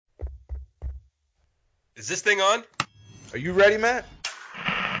Is this thing on? Are you ready, Matt?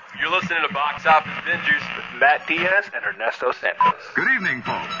 You're listening to Box Office Bingers with Matt Diaz and Ernesto Santos. Good evening,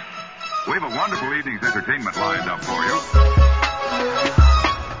 folks. We have a wonderful evening's entertainment lined up for you.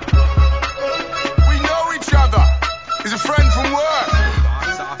 We know each other. He's a friend from work.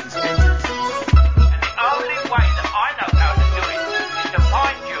 Box Office Bingers. And the only way that I know how to do it is to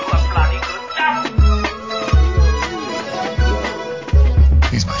find you a bloody good dump.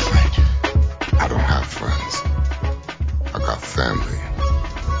 He's my friend. I don't have friends. I got family.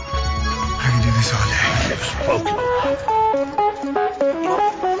 I can do this all day.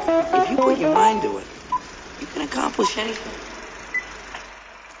 If you put your mind to it, you can accomplish anything.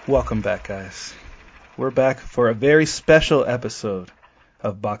 Welcome back, guys. We're back for a very special episode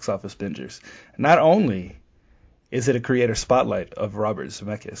of Box Office Bingers. Not only is it a creator spotlight of Robert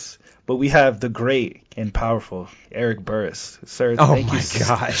Zemeckis, but we have the great and powerful Eric Burris. Sir, thank you. Oh my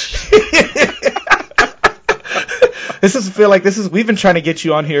gosh. We've been trying to get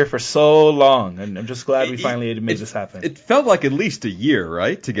you on here for so long, and I'm just glad we finally made this happen. It felt like at least a year,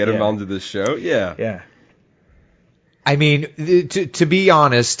 right, to get him onto this show? Yeah. I mean, to be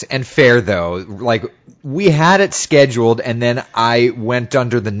honest and fair, though, like, we had it scheduled, and then I went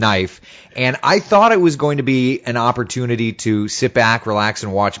under the knife, and I thought it was going to be an opportunity to sit back, relax,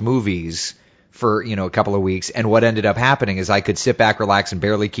 and watch movies for, a couple of weeks, and what ended up happening is I could sit back, relax, and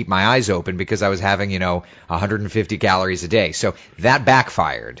barely keep my eyes open because I was having, 150 calories a day. So that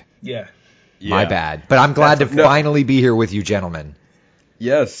backfired. Yeah. My bad. But I'm glad to finally be here with you, gentlemen.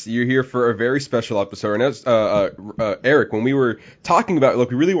 Yes, you're here for a very special episode. And as Eric, when we were talking about, look,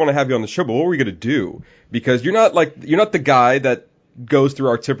 we really want to have you on the show, but what are we going to do? Because you're not the guy that goes through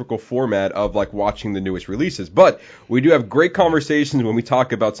our typical format of like watching the newest releases, but we do have great conversations when we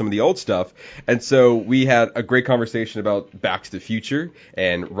talk about some of the old stuff. And so we had a great conversation about Back to the Future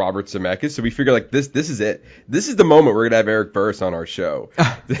and Robert Zemeckis. So we figured like this is it. This is the moment we're gonna have Eric Burris on our show.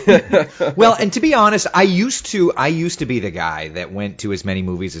 Well, and to be honest, I used to be the guy that went to as many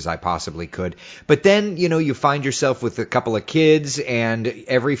movies as I possibly could. But then, you find yourself with a couple of kids, and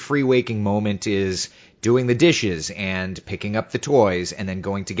every free waking moment is doing the dishes and picking up the toys and then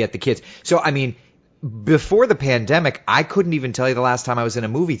going to get the kids. So, I mean, before the pandemic, I couldn't even tell you the last time I was in a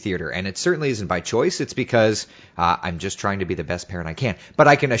movie theater. And it certainly isn't by choice. It's because I'm just trying to be the best parent I can. But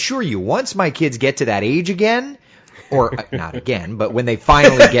I can assure you, once my kids get to that age again, or not again, but when they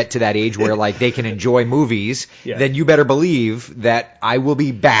finally get to that age where like they can enjoy movies, then you better believe that I will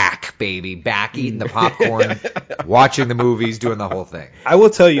be back, baby, back eating the popcorn, watching the movies, doing the whole thing. I will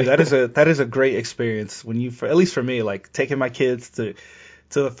tell you that is a great experience when at least for me, like taking my kids to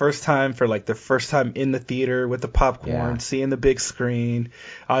the first time in the theater with the popcorn, seeing the big screen.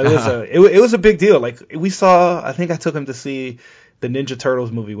 It was a big deal. Like I think I took them to see the Ninja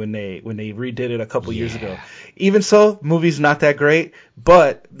Turtles movie when they redid it a couple years ago. Even so, movie's not that great,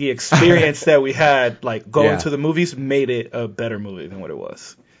 but the experience that we had, like going to the movies, made it a better movie than what it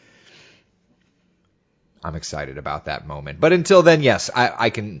was. I'm excited about that moment. But until then, yes, I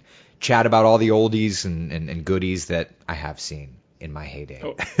can chat about all the oldies and goodies that I have seen in my heyday.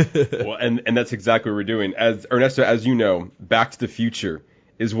 Well, and that's exactly what we're doing. As Ernesto, as you know, Back to the Future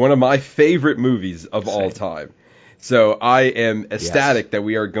is one of my favorite movies of all time. So I am ecstatic that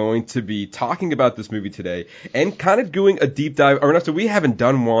we are going to be talking about this movie today and kind of doing a deep dive. Ernesto, we haven't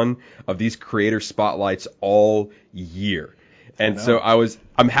done one of these creator spotlights all year. And so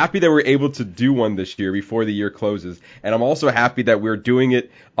I'm happy that we're able to do one this year before the year closes. And I'm also happy that we're doing it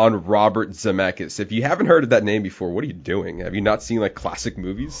on Robert Zemeckis. If you haven't heard of that name before, what are you doing? Have you not seen like classic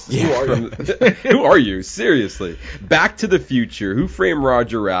movies? Yeah. Who are you? Seriously. Back to the Future, Who Framed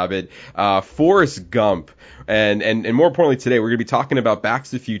Roger Rabbit, Forrest Gump. And more importantly today, we're going to be talking about Back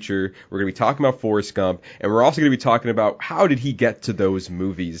to the Future, we're going to be talking about Forrest Gump, and we're also going to be talking about how did he get to those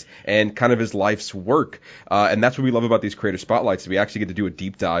movies and kind of his life's work. And that's what we love about these creator spotlights. We actually get to do a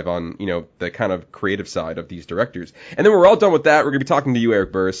deep dive on, the kind of creative side of these directors. And then when we're all done with that, we're going to be talking to you,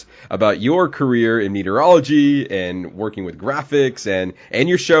 Eric Burris, about your career in meteorology and working with graphics and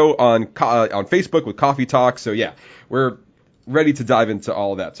your show on Facebook with Coffee Talk. So yeah, we're ready to dive into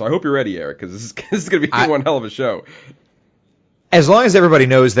all of that. So I hope you're ready, Eric, because this is going to be one hell of a show. As long as everybody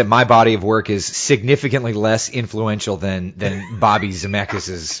knows that my body of work is significantly less influential than Bobby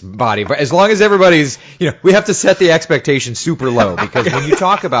Zemeckis' body, but as long as everybody's, we have to set the expectation super low, because when you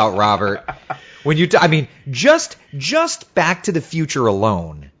talk about Robert, just Back to the Future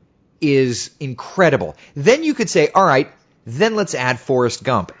alone is incredible. Then you could say, all right, then let's add Forrest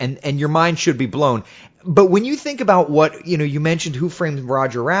Gump, and your mind should be blown. But when you think about what, you mentioned Who Framed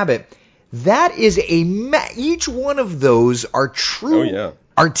Roger Rabbit, that is each one of those are true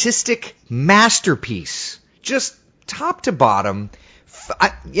artistic masterpiece, just top to bottom.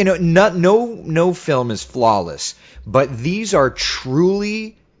 No film is flawless, but these are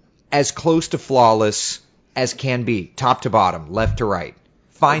truly as close to flawless as can be, top to bottom, left to right.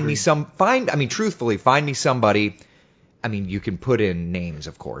 Find me somebody. I mean, you can put in names,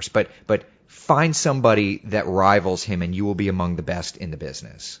 of course, but find somebody that rivals him, and you will be among the best in the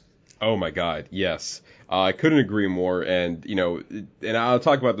business. Oh my God, yes. I couldn't agree more. And, and I'll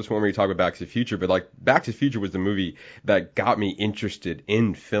talk about this when we talk about Back to the Future, but like Back to the Future was the movie that got me interested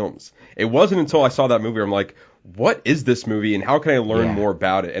in films. It wasn't until I saw that movie where I'm like, what is this movie and how can I learn more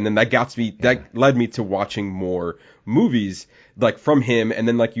about it? And then that led me to watching more movies like from him, and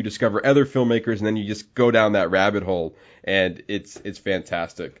then like you discover other filmmakers, and then you just go down that rabbit hole, and it's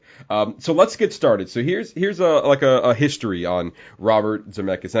fantastic. So let's get started. So here's a history on Robert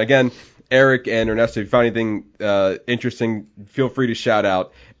Zemeckis. And again, Eric and Ernesto, if you find anything interesting, feel free to shout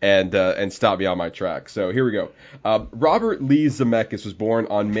out and stop me on my track. So here we go. Robert Lee Zemeckis was born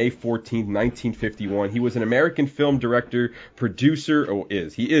on May 14, 1951. He was an American film director, producer,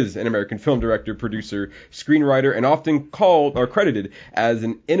 he is an American film director, producer, screenwriter, and often called or credited as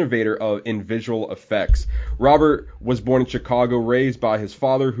an innovator in visual effects. Robert was born in Chicago, raised by his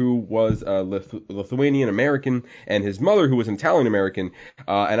father, who was Lithuanian American, and his mother, who was Italian American,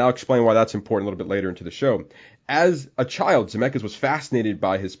 and I'll explain why that's important a little bit later into the show. As a child, Zemeckis was fascinated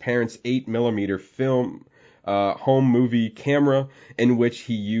by his parents' 8mm film home movie camera, in which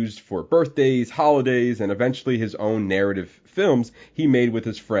he used for birthdays, holidays, and eventually his own narrative films he made with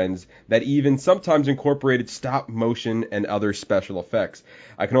his friends that even sometimes incorporated stop motion and other special effects.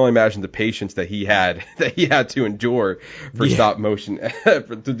 I can only imagine the patience that he had to endure for stop motion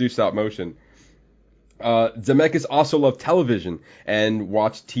to do stop motion. Zemeckis also loved television and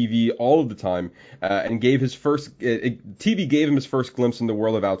watched TV all of the time, and TV gave him his first glimpse in the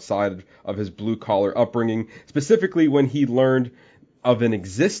world outside of his blue-collar upbringing, specifically when he learned of an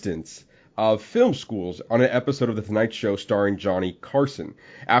existence of film schools on an episode of The Tonight Show starring Johnny Carson.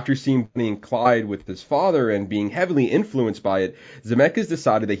 After seeing Bonnie and Clyde with his father and being heavily influenced by it, Zemeckis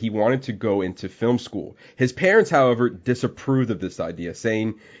decided that he wanted to go into film school. His parents, however, disapproved of this idea,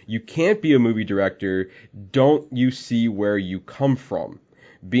 saying, "You can't be a movie director. Don't you see where you come from?"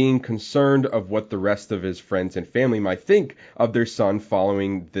 Being concerned of what the rest of his friends and family might think of their son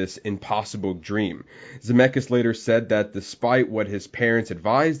following this impossible dream. Zemeckis later said that despite what his parents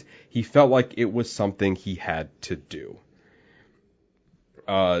advised, he felt like it was something he had to do.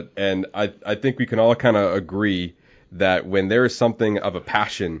 And I think we can all kind of agree that when there is something of a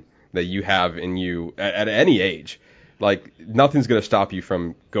passion that you have in you at any age, like nothing's going to stop you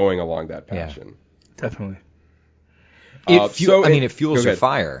from going along that passion. Yeah, definitely. It fuels your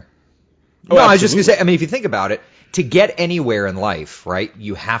fire. Oh, no, I was just going to say, if you think about it, to get anywhere in life, right,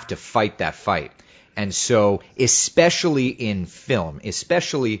 you have to fight that fight. And so, especially in film,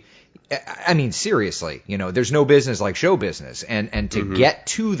 seriously, there's no business like show business. And to get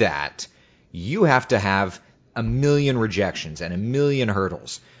to that, you have to have a million rejections and a million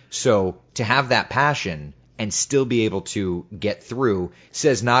hurdles. So to have that passion and still be able to get through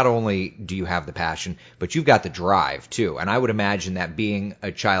says not only do you have the passion, but you've got the drive too. And I would imagine that being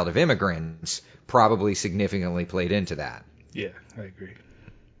a child of immigrants probably significantly played into that. Yeah, I agree.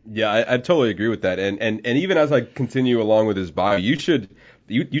 Yeah, I totally agree with that. And even as I continue along with his bio,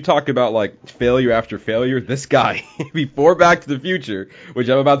 you talk about like failure after failure. This guy, before Back to the Future, which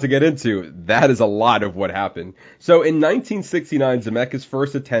I'm about to get into, that is a lot of what happened. So in 1969, Zemeckis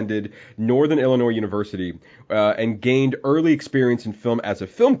first attended Northern Illinois University and gained early experience in film as a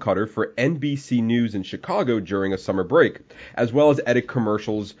film cutter for NBC News in Chicago during a summer break, as well as edit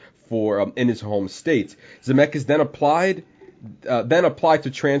commercials for in his home state. Zemeckis then applied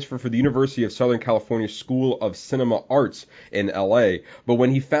to transfer for the University of Southern California School of Cinema Arts in LA. But when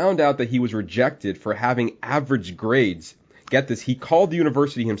he found out that he was rejected for having average grades, get this, he called the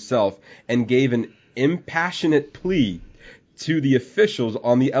university himself and gave an impassionate plea to the officials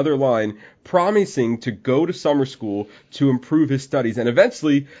on the other line, promising to go to summer school to improve his studies, and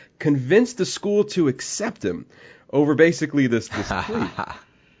eventually convinced the school to accept him over basically this plea.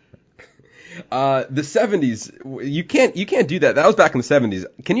 The 70s, you can't do that. That was back in the 70s.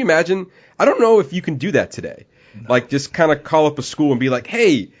 Can you imagine? I don't know if you can do that today. No. Like just kind of call up a school and be like,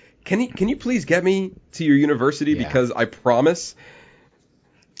 "Hey, can you please get me to your university because I promise."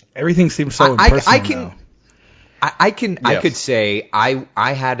 Everything seems so impersonal now. I could say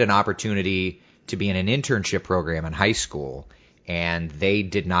I had an opportunity to be in an internship program in high school, and they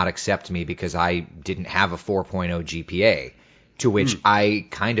did not accept me because I didn't have a 4.0 GPA To which I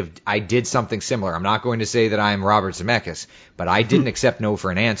did something similar. I'm not going to say that I'm Robert Zemeckis, but I didn't accept no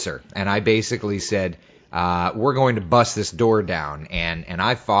for an answer. And I basically said, we're going to bust this door down. And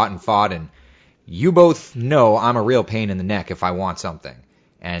I fought, and you both know I'm a real pain in the neck if I want something.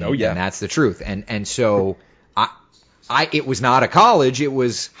 And, and that's the truth. And so it was not a college, it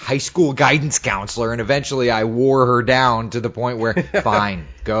was high school guidance counselor. And eventually I wore her down to the point where, fine,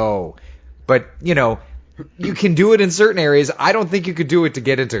 go. But, you can do it in certain areas. I don't think you could do it to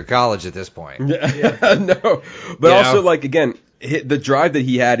get into college at this point. No. But also, like, again, the drive that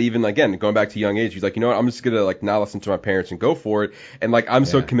he had, even, again, going back to young age, he's like, you know what, I'm just going to, like, not listen to my parents and go for it. And, like, I'm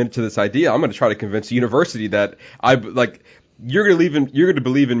so committed to this idea, I'm going to try to convince the university that you're going to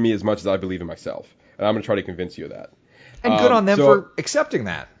believe in me as much as I believe in myself. And I'm going to try to convince you of that. And good on them for accepting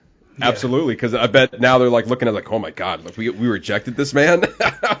that. Absolutely, because I bet now they're like looking at like, oh my God, look, we rejected this man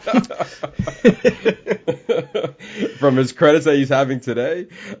from his credits that he's having today.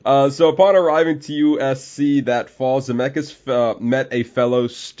 So upon arriving to USC that fall, Zemeckis met a fellow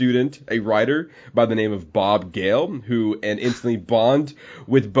student, a writer by the name of Bob Gale, who instantly bond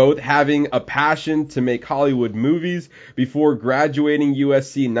with both, having a passion to make Hollywood movies. Before graduating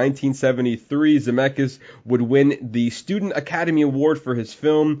USC in 1973, Zemeckis would win the Student Academy Award for his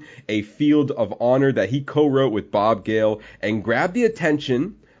film A Field of Honor that he co-wrote with Bob Gale, and grabbed the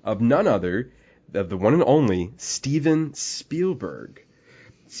attention of none other than the one and only Steven Spielberg.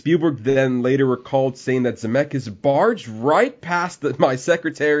 Spielberg then later recalled saying that Zemeckis barged right past my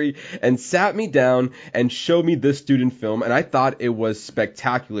secretary and sat me down and showed me this student film, and I thought it was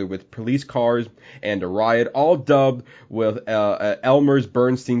spectacular, with police cars and a riot, all dubbed with Elmer's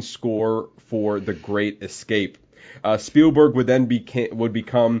Bernstein score for The Great Escape. Spielberg would then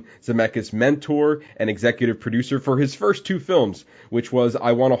become Zemeckis' mentor and executive producer for his first two films, which was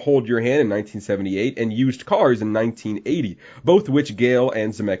I Want to Hold Your Hand in 1978 and Used Cars in 1980, both which Gale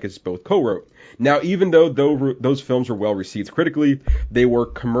and Zemeckis both co-wrote. Now, even though those films were well received critically, they were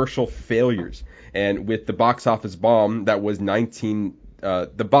commercial failures, and with the box office bomb that was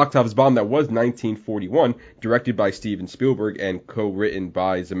 1941, directed by Steven Spielberg and co-written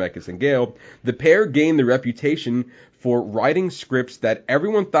by Zemeckis and Gale, the pair gained the reputation for writing scripts that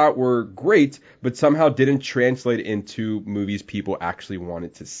everyone thought were great, but somehow didn't translate into movies people actually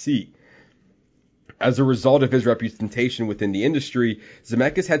wanted to see. As a result of his reputation within the industry,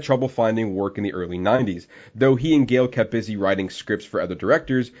 Zemeckis had trouble finding work in the early 90s. Though he and Gale kept busy writing scripts for other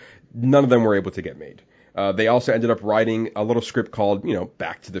directors, none of them were able to get made. They also ended up writing a little script called,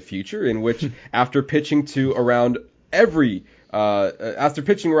 Back to the Future, in which after pitching around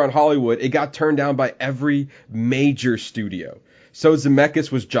Hollywood, it got turned down by every major studio. So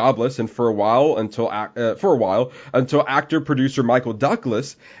Zemeckis was jobless, and for a while until actor producer Michael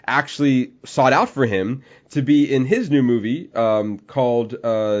Douglas actually sought out for him to be in his new movie hired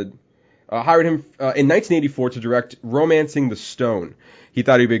him in 1984 to direct Romancing the Stone. He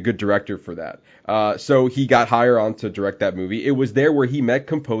thought he'd be a good director for that. So he got hired on to direct that movie. It was there where he met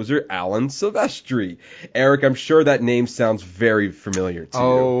composer Alan Silvestri. Eric, I'm sure that name sounds very familiar to you.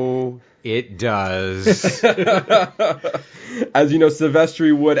 Oh, it does. As you know,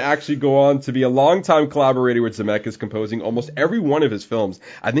 Silvestri would actually go on to be a longtime collaborator with Zemeckis, composing almost every one of his films.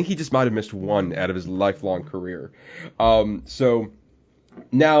 I think he just might have missed one out of his lifelong career. So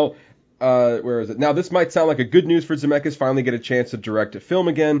now... where is it? Now, this might sound like a good news for Zemeckis finally get a chance to direct a film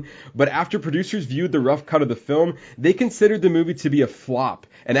again, but after producers viewed the rough cut of the film, they considered the movie to be a flop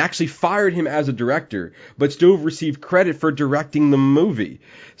and actually fired him as a director, but still received credit for directing the movie.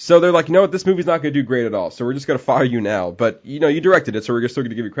 So they're like, you know what, this movie's not going to do great at all, so we're just going to fire you now, but you directed it, so we're still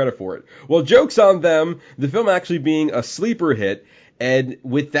going to give you credit for it. Well, joke's on them, the film actually being a sleeper hit, and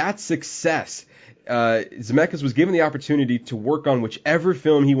with that success, Zemeckis was given the opportunity to work on whichever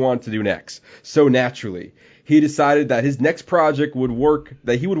film he wanted to do next. So naturally, he decided that his next project would work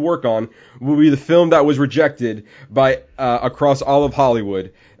on would be the film that was rejected by across all of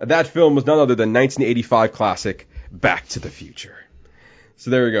Hollywood. That film was none other than 1985 classic Back to the Future.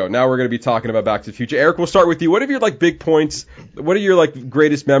 So there we go. Now we're going to be talking about Back to the Future. Eric, we'll start with you. What are your big points? What are your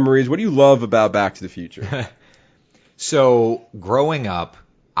greatest memories? What do you love about Back to the Future? So growing up,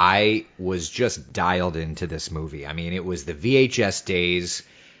 I was just dialed into this movie. I mean, it was the VHS days,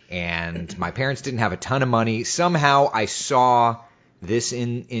 and my parents didn't have a ton of money. Somehow I saw this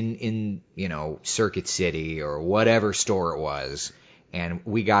in Circuit City or whatever store it was, and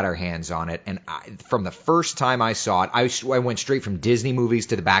we got our hands on it. And from the first time I saw it, I went straight from Disney movies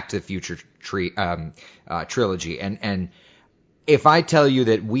to the Back to the Future trilogy. And if I tell you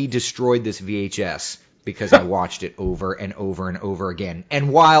that we destroyed this VHS because I watched it over and over and over again.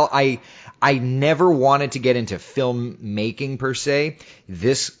 And while I never wanted to get into filmmaking per se,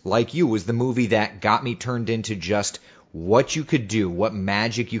 this, like you, was the movie that got me turned into just what you could do, what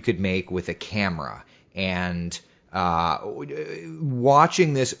magic you could make with a camera. And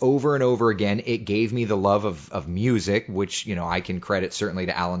watching this over and over again, it gave me the love of music, which, I can credit certainly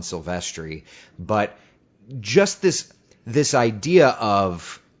to Alan Silvestri. But just this idea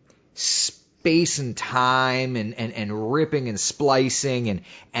of space and time and ripping and splicing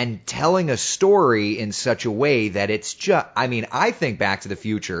and telling a story in such a way that it's just, I think Back to the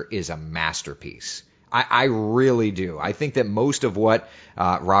Future is a masterpiece. I really do. I think that most of what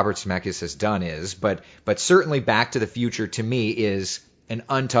Robert Zemeckis has done is, but certainly Back to the Future to me is an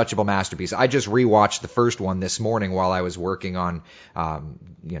untouchable masterpiece. I just rewatched the first one this morning while I was working on,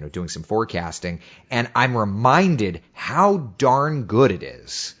 doing some forecasting, and I'm reminded how darn good it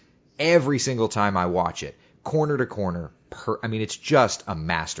is every single time I watch it, corner to corner. It's just a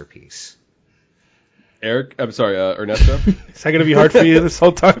masterpiece. Eric, I'm sorry, Ernesto. Is that gonna be hard for you this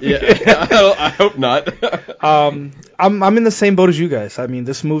whole time? Yeah, I hope not. I'm in the same boat as you guys.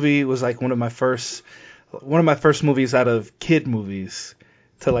 This movie was like one of my first movies out of kid movies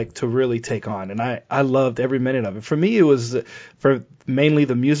to really take on, and I loved every minute of it. For me, it was for mainly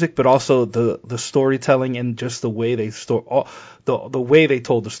the music, but also the storytelling and just the way they the way they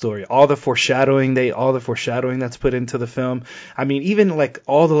told the story, all the foreshadowing that's put into the film. Even like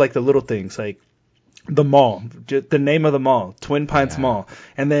all the little things like the mall, the name of the mall, Twin Pines Mall,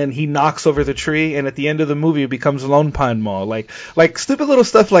 and then he knocks over the tree, and at the end of the movie it becomes Lone Pine Mall. Like stupid little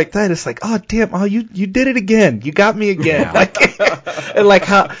stuff like that. It's like, oh damn, you did it again, you got me again.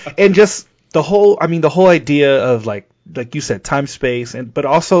 And just the whole idea of like you said, time, space, but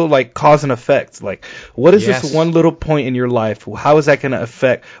also like cause and effect. Like, what is this one little point in your life? How is that going to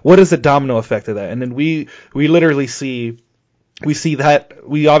affect? What is the domino effect of that? And then we literally see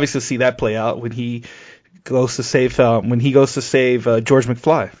obviously see that play out when he goes to save George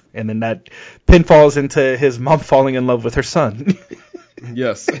McFly, and then that pin falls into his mom falling in love with her son.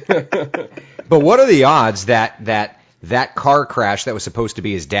 Yes. But what are the odds that car crash that was supposed to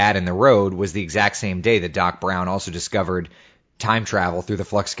be his dad in the road was the exact same day that Doc Brown also discovered time travel through the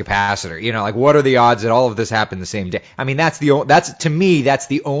flux capacitor? What are the odds that all of this happened the same day? That's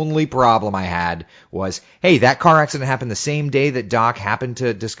the only problem I had was, hey, that car accident happened the same day that Doc happened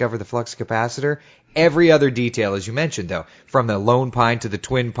to discover the flux capacitor. Every other detail, as you mentioned, though, from the Lone Pine to the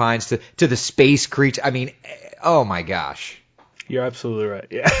Twin Pines to the space creature. Oh my gosh. You're absolutely right.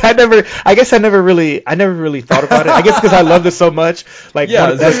 Yeah, I never really thought about it. I guess because I love this so much. But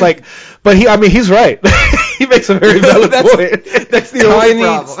he's right. He makes a very valid point. That's the only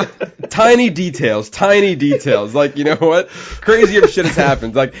problem. Tiny details. Like, you know what? Crazier shit has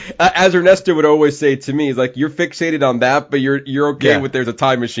happened. Like, as Ernesto would always say to me, he's like, you're fixated on that, but you're okay with there's a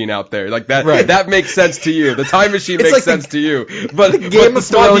time machine out there. Like that, right. That makes sense to you. The time machine makes sense to you. But the Game of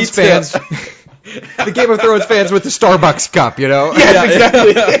Thrones fans. The Game of Thrones fans with the Starbucks cup, Yes,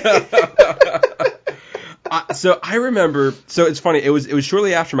 exactly. So I remember. So it's funny. It was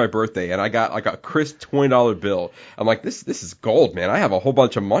shortly after my birthday, and I got like a crisp $20 bill. I'm like, this is gold, man. I have a whole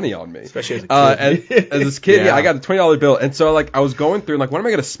bunch of money on me. Especially as a kid. And as this kid, I got a $20 bill, and so I was going through like, what am I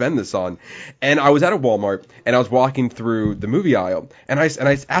going to spend this on? And I was at a Walmart, and I was walking through the movie aisle, and I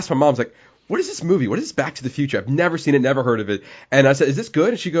asked my mom, I was like, what is this movie? What is Back to the Future? I've never seen it, never heard of it. And I said, is this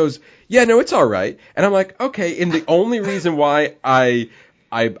good? And she goes, yeah, no, it's all right. And I'm like, okay. And the only reason why I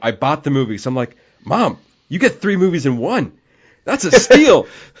bought the movie, so I'm like, Mom, you get 3 movies in one. That's a steal.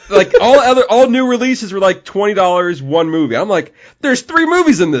 Like all new releases were like $20 one movie. I'm like, there's 3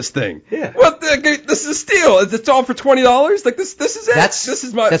 movies in this thing. Yeah. What? This is a steal. It's all for $20. Like this is it.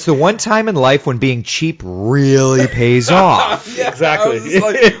 That's the one time in life when being cheap really pays off. Yeah, exactly.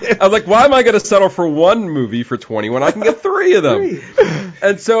 I was like, why am I going to settle for one movie for 20 when I can get 3 of them?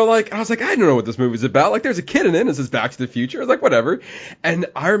 And so I was like, I don't know what this movie's about. Like, there's a kid in it. It says Back to the Future. I was like, whatever. And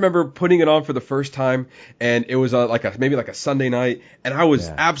I remember putting it on for the first time, and it was maybe a Sunday night, and I was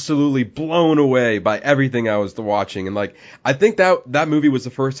absolutely blown away by everything I was watching. And like, I think that movie was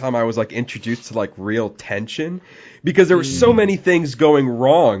the first time I was like introduced to like real tension, because there were so many things going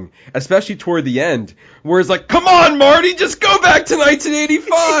wrong, especially toward the end, where it's like, come on, Marty, just go back to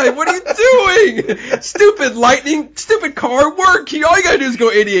 1985. What are you doing? Stupid lightning, stupid car, work. All you gotta do is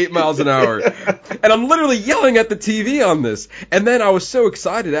go 88 miles an hour. And I'm literally yelling at the TV on this. And then I was so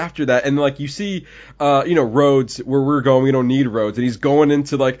excited after that. And like, you see, roads where we're going, we don't need roads. And he's going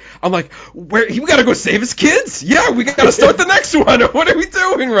into like, I'm like, we gotta go save his kids? Yeah, we gotta start the next one. What are we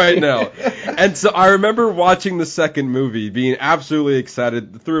doing right now? And so I remember watching the second second movie, being absolutely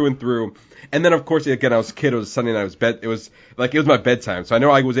excited through and through. And then, of course, again, I was a kid. It was Sunday night. It was my bedtime. So I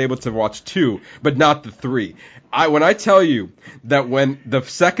know I was able to watch 2, but not the 3. When I tell you that when the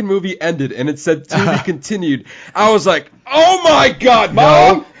second movie ended and it said to be continued, I was like, oh my God,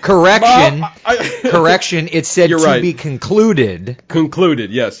 Mom! No, correction. Mom, correction. It said You're to right. be concluded.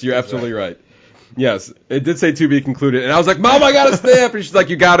 Concluded, yes, you're absolutely right. Yes, it did say to be concluded, and I was like, "Mom, I gotta stay up," and she's like,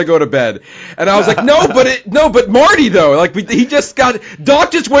 "You gotta go to bed," and I was like, "No, but Marty though, like he just got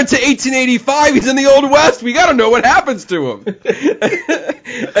Doc just went to 1885. He's in the Old West. We gotta know what happens to him."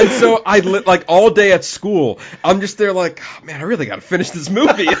 And so I like all day at school, I'm just there like, oh, man, I really gotta finish this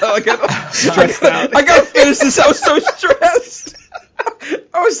movie. Like, Stressed out. I gotta finish this. I was so stressed.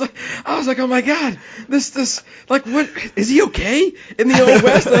 I was like, oh my God, this, like, what, is he okay in the Old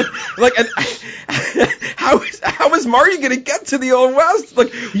West? Like, and how is Marty gonna get to the Old West?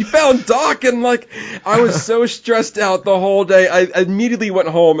 Like, he found Doc, and like, I was so stressed out the whole day. I immediately went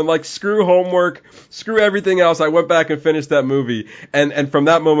home and like, screw homework, screw everything else. I went back and finished that movie, and from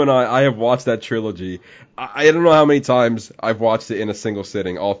that moment on, I have watched that trilogy. I don't know how many times I've watched it in a single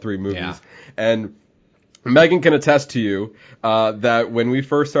sitting, all 3 movies, Yeah. and Megan can attest to you that when we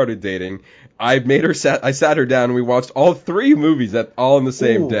first started dating, I sat her down and we watched all 3 movies all in the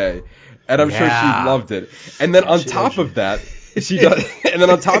same day, and I'm sure she loved it. And then on top of that, she does. And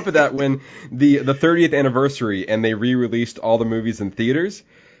then on top of that, when the 30th anniversary and they re-released all the movies in theaters,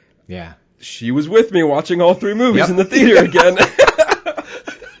 Yeah. she was with me watching all 3 movies in the theater again.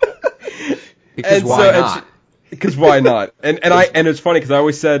 Because why not? Because why not? And it's funny because I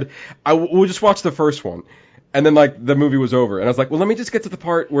always said we'll just watch the first one, and then like the movie was over, and I was like, well, let me just get to the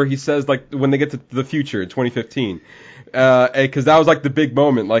part where he says like when they get to the future in 2015, because that was like the big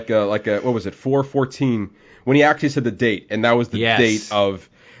moment, like what was it, 4/14, when he actually said the date, and that was the date of.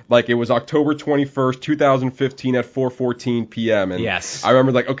 Like, it was October 21st, 2015 at 4:14 p.m. And yes. I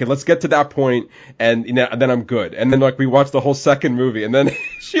remember, like, okay, let's get to that point, and then I'm good. And then, like, we watched the whole second movie, and then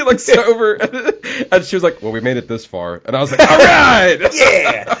she looks over, and she was like, well, we made it this far. And I was like, all right!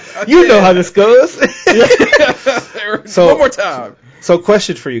 Yeah! You know how this goes. So, one more time. So,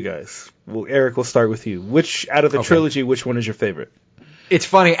 question for you guys. Well, Eric, we'll start with you. Which, out of the trilogy, which one is your favorite? It's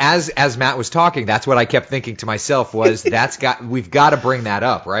funny, as Matt was talking, that's what I kept thinking to myself was we've got to bring that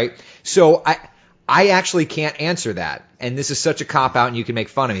up, right? So I actually can't answer that, and this is such a cop out, and you can make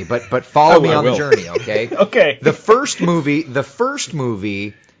fun of me, but follow me on the journey, okay? Okay. The first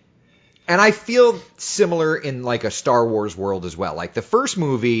movie, and I feel similar in like a Star Wars world as well. Like the first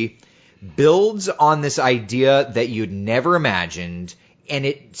movie builds on this idea that you'd never imagined, and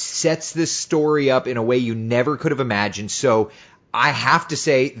it sets this story up in a way you never could have imagined. So I have to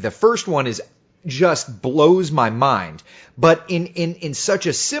say the first one just blows my mind. But in such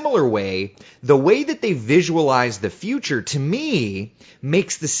a similar way, the way that they visualize the future, to me,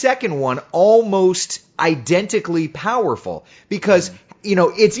 makes the second one almost identically powerful. Because,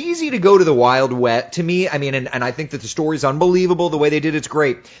 it's easy to go to the Wild West. To me, I mean, and I think that the story's unbelievable. The way they did it's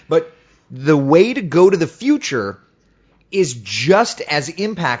great. But the way to go to the future is just as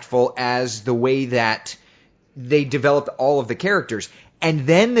impactful as the way that they developed all of the characters. And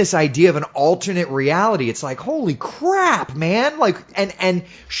then this idea of an alternate reality, it's like, holy crap, man. Like, and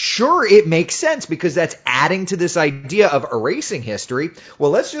sure, it makes sense because that's adding to this idea of erasing history.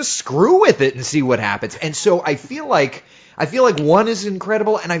 Well, let's just screw with it and see what happens. And so I feel like 1 is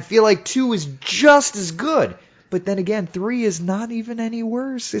incredible, and I feel like 2 is just as good. But then again, 3 is not even any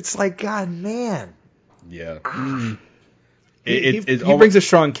worse. It's like, God, man. Yeah. He brings a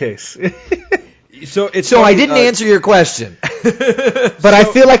strong case. So I didn't answer your question. But I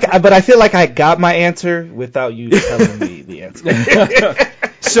feel like I got my answer without you telling me the answer.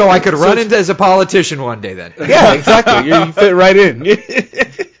 So I could run into as a politician one day then. Yeah, exactly. You fit right in.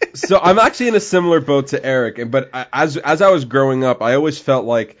 So I'm actually in a similar boat to Eric, but as I was growing up, I always felt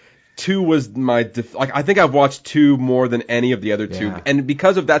like 2 was I think I've watched 2 more than any of the other 2, and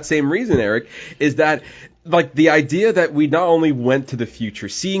because of that same reason, Eric, is that like the idea that we not only went to the future,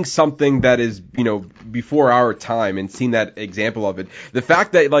 seeing something that is, before our time and seeing that example of it. The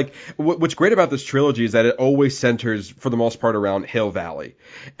fact that like what's great about this trilogy is that it always centers for the most part around Hill Valley.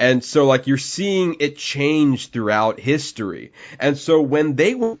 And so like you're seeing it change throughout history. And so when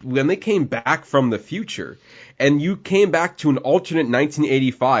they came back from the future and you came back to an alternate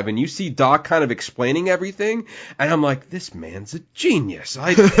 1985, and you see Doc kind of explaining everything, and I'm like, this man's a genius.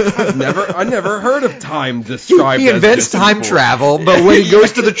 I never heard of time described. He invents time travel, but when he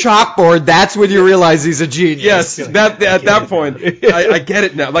goes to the chalkboard, that's when you realize he's a genius. Yes, at that point, I get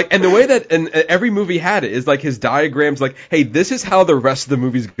it now. Like, and the way that every movie had it is like his diagrams, like, hey, this is how the rest of the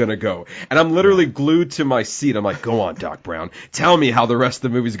movie's gonna go, and I'm literally glued to my seat. I'm like, go on, Doc Brown, tell me how the rest of the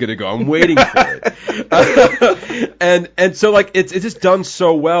movie's gonna go. I'm waiting for it. and so like it's just done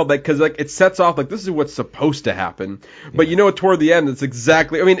so well that because like it sets off like this is what's supposed to happen, but you know toward the end it's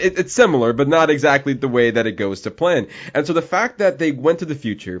exactly. I mean it's similar, but not exactly the way that it goes to plan. And so the fact that they went to the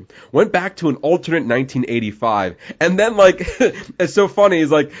future, went back to an alternate 1985, and then like it's so funny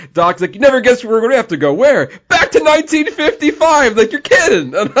is like Doc's like, you never guess where we're gonna have to go. Where? Back to 1955. Like, you're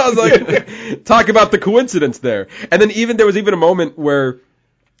kidding. And I was like, talk about the coincidence there. And then there was even a moment where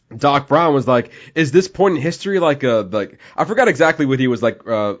Doc Brown was like, is this point in history like I forgot exactly what he was like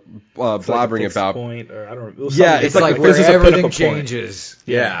blabbering like about. Point, or I don't know. It's like where everything changes.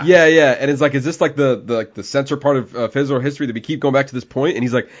 Yeah. And it's like, is this like the center part of physical history that we keep going back to this point? And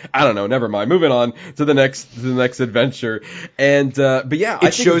he's like, I don't know, never mind, moving on to the next adventure. And but yeah,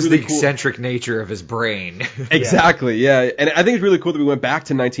 it shows the eccentric nature of his brain. Exactly, yeah. And I think it's really cool that we went back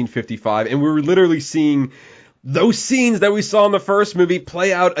to 1955 and we were literally seeing those scenes that we saw in the first movie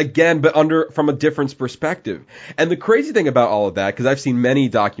play out again, but from a different perspective. And the crazy thing about all of that, because I've seen many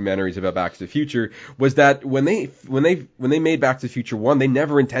documentaries about Back to the Future, was that when they made Back to the Future 1, they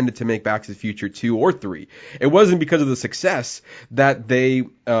never intended to make Back to the Future 2 or 3. It wasn't because of the success that they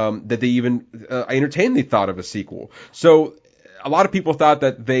even entertained the thought of a sequel. So a lot of people thought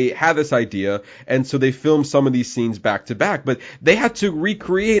that they had this idea, and so they filmed some of these scenes back to back, but they had to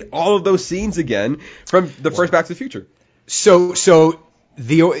recreate all of those scenes again from the first Back to the Future. So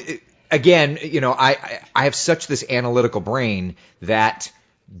again, you know, I have such this analytical brain that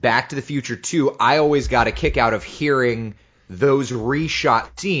Back to the Future 2, I always got a kick out of hearing those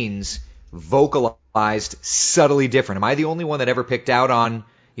reshot scenes vocalized subtly different. Am I the only one that ever picked out on,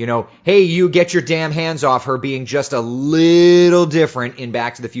 you know, hey, you get your damn hands off her being just a little different in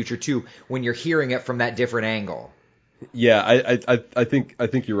Back to the Future 2 when you're hearing it from that different angle? Yeah, I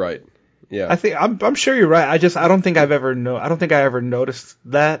think you're right. Yeah, I'm sure you're right. I don't think I ever noticed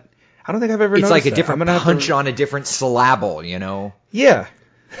that. I don't think I've ever It's noticed like a that. different punch on a different syllable, you know? Yeah.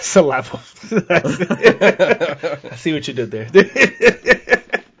 Syllable. I see what you did there.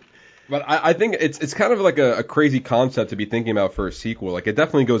 But I think it's kind of like a crazy concept to be thinking about for a sequel. Like, it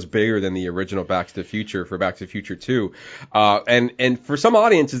definitely goes bigger than the original Back to the Future for Back to the Future 2. And for some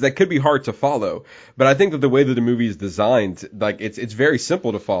audiences, that could be hard to follow. But I think that the way that the movie is designed, like, it's very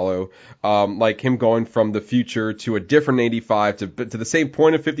simple to follow. Like him going from the future to a different 85 to the same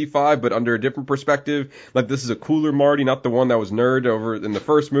point of 55, but under a different perspective. Like, this is a cooler Marty, not the one that was nerd over in the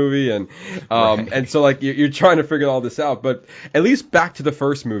first movie. And right. And so, like, you're trying to figure all this out. But at least back to the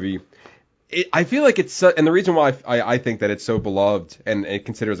first movie, I feel like it's, and the reason why I think that it's so beloved and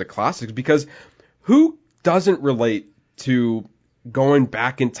considered as a classic is because who doesn't relate to going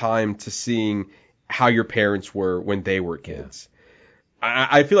back in time to seeing how your parents were when they were kids? Yeah.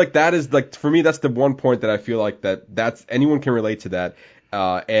 I feel like that is, like, for me, that's the one point that I feel like that's anyone can relate to that.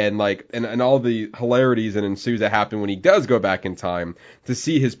 And all the hilarities and ensues that happen when he does go back in time to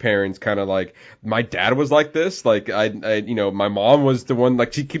see his parents kind of like, my dad was like this, like I my mom was the one,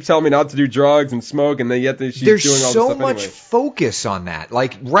 like, she keeps telling me not to do drugs and smoke, and then yet she's doing all this stuff anyway. There's so much focus on that,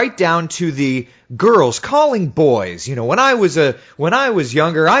 like right down to the girls calling boys. You know, when I was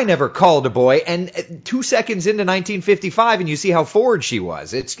younger, I never called a boy, and 2 seconds into 1955, and you see how forward she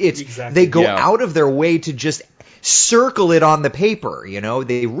was. It's exactly. They go out of their way to just circle it on the paper, you know.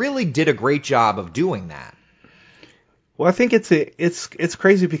 They really did a great job of doing that. Well, I think it's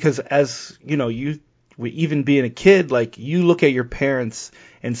crazy because, as you know, even being a kid, like, you look at your parents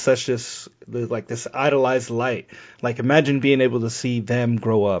in such this idolized light. Like, imagine being able to see them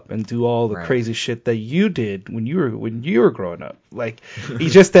grow up and do all the crazy shit that you did when you were growing up. Like,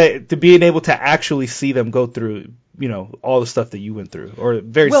 it's just that to being able to actually see them go through, you know, all the stuff that you went through, or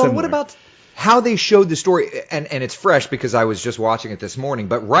very similar. Well, what about how they showed the story, and it's fresh because I was just watching it this morning,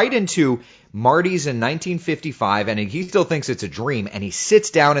 but right into Marty's in 1955, and he still thinks it's a dream, and he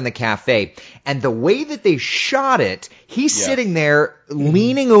sits down in the cafe, and the way that they shot it, he's sitting there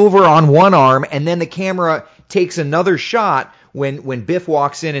leaning over on one arm, and then the camera takes another shot when Biff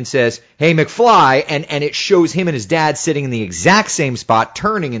walks in and says, "Hey, McFly," and it shows him and his dad sitting in the exact same spot,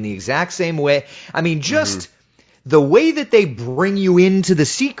 turning in the exact same way. I mean, just the way that they bring you into the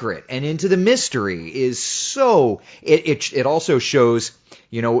secret and into the mystery is so. It also shows,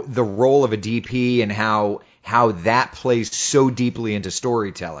 the role of a DP and how that plays so deeply into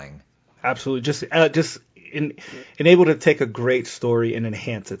storytelling. Absolutely, just able to take a great story and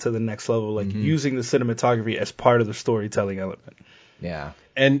enhance it to the next level, like using the cinematography as part of the storytelling element. Yeah.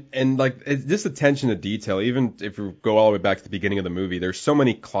 And like it's just attention to detail. Even if we go all the way back to the beginning of the movie, there's so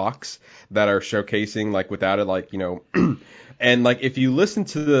many clocks that are showcasing like without it, like and like if you listen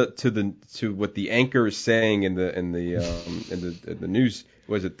to what the anchor is saying in the news,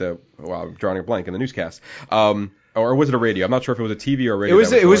 I'm drawing a blank in the newscast. Or was it a radio? I'm not sure if it was a TV or a radio.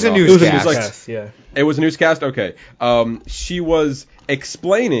 It was a newscast. Yeah. It was a newscast. Okay. She was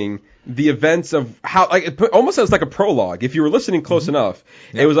explaining the events of how, like, it almost as like a prologue. If you were listening close enough,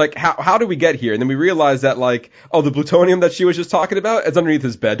 it was like, how did we get here? And then we realized that, like, the plutonium that she was just talking about is underneath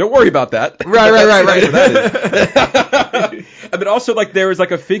his bed. Don't worry about that. Right. And then also, like, there was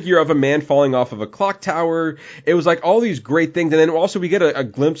like a figure of a man falling off of a clock tower. It was like all these great things. And then also we get a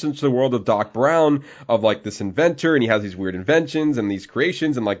glimpse into the world of Doc Brown, of like this inventor, and he has these weird inventions and these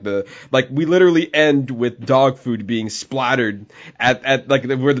creations, and we literally end with dog food being splattered at like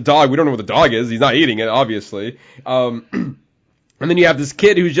where the dog. We don't know what the dog is. He's not eating it, obviously. And then you have this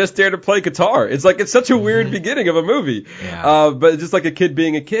kid who's just there to play guitar. It's like, it's such a weird beginning of a movie. Yeah. But just like a kid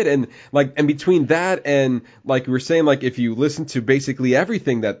being a kid. And between that and like we were saying, like if you listen to basically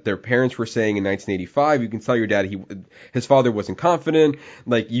everything that their parents were saying in 1985, you can tell your dad, his father wasn't confident.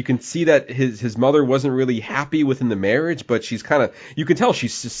 Like you can see that his mother wasn't really happy within the marriage, but you can tell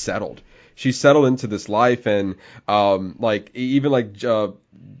she's just settled. She's settled into this life. And,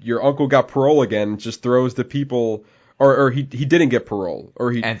 your uncle got parole again, just throws the people, or he didn't get parole,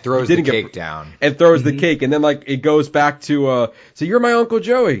 and throws the cake down, and throws the cake, and then like it goes back to so you're my Uncle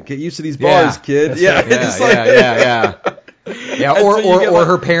Joey. Get used to these bars, kid. Yeah, yeah. Yeah, or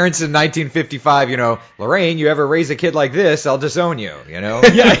her parents in 1955, Lorraine, you ever raise a kid like this, I'll disown you,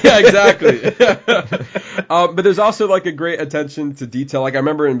 Yeah, exactly. But there's also like a great attention to detail. Like I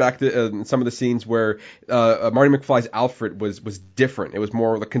remember in some of the scenes where Marty McFly's Alfred was different. It was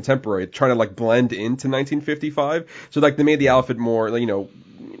more like contemporary, trying to like blend into 1955. So like they made the outfit more,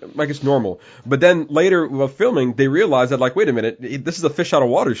 I guess normal. But then later while filming, they realized that like, wait a minute, this is a fish out of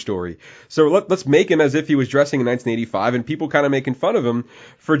water story. So let's make him as if he was dressing in 1985, and people kind of making fun of him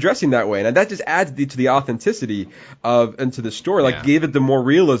for dressing that way. And that just adds to the authenticity into the story, like gave it the more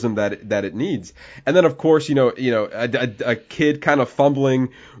realism that it needs. And then of course, a kid kind of fumbling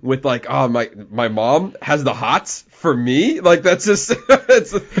with like, oh, my mom has the hots for me. Like that's just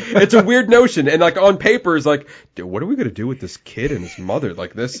it's a weird notion. And like on paper is like, dude, what are we gonna do with this kid and his mother?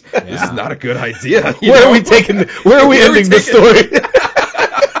 Like this is not a good idea. Where are we ending the story?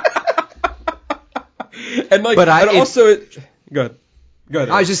 And like, go ahead.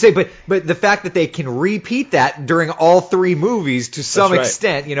 I was just saying, but the fact that they can repeat that during all three movies to some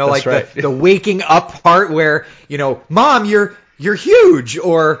extent, the waking up part where, Mom, you're huge,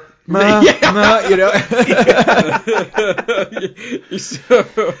 or Ma,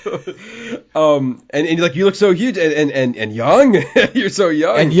 and like you look so huge and young. You're so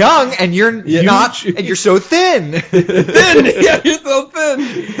young and you're not, and you're so thin. You're so thin.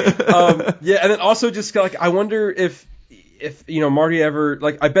 And then also just like I wonder if Marty ever,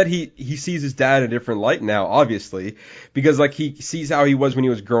 like, I bet he sees his dad in a different light now, obviously, because like he sees how he was when he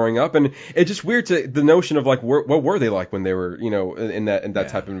was growing up, and it's just weird to the notion of like what were they like when they were in that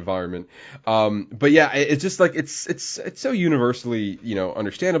type of environment. But yeah, it's just like it's so universally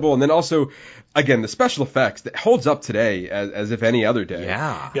understandable, and then also again the special effects that holds up today as if any other day.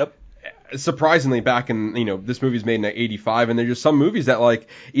 Yeah. Yep. Surprisingly, back in this movie's made in '85, and there's just some movies that like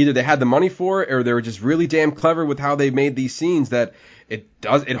either they had the money for it or they were just really damn clever with how they made these scenes that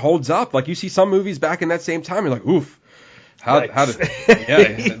it holds up. Like you see some movies back in that same time, you're like, oof, how did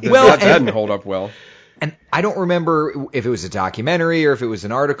that didn't hold up well. And I don't remember if it was a documentary or if it was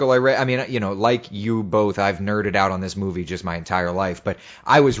an article I read. I mean, like you both, I've nerded out on this movie just my entire life. But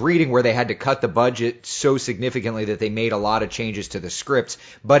I was reading where they had to cut the budget so significantly that they made a lot of changes to the scripts.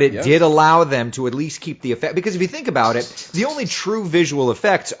 But it did allow them to at least keep the effect. Because if you think about it, the only true visual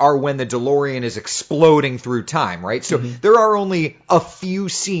effects are when the DeLorean is exploding through time, right? So there are only a few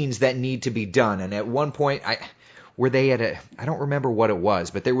scenes that need to be done. And at one point, were they I don't remember what it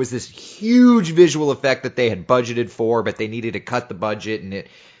was, but there was this huge visual effect that they had budgeted for, but they needed to cut the budget, and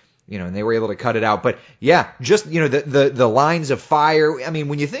and they were able to cut it out. But yeah, just, the lines of fire. I mean,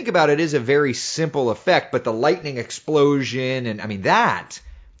 when you think about it, it is a very simple effect, but the lightning explosion, and I mean,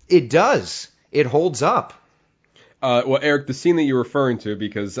 it holds up. Well, Eric, the scene that you're referring to,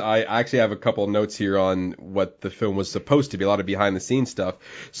 because I actually have a couple of notes here on what the film was supposed to be, a lot of behind-the-scenes stuff.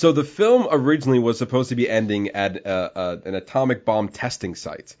 So the film originally was supposed to be ending at an atomic bomb testing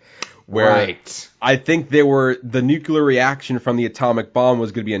site, where I think the nuclear reaction from the atomic bomb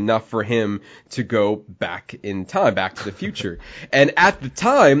was going to be enough for him to go back in time, back to the future. And at the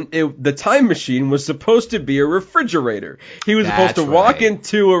time, the time machine was supposed to be a refrigerator. He was supposed to walk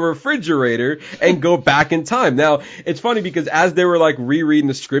into a refrigerator and go back in time. Now, it's funny because as they were like rereading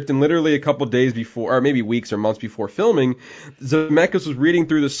the script, and literally a couple days before, or maybe weeks or months before filming, Zemeckis was reading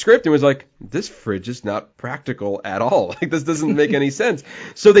through the script and was like, this fridge is not practical at all. Like, this doesn't make any sense.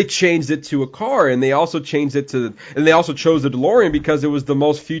 So they changed it to a car, and they also chose the DeLorean because it was the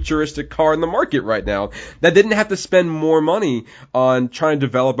most futuristic car in the market right now that didn't have to spend more money on trying to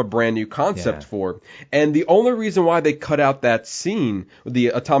develop a brand new concept for. And the only reason why they cut out that scene, the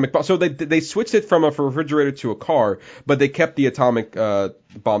atomic bomb, so they switched it from a refrigerator to a car, but they kept the atomic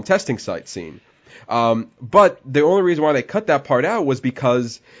bomb testing site scene. But the only reason why they cut that part out was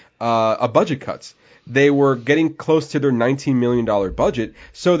because of budget cuts. They were getting close to their $19 million budget,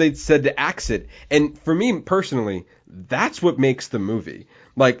 so they said to axe it. And for me personally, that's what makes the movie.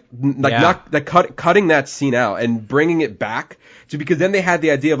 Cutting that scene out and bringing it back to, because then they had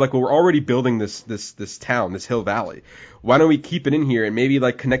the idea of like, well, we're already building this town, this hill valley. Why don't we keep it in here and maybe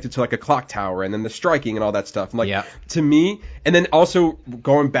like connect it to like a clock tower and then the striking and all that stuff. And like, to me, and then also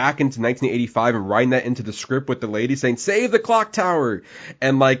going back into 1985 and writing that into the script with the lady saying, save the clock tower.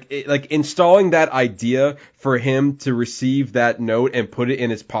 And like installing that idea for him to receive that note and put it in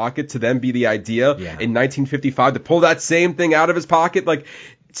his pocket to then be the idea in 1955 to pull that same thing out of his pocket. Like,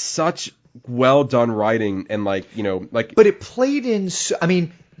 such well done writing and like, but it played in,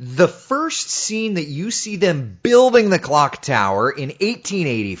 the first scene that you see them building the clock tower in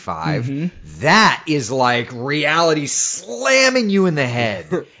 1885, that is like reality slamming you in the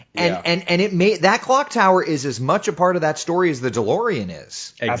head. And it made that clock tower is as much a part of that story as the DeLorean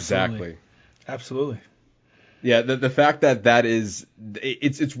is. Exactly. Absolutely. Yeah, the fact that is,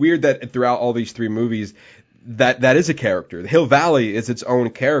 it's weird that throughout all these three movies, that is a character. The Hill Valley is its own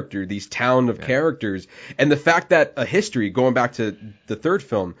character, these town of characters. And the fact that a history, going back to the third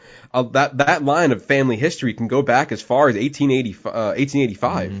film, that line of family history can go back as far as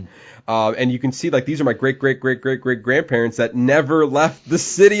 1885. And you can see, like, these are my great-great-great-great-great-grandparents that never left the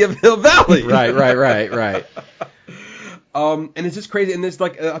city of Hill Valley. Right. And it's just crazy. And it's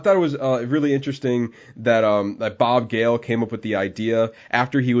like, I thought it was really interesting that Bob Gale came up with the idea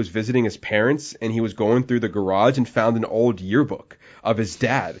after he was visiting his parents, and he was going through the garage and found an old yearbook of his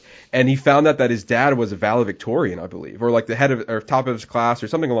dad. And he found out that his dad was a valedictorian, I believe, or like the head of, or top of his class or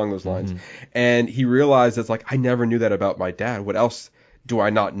something along those lines. And he realized that's like, I never knew that about my dad. What else do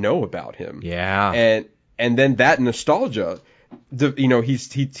I not know about him? Yeah. And then that nostalgia,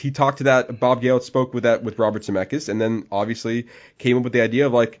 he talked to that, Bob Gale spoke with Robert Zemeckis, and then obviously came up with the idea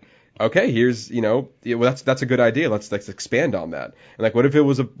of like, okay, here's, that's a good idea. Let's expand on that. And like, what if it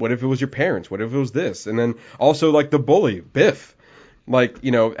was your parents? What if it was this? And then also like the bully, Biff, like,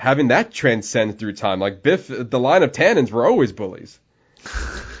 having that transcend through time. Like Biff, the line of tannins were always bullies.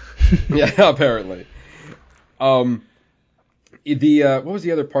 Yeah, apparently. What was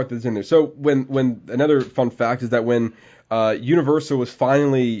the other part that's in there? So when another fun fact is that when Universal was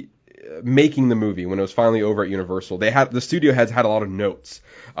finally making the movie, when it was finally over at Universal, the studio had a lot of notes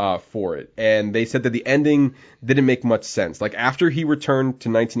for it, and they said that the ending didn't make much sense. Like, after he returned to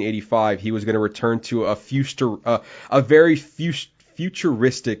 1985, he was going to return to a very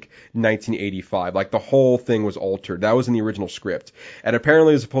futuristic 1985. Like, the whole thing was altered. That was in the original script, and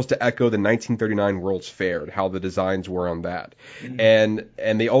apparently it was supposed to echo the 1939 World's Fair and how the designs were on that. And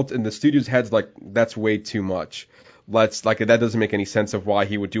the studio's heads like, that's way too much. That doesn't make any sense of why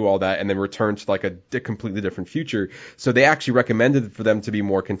he would do all that and then return to like a completely different future. So they actually recommended for them to be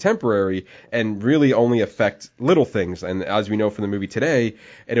more contemporary and really only affect little things. And as we know from the movie today,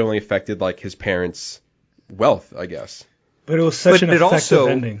 it only affected like his parents' wealth, I guess. But it was such an effective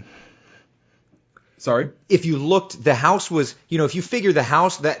ending. Sorry? If you looked, the house was, if you figure the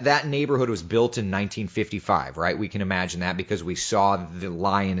house, that neighborhood was built in 1955, right? We can imagine that because we saw the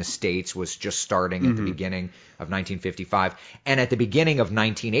Lyon Estates was just starting at the beginning of 1955. And at the beginning of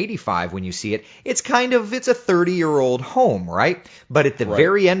 1985, when you see it, it's a 30-year-old home, right? But at the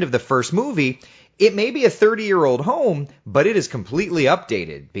very end of the first movie, it may be a 30-year-old home, but it is completely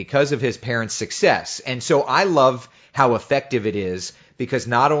updated because of his parents' success. And so I love how effective it is, because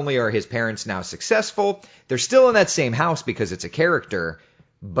not only are his parents now successful, they're still in that same house because it's a character,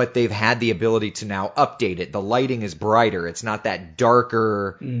 but they've had the ability to now update it. The lighting is brighter. It's not that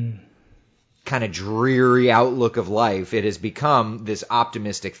darker kind of dreary outlook of life, it has become this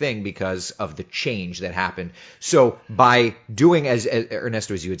optimistic thing because of the change that happened. So by doing, as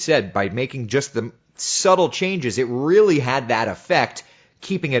Ernesto, as you had said, by making just the subtle changes, it really had that effect,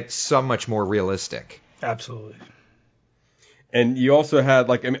 keeping it so much more realistic. Absolutely. And you also had,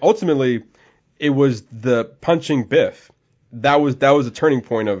 like, I mean, ultimately, it was the punching Biff. That was a turning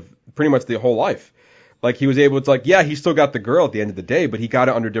point of pretty much the whole life. Like, he was able to, like, yeah, he still got the girl at the end of the day, but he got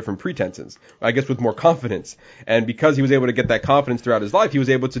it under different pretenses. I guess with more confidence. And because he was able to get that confidence throughout his life, he was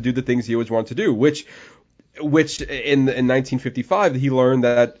able to do the things he always wanted to do, which in 1955, he learned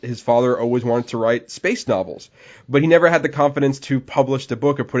that his father always wanted to write space novels. But he never had the confidence to publish the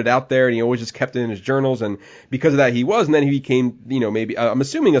book or put it out there, and he always just kept it in his journals. And because of that, and then he became, maybe, I'm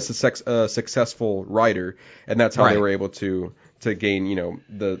assuming a successful writer, and that's how they were able to gain,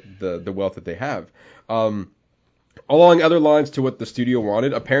 the wealth that they have. Along other lines to what the studio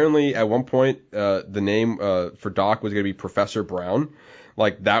wanted, apparently at one point the name for Doc was going to be Professor Brown.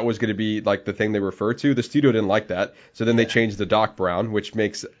 Like, that was going to be, like, the thing they refer to. The studio didn't like that, so then they changed to Doc Brown, which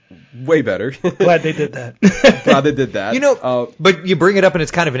makes way better. Glad they did that. Glad they did that. But you bring it up, and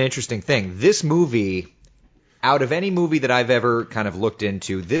it's kind of an interesting thing. This movie, out of any movie that I've ever kind of looked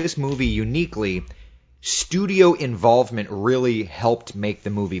into, this movie uniquely, studio involvement really helped make the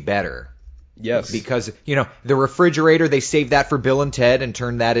movie better. Yes. Because, the refrigerator, they saved that for Bill and Ted and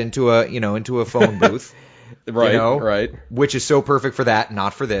turned that into a phone booth. Right, right. Which is so perfect for that,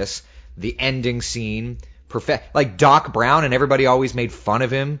 not for this. The ending scene, perfect. Like Doc Brown, and everybody always made fun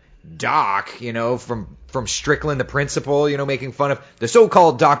of him. Doc, from Strickland, the principal, making fun of the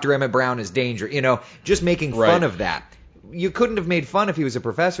so-called Dr. Emmett Brown is danger, just making fun of that. You couldn't have made fun if he was a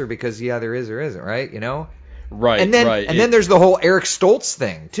professor because, there is or isn't, right? Right, and then there's the whole Eric Stoltz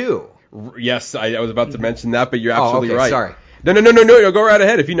thing, too. Yes, I was about to mention that, but you're absolutely right. Sorry. No, go right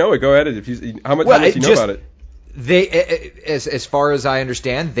ahead. If you know it, go ahead. How much do you know about it? They, as far as I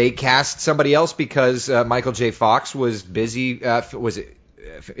understand, they cast somebody else because Michael J. Fox was busy.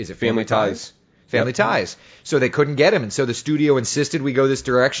 Is it Family Ties? Family Ties. So they couldn't get him, and so the studio insisted we go this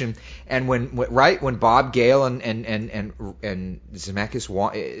direction. And when Bob Gale and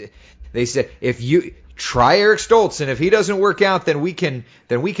Zemeckis they said, if you try Eric Stoltz, and if he doesn't work out, then we can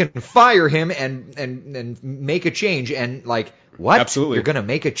fire him and make a change. And like, what? Absolutely. You're gonna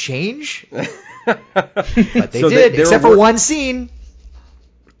make a change? But they did, except for one scene.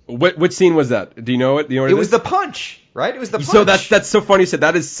 Which scene was that? Do you know it? It was the punch, right? It was the punch. So that's so funny you said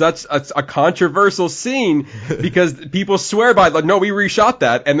that. Is such a controversial scene because people swear by it. Like, no, we reshot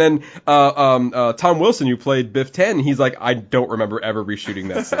that. And then Tom Wilson, who played Biff Tannen, he's like, I don't remember ever reshooting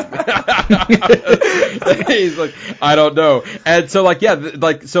that scene. He's like, I don't know. And so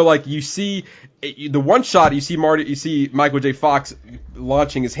you see the one shot, you see Michael J. Fox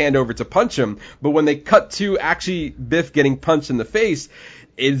launching his hand over to punch him, but when they cut to actually Biff getting punched in the face,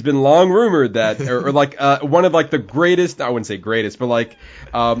 it's been long rumored that, one of like the greatest, I wouldn't say greatest, but like,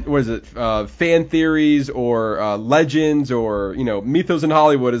 fan theories or legends or, mythos in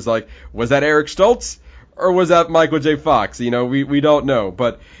Hollywood is like, was that Eric Stoltz or was that Michael J. Fox? We don't know,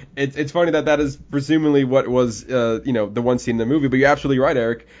 but it's funny that is presumably what was, the one scene in the movie, but you're absolutely right,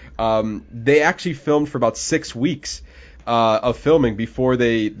 Eric. They actually filmed for about 6 weeks of filming before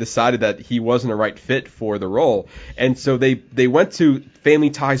they decided that he wasn't a right fit for the role. And so they went to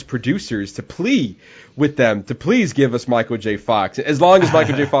Family Ties producers to plea with them to please give us Michael J. Fox, as long as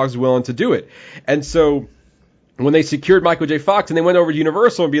Michael J. Fox was willing to do it. And so when they secured Michael J. Fox and they went over to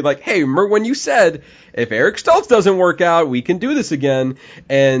Universal and be like, hey, remember when you said if Eric Stoltz doesn't work out, we can do this again?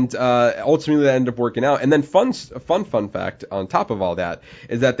 And ultimately that ended up working out. And then fun fact on top of all that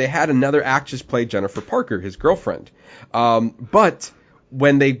is that they had another actress play Jennifer Parker, his girlfriend. But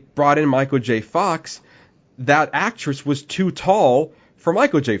when they brought in Michael J. Fox, that actress was too tall for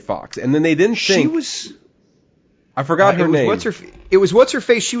Michael J. Fox. And then they didn't think... I forgot her name. It was what's her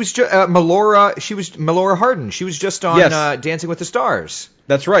face? She was Melora. She was Melora Hardin. She was just on Dancing with the Stars.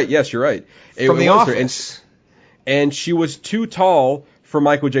 That's right. Yes, you're right. From The Office. And she was too tall for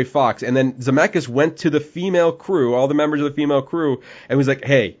Michael J. Fox. And then Zemeckis went to the female crew, all the members of the female crew, and was like,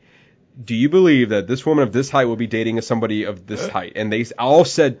 "Hey, do you believe that this woman of this height will be dating somebody of this height?" And they all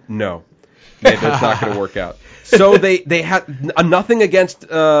said no. That's not going to work out. So they had nothing against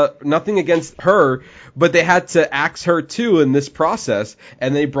her, but they had to axe her too in this process,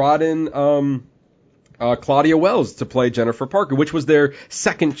 and they brought in Claudia Wells to play Jennifer Parker, which was their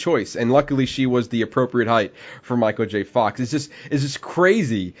second choice, and luckily she was the appropriate height for Michael J. Fox. It's just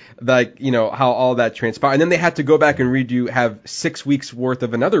crazy, like, you know, how all that transpired. And then they had to go back and have 6 weeks worth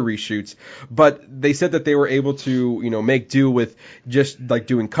of another reshoots, but they said that they were able to, you know, make do with just like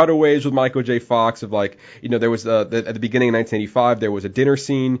doing cutaways with Michael J. Fox of, like, you know, there was at the beginning of 1985 there was a dinner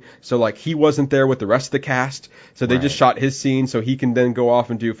scene, so like he wasn't there with the rest of the cast, so they just shot his scene so he can then go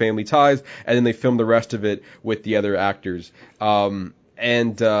off and do Family Ties, and then they filmed the rest of it with the other actors.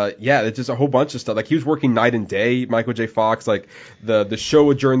 It's just a whole bunch of stuff. Like, he was working night and day, Michael J. Fox, like the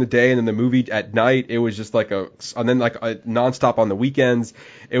show during the day and then the movie at night. It was just like a nonstop on the weekends.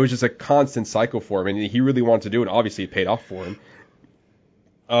 It was just a constant cycle for him, and he really wanted to do it. Obviously, it paid off for him.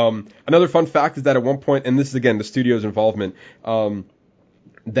 Another fun fact is that at one point, and this is again the studio's involvement,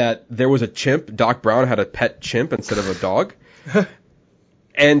 that there was a chimp. Doc Brown had a pet chimp instead of a dog.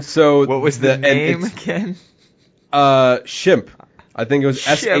 And so what was the name again? Shimp. I think it was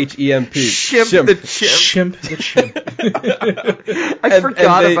Shemp. Shimp the chimp. Chimp the chimp. I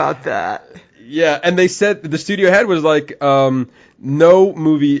forgot about that. Yeah, and they said the studio head was like, no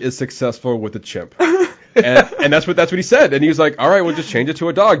movie is successful with a chimp. and that's what he said. And he was like, all right, we'll just change it to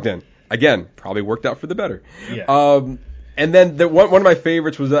a dog then. Again, probably worked out for the better. Yeah. And then one of my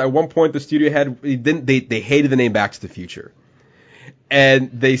favorites was that at one point the studio head, they hated the name Back to the Future.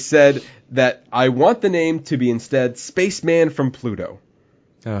 And they said that I want the name to be instead Spaceman from Pluto.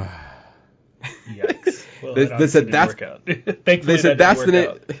 Yikes. Well, they said that's Thankfully, that's the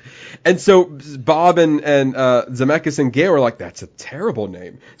name. And so Bob and Zemeckis and Gale were like, that's a terrible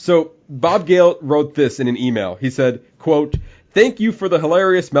name. So Bob Gale wrote this in an email. He said, quote, "Thank you for the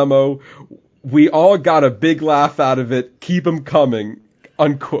hilarious memo. We all got a big laugh out of it. Keep 'em coming."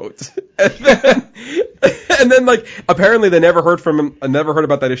 Unquote. And then like apparently they never heard from him. I never heard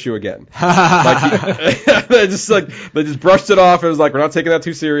about that issue again. They just brushed it off. It was like, we're not taking that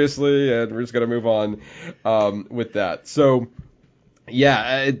too seriously, and we're just gonna move on with that. So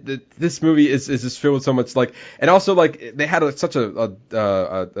yeah, this movie is just filled with so much, like, and also like they had such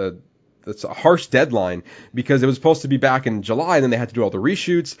a it's a harsh deadline because it was supposed to be back in July, and then they had to do all the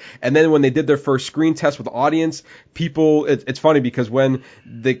reshoots. And then when they did their first screen test with the audience, it's funny because when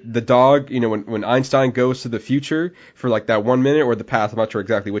the dog, you know, when Einstein goes to the future for like that 1 minute or the past, I'm not sure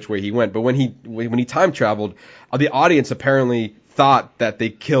exactly which way he went, but when he time traveled, the audience apparently thought that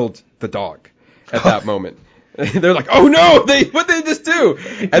they killed the dog at that moment. They're like, oh no, what did they just do?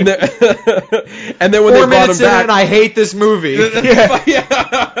 And then when 4 they brought minutes him back, in, I hate this movie.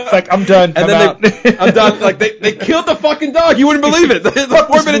 yeah. It's like, I'm done. And I'm done. Like they killed the fucking dog. You wouldn't believe it.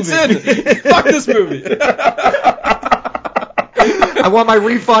 4 minutes in. Fuck this movie. I want my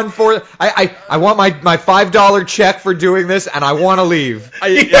refund for I want my $5 check for doing this, and I want to leave.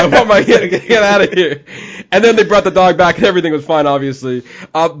 I want my get out of here. And then they brought the dog back, and everything was fine, obviously.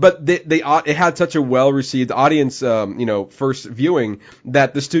 But it had such a well-received audience, first viewing,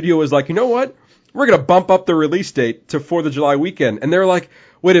 that the studio was like, you know what? We're gonna bump up the release date to 4th of July weekend. And they're like,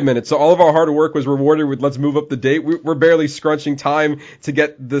 wait a minute. So all of our hard work was rewarded with let's move up the date. We're barely scrunching time to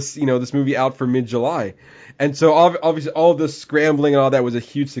get this, this movie out for mid-July. And so obviously all of this scrambling and all that was a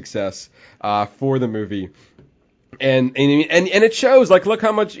huge success for the movie. And it shows, like, look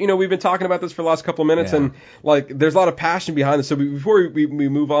how much, we've been talking about this for the last couple of minutes, and like there's a lot of passion behind this. So before we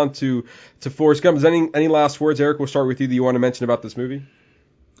move on to Forrest Gump, is any last words, Eric? We'll start with you that you want to mention about this movie.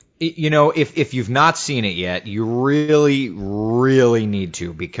 If you've not seen it yet, you really, really need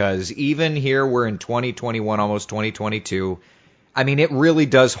to, because even here we're in 2021, almost 2022. I mean, it really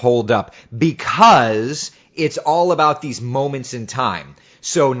does hold up because it's all about these moments in time.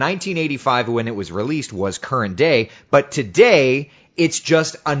 So 1985, when it was released, was current day, but today it's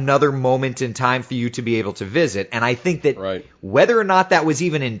just another moment in time for you to be able to visit. And I think that whether or not that was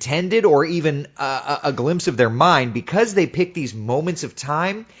even intended or even a glimpse of their mind, because they pick these moments of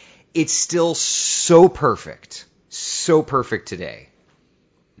time, it's still so perfect today.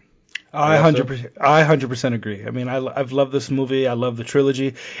 I 100% agree. I mean, I've loved this movie. I love the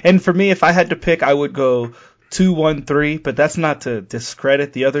trilogy. And for me, if I had to pick, I would go 2, 1, 3. But that's not to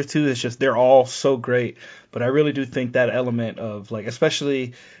discredit the other two. It's just they're all so great. But I really do think that element of, like,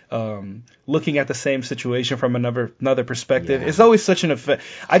 especially looking at the same situation from another perspective, it's always such an effect.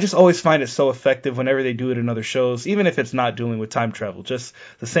 I just always find it so effective whenever they do it in other shows, even if it's not dealing with time travel. Just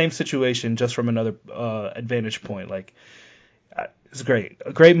the same situation, just from another advantage point. Like, it's great.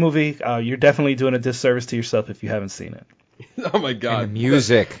 A great movie. You're definitely doing a disservice to yourself if you haven't seen it. Oh my God! And the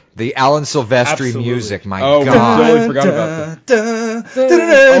music, the Alan Silvestri music. My God! I totally forgot about that.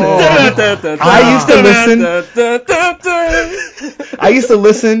 I used to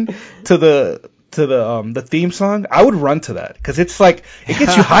listen to the theme song, I would run to that because it's like it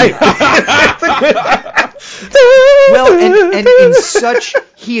gets you hyped. Well, and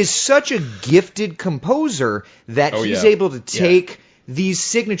he is such a gifted composer that he's able to take these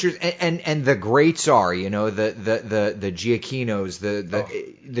signatures and the greats are, the Giacchinos,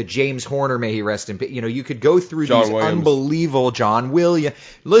 the James Horner, may he rest in peace. You could go through these unbelievable John Williams.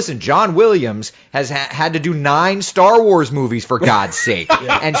 Listen, John Williams has had to do 9 Star Wars movies, for God's sake.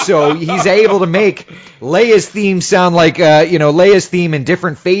 And so he's able to make Leia's theme sound like Leia's theme in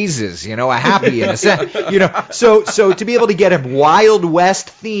different phases, a happy and a sad, so to be able to get a Wild West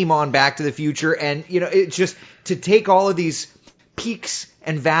theme on Back to the Future, and it's just to take all of these peaks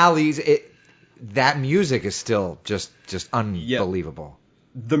and valleys, that music is still just unbelievable.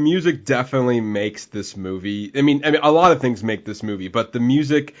 The music definitely makes this movie. I mean, a lot of things make this movie, but the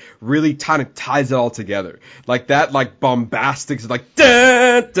music really kind of ties it all together. Like that, like bombastic, like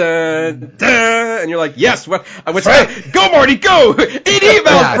da da da, and you're like, yes, what's right? Go Marty, go! 80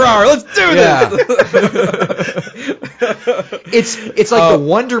 miles per hour, let's do this. It's like the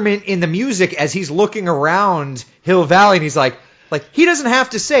wonderment in the music as he's looking around Hill Valley, and he's like he doesn't have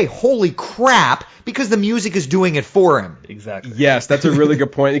to say "holy crap" because the music is doing it for him. Exactly. Yes, that's a really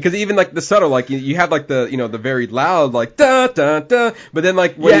good point, because even like the subtle, like you have like the the very loud like da da da, but then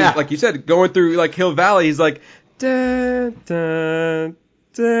like when like you said, going through like Hill Valley, he's like da da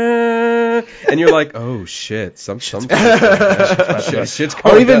da, and you're like, oh shit, shit's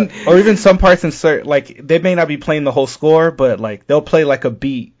going or even some parts in certain, like they may not be playing the whole score, but like they'll play like a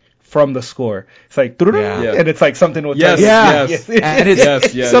beat from the score. It's like, and it's like something with and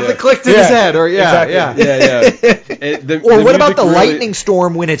it's something clicked in his head, or or what about the lightning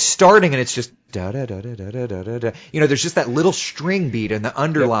storm when it's starting and it's just da da da da da da da da. There's just that little string beat in the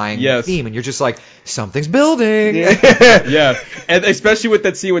underlying theme, and you're just like, something's building. And especially with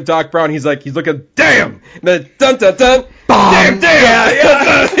that scene with Doc Brown, he's looking, damn, and then dun dun dun. Damn!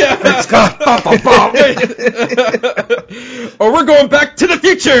 Or we're going back to the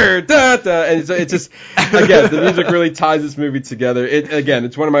future. Da, da. And it's just, again, the music really ties this movie together.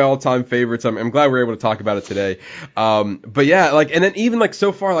 It's one of my all-time favorites. I'm glad we were able to talk about it today. But yeah, and then even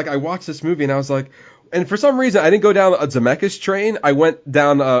so far, I watched this movie and I was like, and for some reason, I didn't go down a Zemeckis train. I went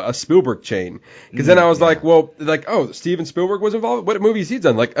down a Spielberg chain. Because then I was Steven Spielberg was involved? What movies he's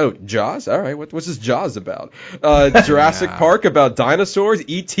done? Jaws? All right, what's this Jaws about? Jurassic Park about dinosaurs?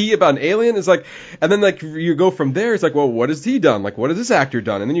 E.T. about an alien? It's and then you go from there, it's what has he done? What has this actor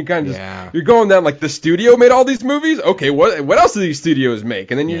done? And then you kind of you're going down, the studio made all these movies? Okay, what else do these studios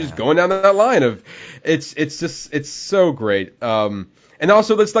make? And then you're just going down that line of, it's so great. And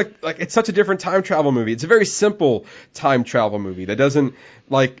also, it's it's such a different time travel movie. It's a very simple time travel movie that doesn't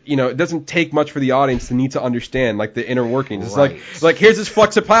it doesn't take much for the audience to need to understand the inner workings. It's like here's this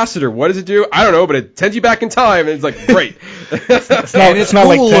fluxicapacitor. What does it do? I don't know, but it sends you back in time. And it's great. It's not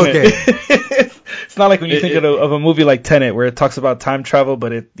like Tenet. It's not like when you think of a movie like Tenet where it talks about time travel,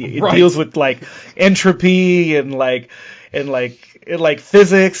 but it deals with entropy and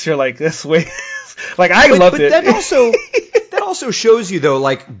physics. You're like, this way. I loved it. But that also shows you,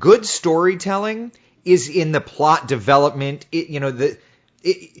 though, good storytelling is in the plot development. You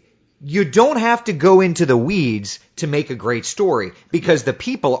don't have to go into the weeds to make a great story, because the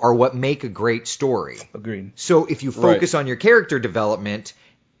people are what make a great story. Agreed. So if you focus on your character development,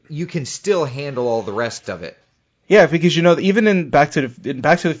 you can still handle all the rest of it. Yeah, because even in Back to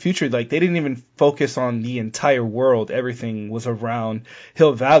the Future, they didn't even focus on the entire world. Everything was around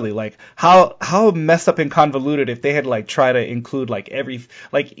Hill Valley. How messed up and convoluted if they had tried to include every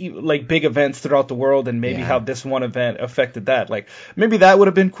big events throughout the world, and maybe how this one event affected that. Maybe that would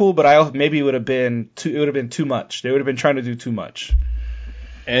have been cool, but maybe it would have been too much. They would have been trying to do too much.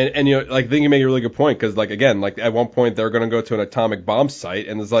 And I think you make a really good point, because again, at one point they're going to go to an atomic bomb site,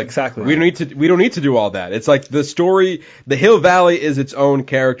 and it's exactly we don't need to do all that. It's the story, the Hill Valley is its own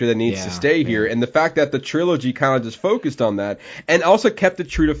character that needs to stay here, and the fact that the trilogy kind of just focused on that, and also kept it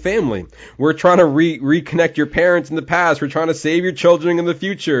true to family. We're trying to reconnect your parents in the past. We're trying to save your children in the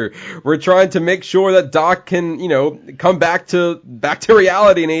future. We're trying to make sure that Doc can come back to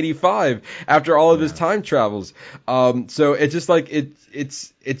reality in '85 after all of his time travels. So it's just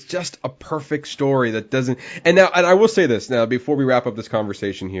it's just a perfect story that doesn't. And I will say this now before we wrap up this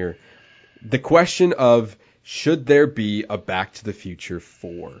conversation here. The question of, should there be a Back to the Future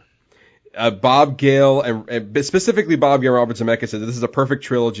 4? Bob Gale and specifically Bob Gale and Robert Zemeckis said this is a perfect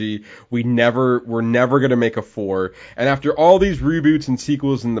trilogy. We're never going to make a 4. And after all these reboots and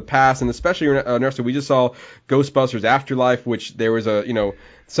sequels in the past, and especially Ernesto, we just saw Ghostbusters Afterlife, which there was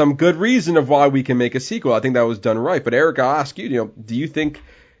some good reason of why we can make a sequel. I think that was done right. But Eric, I'll ask you, do you think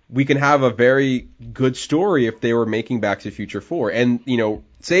we can have a very good story if they were making Back to the Future 4. And,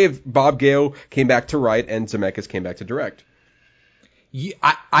 say if Bob Gale came back to write and Zemeckis came back to direct.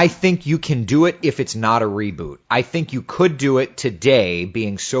 I think you can do it if it's not a reboot. I think you could do it today,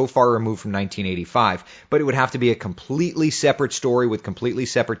 being so far removed from 1985, but it would have to be a completely separate story with completely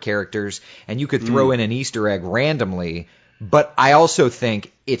separate characters, and you could throw in an Easter egg randomly. But I also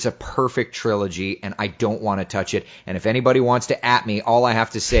think it's a perfect trilogy, and I don't want to touch it. And if anybody wants to at me, all I have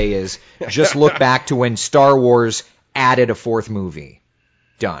to say is just look back to when Star Wars added a fourth movie.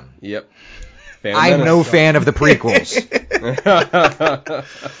 Done. Yep. I'm no fan of the prequels.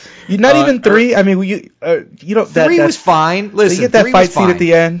 You're not even 3. I mean, you don't. 3 was fine. Listen, you get that 3 fight was fine. scene at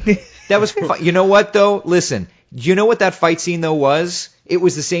the end. That was fun. You know what though? Listen, you know what that fight scene though was? It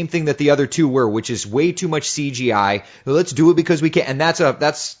was the same thing that the other two were, which is way too much CGI. Let's do it because we can, and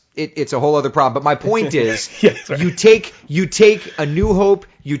it's a whole other problem. But my point is, Yes, right. you take A New Hope,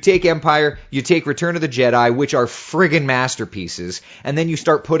 you take Empire, you take Return of the Jedi, which are friggin' masterpieces, and then you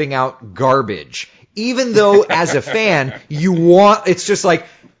start putting out garbage. Even though, as a fan, it's just like,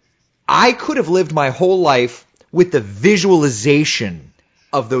 I could have lived my whole life with the visualization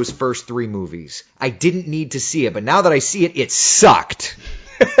of those first 3 movies. I didn't need to see it, but now that I see it, it sucked.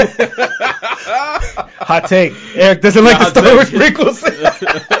 Hot take. Eric doesn't like the Star Wars prequels.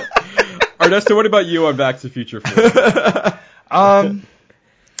 Ernesto, what about you on Back to the Future 4?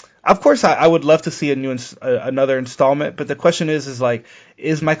 Of course, I would love to see another installment, but the question is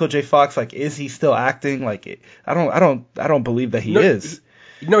Michael J. Fox, is he still acting? I don't believe that he is.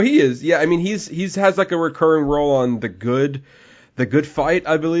 No, he is. Yeah, I mean, he's has a recurring role on The Good Fight,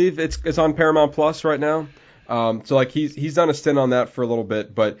 I believe. It's on Paramount Plus right now. So he's done a stint on that for a little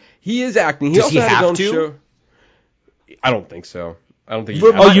bit, but he is acting. Does he have to? Show. I don't think so. I don't think.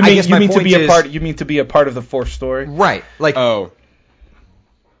 You mean to be a part? You mean to be a part of the fourth story? Right.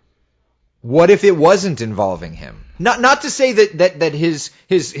 What if it wasn't involving him? Not to say that his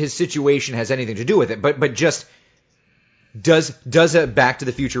situation has anything to do with it, but just does a Back to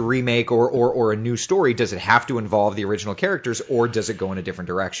the Future remake or a new story, does it have to involve the original characters, or does it go in a different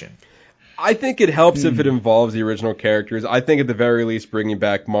direction? I think it helps if it involves the original characters. I think at the very least bringing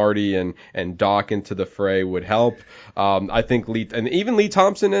back Marty and Doc into the fray would help. I think even Lee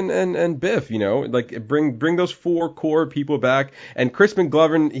Thompson and Biff, bring those 4 core people back. And Chris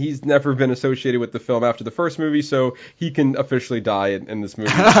McGlovern, he's never been associated with the film after the first movie, so he can officially die in this movie.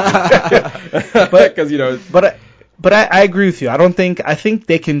 But I agree with you. I think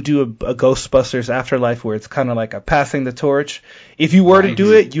they can do a Ghostbusters Afterlife where it's kind of like a passing the torch. If you were to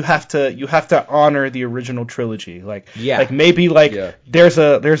do it, you have to honor the original trilogy. There's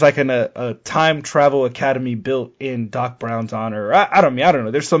a time travel academy built in Doc Brown's honor. I don't know.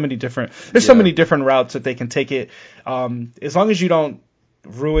 There's so many different routes that they can take it. As long as you don't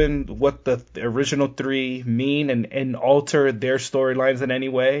ruin what the original 3 mean and alter their storylines in any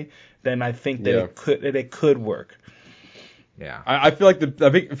way, then I think that it could work. Yeah, I feel like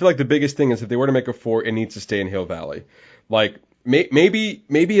the biggest thing is if they were to make a 4, it needs to stay in Hill Valley. Maybe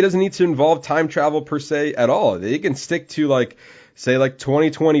it doesn't need to involve time travel per se at all. They can stick to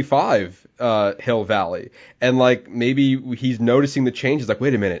 2025 Hill Valley, and maybe he's noticing the changes.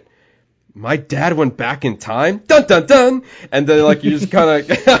 Wait a minute. My dad went back in time? Dun dun dun! And then you just kind of,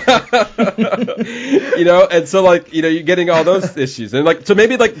 and so you're getting all those issues. And so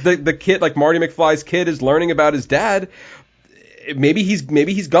maybe the kid, Marty McFly's kid is learning about his dad. Maybe he's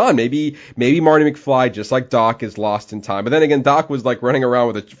gone. Maybe Marty McFly, just like Doc, is lost in time. But then again, Doc was running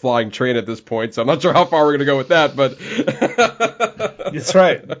around with a flying train at this point, so I'm not sure how far we're gonna go with that. But that's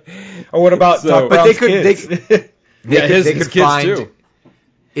right. Or what about Doc Brown's kids? His kids too.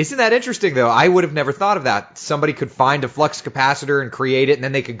 Isn't that interesting, though? I would have never thought of that. Somebody could find a flux capacitor and create it, and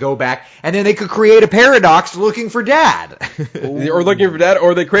then they could go back, and then they could create a paradox looking for Dad. Or looking for Dad,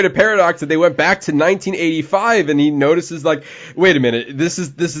 or they create a paradox that they went back to 1985, and he notices, wait a minute, this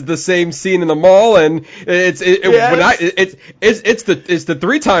is the same scene in the mall, and it's the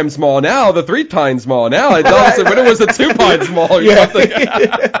 3 times mall now, the 3 times mall now. It's also when it was the 2 times mall or something.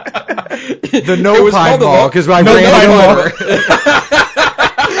 The no pine mall, because I ran it over.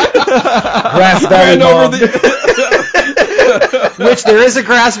 Grass Valley Mall. Which there is a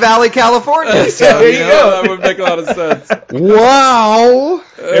Grass Valley, California. So there you go. That would make a lot of sense. Wow.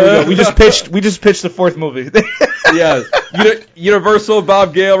 There we go. We just pitched the 4th movie. Yeah. Universal,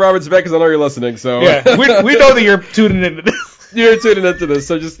 Bob Gale, Robert Zemeckis. I know you're listening. So yeah, we know that you're tuning into this. You're tuning into this.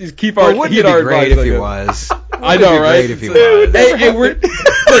 So just keep our. Wouldn't it be great if he was? I know, right? Great if he was. Hey, we're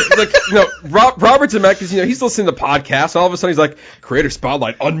look, Robert Zemeckis, he's listening to podcasts. All of a sudden, he's like, "Creator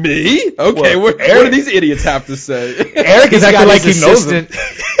spotlight on me." Okay, what do these idiots have to say? Eric is acting like he knows him.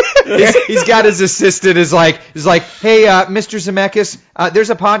 He's got his assistant is like, hey, Mr. Zemeckis, there's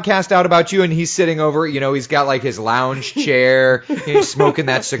a podcast out about you, and he's sitting over, he's got like his lounge chair, he's smoking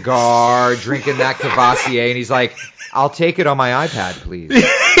that cigar, drinking that Cavassier, and he's like, I'll take it on my iPad, please.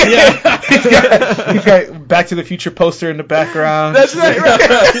 Yeah, he's got Back to the Future poster in the background. That's right.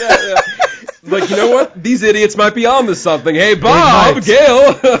 Yeah. Like, you know what? These idiots might be on to something. Hey, Bob,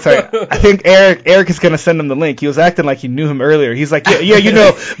 Gail. Sorry, I think Eric is going to send him the link. He was acting like he knew him earlier. He's like,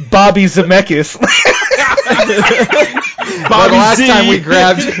 yeah, Bobby Zemeckis. Last time we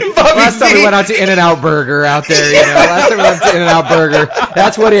went out to In-N-Out Burger out there, Last time we went to In-N-Out Burger,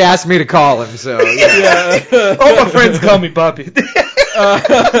 that's what he asked me to call him, so, yeah. All my friends call me Bobby.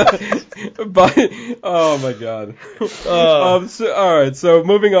 Oh my God. All right. So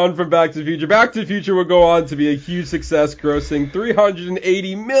moving on from Back to the Future. Back to the Future will go on to be a huge success, grossing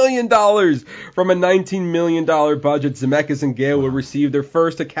 $380 million from a $19 million budget. Zemeckis and Gale will receive their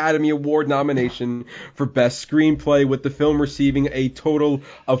first Academy Award nomination for Best Screenplay, with the film receiving a total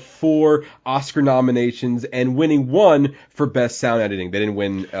of 4 Oscar nominations and winning 1 for Best Sound Editing. They didn't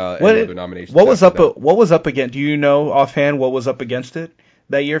win any other nominations. What was up against? Do you know offhand what was up against it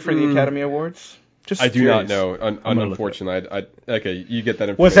that year for the Academy Awards? I do not know. Unfortunately, okay, you get that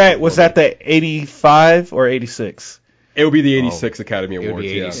information. Was that the 85 or 86? It would be the 86 Academy Awards. It would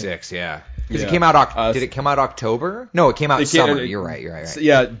be 86, yeah. Because Yeah. it came out. Did it come out October? No, it came out summer. You're right.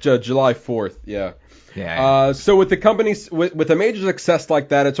 Yeah, July 4th. Yeah. Yeah. So with the companies, with a major success like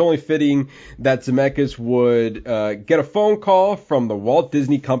that, it's only fitting that Zemeckis would get a phone call from the Walt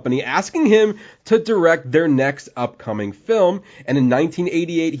Disney Company asking him to direct their next upcoming film. And in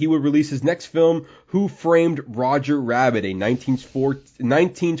 1988, he would release his next film, Who Framed Roger Rabbit, a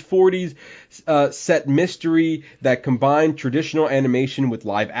 1940s set mystery that combined traditional animation with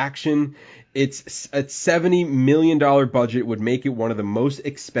live action. Its $70 million budget would make it one of the most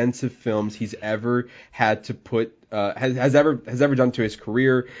expensive films he's ever had to put has ever done to his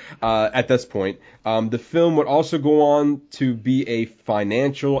career at this point. The film would also go on to be a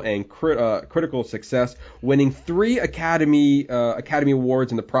financial and critical success, winning 3 Academy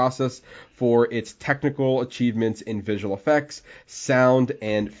Awards in the process for its technical achievements in visual effects, sound,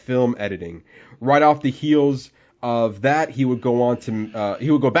 and film editing. Right off the heels of that, he would go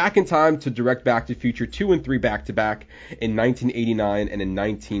back in time to direct Back to the Future 2 and 3 back-to-back in 1989 and in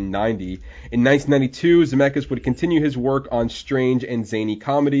 1990. In 1992, Zemeckis would continue his work on strange and zany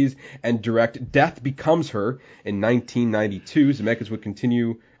comedies and direct Death Becomes Her. In 1992, Zemeckis would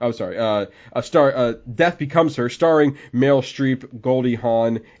continue... Death Becomes Her, starring Meryl Streep, Goldie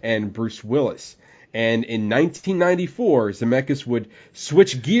Hawn, and Bruce Willis. And in 1994, Zemeckis would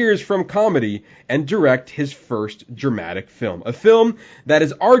switch gears from comedy and direct his first dramatic film, a film that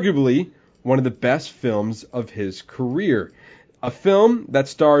is arguably one of the best films of his career, a film that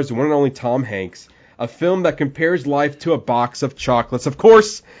stars the one and only Tom Hanks, a film that compares life to a box of chocolates. Of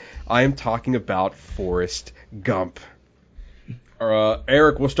course, I am talking about Forrest Gump.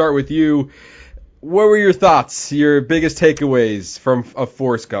 Eric, we'll start with you. What were your thoughts, your biggest takeaways from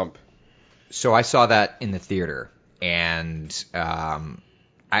Forrest Gump? So I saw that in the theater, and I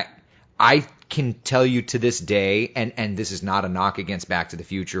can tell you to this day, and this is not a knock against Back to the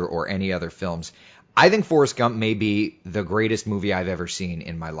Future or any other films, I think Forrest Gump may be the greatest movie I've ever seen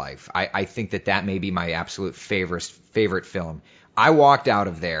in my life. I think that may be my absolute favorite film. I walked out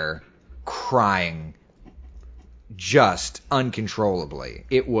of there crying just uncontrollably.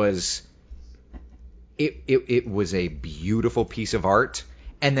 It was a beautiful piece of art,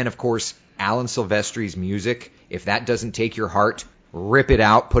 and then of course Alan Silvestri's music, if that doesn't take your heart, rip it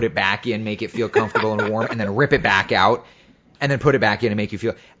out, put it back in, make it feel comfortable and warm, and then rip it back out, and then put it back in and make you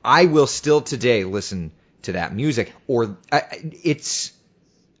feel... I will still today listen to that music, or it's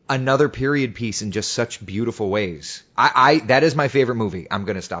another period piece in just such beautiful ways. That is my favorite movie. I'm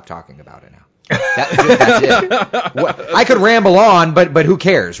going to stop talking about it now. That's it. I could ramble on, but who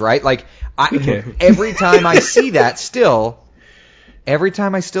cares, right? Like, every time I see that see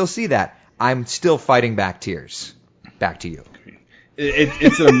that, I'm still fighting back tears. Back to you.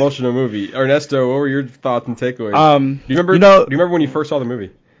 It's an emotional movie. Ernesto, what were your thoughts and takeaways? Do you remember when you first saw the movie?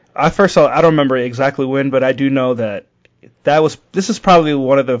 I don't remember exactly when, but I do know that this is probably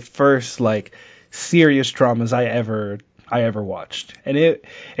one of the first like serious dramas I ever watched, and it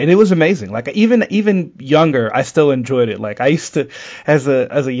was amazing. Like even younger, I still enjoyed it. Like I used to, as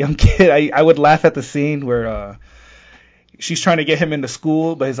a young kid, I would laugh at the scene where she's trying to get him into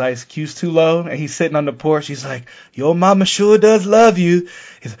school, but his IQ's too low, and he's sitting on the porch. He's like, "Your mama sure does love you."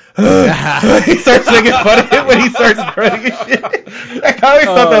 He's like, he starts making fun of him when he starts crying and shit. Like, I always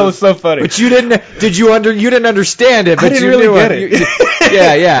thought that was so funny. But you didn't understand it, but I didn't you really knew get it.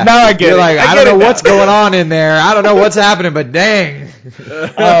 it. Yeah. Now I get You're it. like, I don't know what's going on in there. I don't know what's happening, but dang.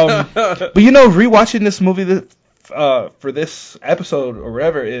 But rewatching this movie for this episode or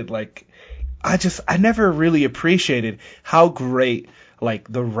whatever, I never really appreciated how great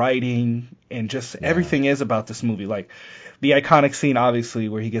like the writing and just everything is about this movie. Like the iconic scene, obviously,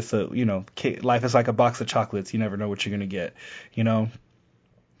 where he gets life is like a box of chocolates. You never know what you're gonna get. The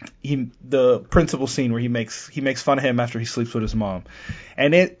principal scene where he makes fun of him after he sleeps with his mom, I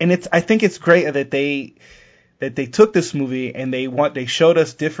think it's great that they took this movie and they showed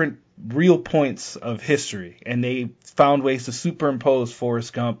us different real points of history, and they found ways to superimpose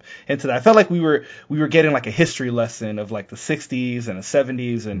Forrest Gump into that. I felt like we were getting like a history lesson of like the 60s and the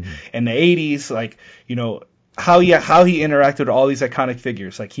 70s and the 80s, like, how he interacted with all these iconic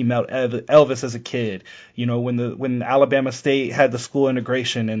figures. Like he met Elvis as a kid, when Alabama State had the school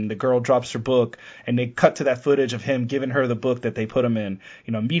integration and the girl drops her book, and they cut to that footage of him giving her the book that they put him in,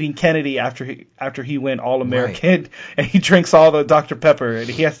 meeting Kennedy after he went all American, right. And he drinks all the Dr. Pepper and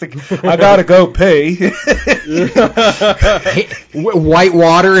he has to, I gotta go pay.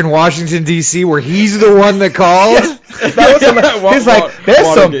 Whitewater in Washington D.C. where he's the one that called. He's like,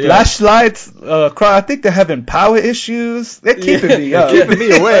 there's some flashlights. I think they're having power issues. They're keeping me up. Keeping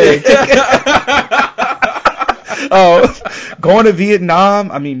me awake. Going to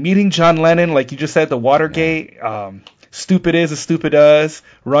Vietnam. I mean, meeting John Lennon, like you just said, the Watergate. Stupid is as stupid does.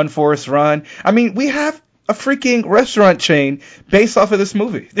 Run, Forrest, run. I mean, we have a freaking restaurant chain based off of this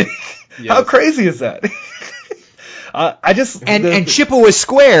movie. How crazy is that? And Chippewa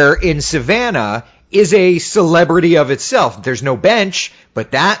Square in Savannah is a celebrity of itself. There's no bench,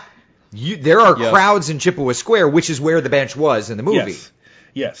 but there are crowds in Chippewa Square, which is where the bench was in the movie.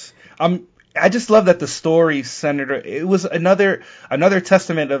 Yes. I just love that the story centered. It was another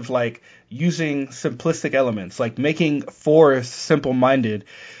testament of like using simplistic elements, like making Forrest simple-minded,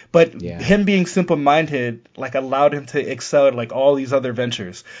 but him being simple-minded like allowed him to excel at like all these other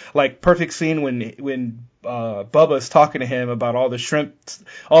ventures. Like perfect scene when Bubba's talking to him about all the shrimp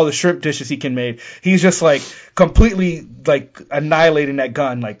dishes he can make. He's just like completely like annihilating that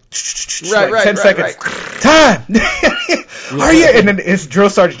gun, like 10 seconds. Time. Are you? And then his drill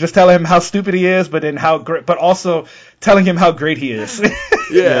sergeant just telling him how stupid he is, but then how great, but also telling him how great he is.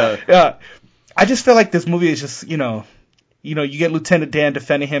 Yeah. I just feel like this movie is just, you get Lieutenant Dan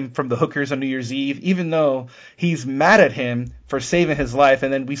defending him from the hookers on New Year's Eve, even though he's mad at him for saving his life,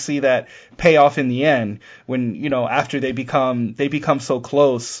 and then we see that pay off in the end when, after they become so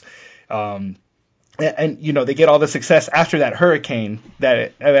close, and they get all the success after that hurricane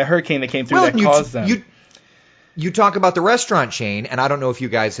that came through that caused them. You talk about the restaurant chain, and I don't know if you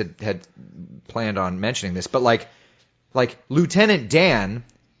guys had planned on mentioning this, but like Lieutenant Dan,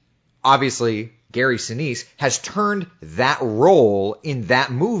 obviously Gary Sinise, has turned that role in that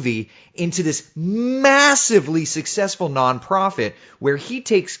movie into this massively successful nonprofit where he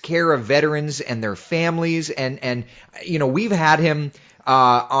takes care of veterans and their families, and we've had him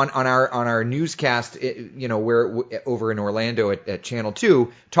on our newscast, where over in Orlando at Channel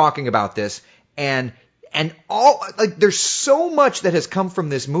 2 talking about this, and all, like, there's so much that has come from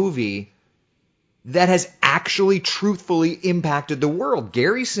this movie that has actually truthfully impacted the world.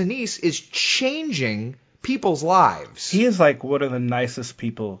 Gary Sinise is changing people's lives. He is like one of the nicest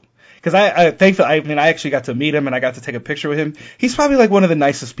people. Because I actually got to meet him and I got to take a picture with him. He's probably like one of the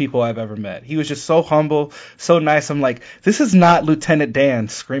nicest people I've ever met. He was just so humble, so nice. I'm like, this is not Lieutenant Dan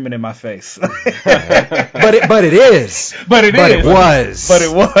screaming in my face. But it is. But it was.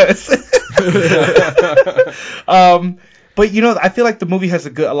 But I feel like the movie has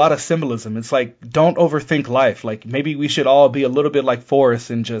a lot of symbolism. It's like, don't overthink life. Like, maybe we should all be a little bit like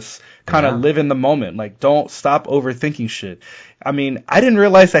Forrest and just kind of live in the moment. Like, don't stop overthinking shit. I mean, I didn't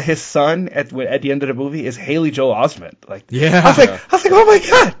realize that his son at the end of the movie is Haley Joel Osment. Like, I was like, oh my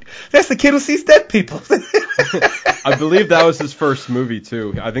god, that's the kid who sees dead people. I believe that was his first movie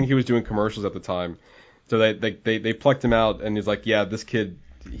too. I think he was doing commercials at the time, so they plucked him out, and he's like, yeah, this kid,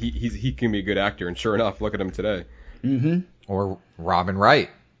 he can be a good actor, and sure enough, look at him today. Mm-hmm. Or Robin Wright,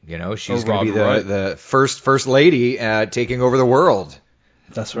 she's going to be the first lady taking over the world.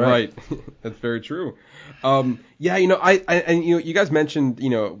 That's right. That's very true. You guys mentioned,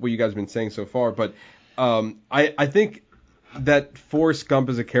 what you guys have been saying so far, but I think that Forrest Gump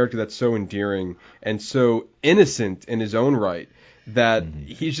is a character that's so endearing and so innocent in his own right that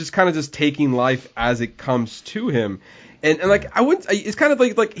he's just kind of just taking life as it comes to him. And like I wouldn't. It's kind of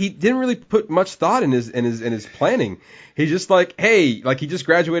like he didn't really put much thought in his planning. He's just like, hey, like he just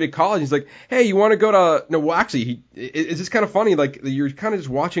graduated college. He's like, hey, you want to go to? No, well, actually, it's just kind of funny. Like you're kind of just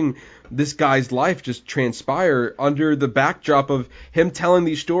watching this guy's life just transpire under the backdrop of him telling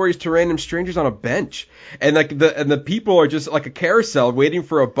these stories to random strangers on a bench, and like the people are just like a carousel waiting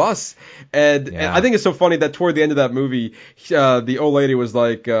for a bus. And I think it's so funny that toward the end of that movie, the old lady was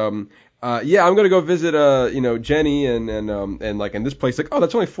like. Yeah, I'm gonna go visit, Jenny and like in this place. Like, oh,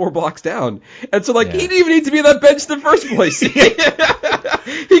 that's only 4 blocks down. And so like he didn't even need to be on that bench in the first place. He could have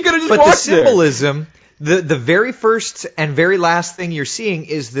just But walked the symbolism, the very first and very last thing you're seeing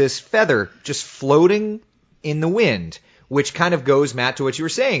is this feather just floating in the wind, which kind of goes, Matt, to what you were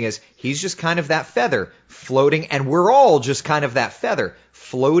saying is he's just kind of that feather floating, and we're all just kind of that feather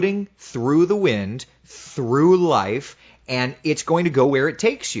floating through the wind, through life. And it's going to go where it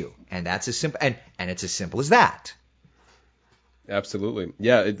takes you, and that's as simple. And it's as simple as that. Absolutely.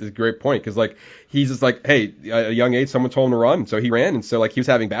 Yeah, it's a great point because like he's just like, hey, at a young age, someone told him to run, so he ran, and so like he was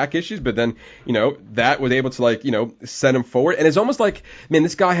having back issues, but then that was able to like set him forward, and it's almost like, man,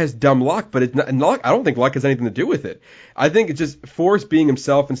 this guy has dumb luck, but it's not luck. I don't think luck has anything to do with it. I think it's just Forrest being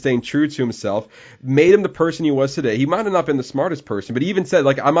himself and staying true to himself made him the person he was today. He might have not been the smartest person, but he even said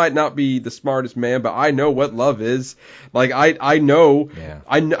like, I might not be the smartest man, but I know what love is. Like I know,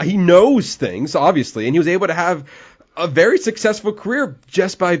 he knows things obviously, and he was able to have a very successful career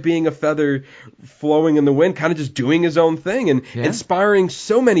just by being a feather flowing in the wind, kind of just doing his own thing and inspiring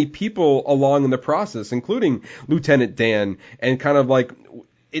so many people along in the process, including Lieutenant Dan. And kind of like,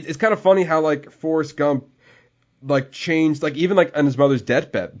 it's kind of funny how like Forrest Gump like changed, like even like on his mother's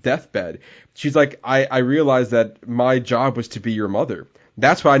deathbed, she's like, I realized that my job was to be your mother.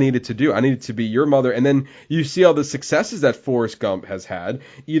 That's what I needed to do. I needed to be your mother. And then you see all the successes that Forrest Gump has had.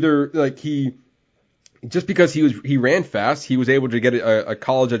 Either like just because he ran fast, he was able to get a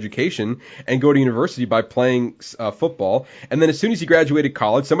college education and go to university by playing football. And then as soon as he graduated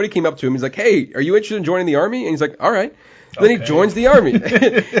college, somebody came up to him. He's like, hey, are you interested in joining the Army? And he's like, all right. Then he joins the Army.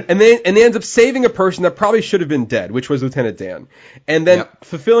 and they ends up saving a person that probably should have been dead, which was Lieutenant Dan. And then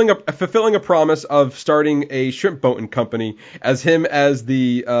fulfilling a promise of starting a shrimp boating company as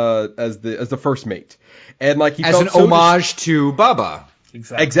the first mate. And like he as felt an homage to Bubba.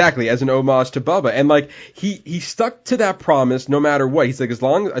 Exactly, as an homage to Bubba. And like he stuck to that promise no matter what. He's like, as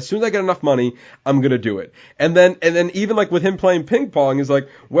soon as I get enough money, I'm gonna do it. And then even like with him playing ping pong, he's like,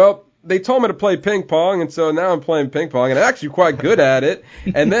 well, they told me to play ping pong, and so now I'm playing ping pong, and I'm actually quite good at it.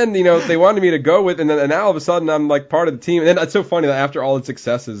 And then, they wanted me to go with, and now all of a sudden I'm like part of the team. And then it's so funny that after all its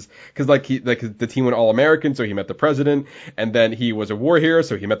successes, because like the team went All-American, so he met the president, and then he was a war hero,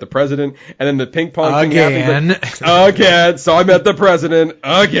 so he met the president, and then the ping pong thing happened. Again, so I met the president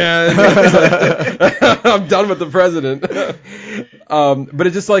again. I'm done with the president. But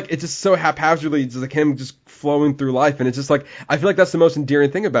it's just so haphazardly, just like him just flowing through life, and it's just like I feel like that's the most endearing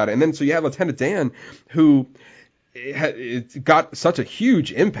thing about it. And then so you have Lieutenant Dan, who got such a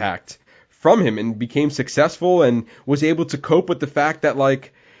huge impact from him and became successful and was able to cope with the fact that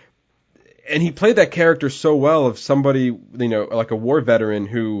like, and he played that character so well of somebody, like a war veteran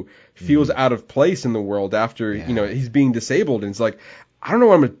who feels out of place in the world after he's being disabled, and it's like, I don't know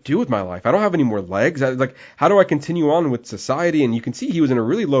what I'm going to do with my life. I don't have any more legs. How do I continue on with society? And you can see he was in a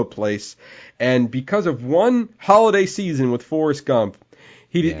really low place. And because of one holiday season with Forrest Gump,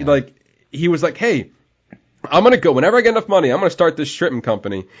 he was like, hey, I'm going to go. Whenever I get enough money, I'm going to start this shrimping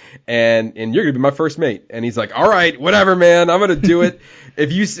company. And you're going to be my first mate. And he's like, all right, whatever, man. I'm going to do it.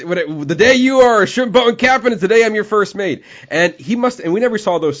 The day you are a shrimp boating captain is the day I'm your first mate. And and we never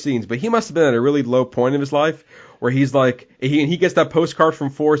saw those scenes, but he must have been at a really low point in his life where he's like, he gets that postcard from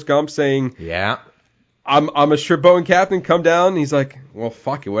Forrest Gump saying, yeah, I'm a shrimp boating captain, come down. And he's like, well,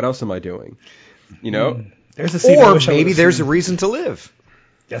 fuck it. What else am I doing? There's a scene or maybe there's a reason to live.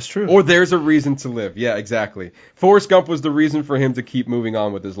 That's true. Or there's a reason to live. Yeah, exactly. Forrest Gump was the reason for him to keep moving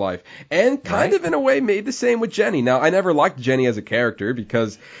on with his life. And kind of in a way made the same with Jenny. Now, I never liked Jenny as a character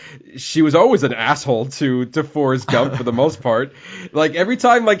because she was always an asshole to Forrest Gump for the most part. Like every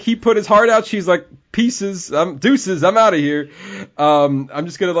time like he put his heart out, she's like, pieces, deuces, I'm out of here. I'm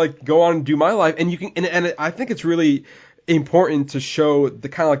just going to like go on and do my life. And you can, and I think it's really important to show the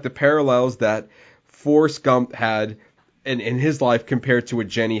kind of like the parallels that Forrest Gump had in his life compared to what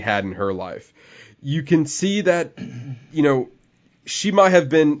Jenny had in her life. You can see that, she might have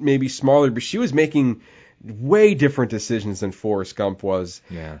been maybe smaller, but she was making way different decisions than Forrest Gump was.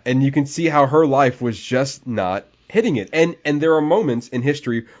 Yeah. And you can see how her life was just not hitting it. And there are moments in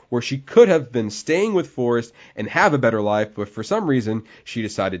history where she could have been staying with Forrest and have a better life, but for some reason she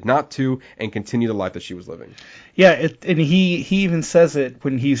decided not to and continue the life that she was living. Yeah, and he even says it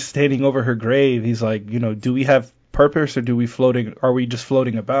when he's standing over her grave. He's like, do we have purpose, or are we just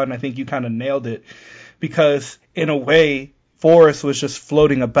floating about? And I think you kind of nailed it, because in a way Forrest was just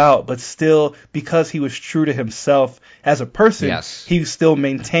floating about, but still, because he was true to himself as a person, Yes. he still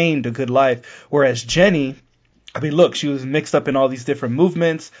maintained a good life. Whereas Jenny, I mean, look, she was mixed up in all these different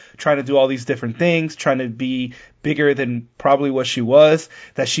movements, trying to do all these different things, trying to be bigger than probably what she was,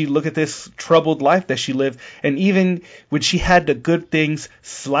 that she look at this troubled life that she lived. And even when she had the good things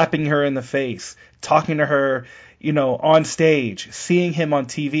slapping her in the face, talking to her, on stage, seeing him on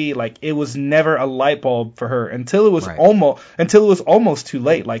TV, like, it was never a light bulb for her until it was almost too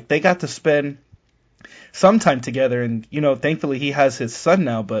late. Like, they got to spend some time together, and, thankfully he has his son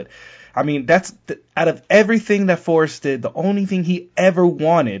now, but I mean, out of everything that Forrest did, the only thing he ever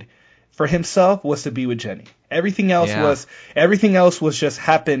wanted for himself was to be with Jenny. Everything else was just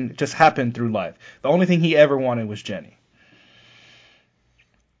happened through life. The only thing he ever wanted was Jenny.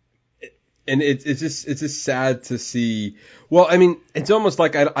 And it's just sad to see. Well, I mean, it's almost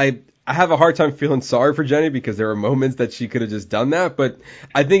like I have a hard time feeling sorry for Jenny, because there are moments that she could have just done that, but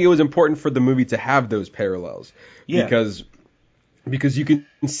I think it was important for the movie to have those parallels. Yeah. Because you can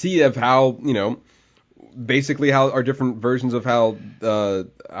see of how, basically how our different versions of how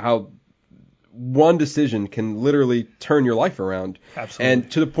one decision can literally turn your life around. Absolutely.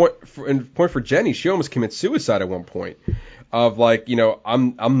 And to the point for Jenny, she almost commits suicide at one point. Of like,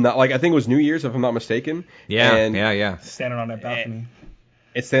 I'm not, like, I think it was New Year's, if I'm not mistaken. Yeah. Standing on that balcony.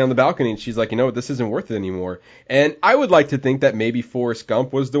 It's standing on the balcony, and she's like, this isn't worth it anymore. And I would like to think that maybe Forrest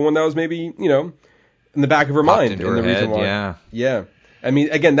Gump was the one that was maybe, in the back of her mind. Into her head, why. Yeah. I mean,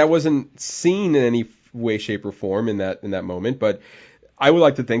 again, that wasn't seen in any way, shape, or form in that moment, but I would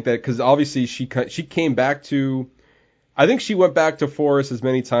like to think that, because obviously she came back to. I think she went back to Forrest as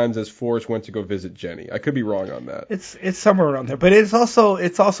many times as Forrest went to go visit Jenny. I could be wrong on that. It's somewhere around there, but it's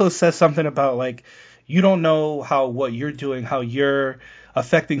also says something about, like, you don't know what you're doing, how you're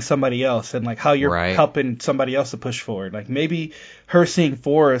affecting somebody else, and like how you're helping somebody else to push forward. Like, maybe her seeing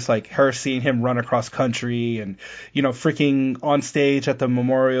Forrest, like her seeing him run across country and freaking on stage at the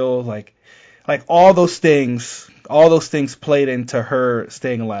memorial, like all those things played into her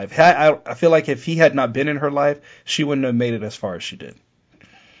staying alive. I feel like if he had not been in her life, she wouldn't have made it as far as she did.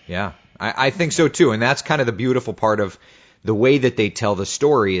 Yeah, I think so too. And that's kind of the beautiful part of the way that they tell the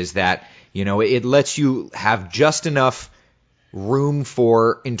story, is that, it lets you have just enough room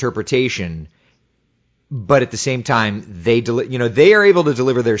for interpretation, but at the same time, they are able to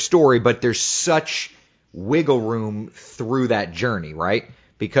deliver their story, but there's such wiggle room through that journey, right?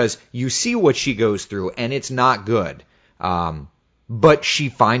 Because you see what she goes through, and it's not good. But she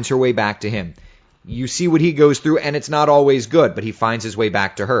finds her way back to him. You see what he goes through, and it's not always good, but he finds his way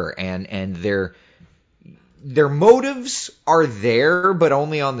back to her. And their motives are there, but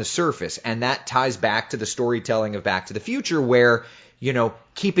only on the surface. And that ties back to the storytelling of Back to the Future, where,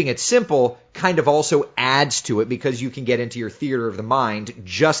 keeping it simple kind of also adds to it, because you can get into your theater of the mind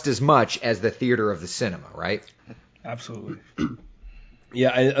just as much as the theater of the cinema, right? Absolutely.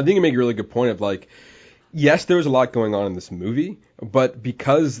 Yeah, I think you make a really good point of, like, yes, there was a lot going on in this movie, but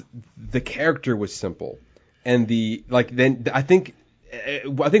because the character was simple, and I think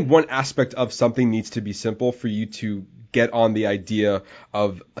one aspect of something needs to be simple for you to get on the idea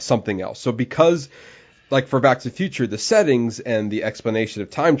of something else. So because, like, for Back to the Future, the settings and the explanation of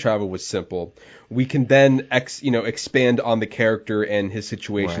time travel was simple, we can then expand on the character and his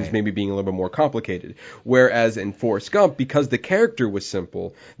situations, maybe being a little bit more complicated. Whereas in Forrest Gump, because the character was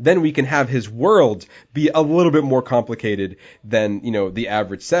simple, then we can have his world be a little bit more complicated than, the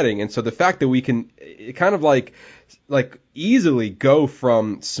average setting. And so the fact that we can kind of like easily go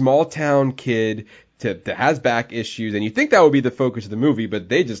from small town kid that has back issues, and you think that would be the focus of the movie, but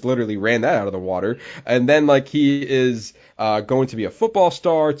they just literally ran that out of the water. And then, like, he is going to be a football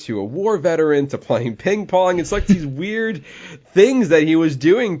star, to a war veteran, to playing ping pong. It's like these weird things that he was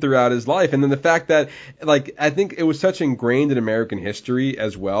doing throughout his life. And then the fact that, like, I think it was such ingrained in American history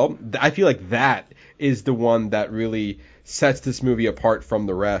as well. I feel like that is the one that really sets this movie apart from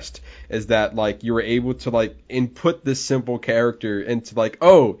the rest, is that, like, you were able to, like, input this simple character into, like,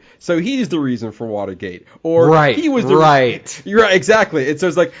 oh, so he's the reason for Watergate, or he was the you're right, exactly. And so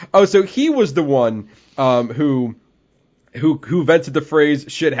it's like, oh, so he was the one who invented the phrase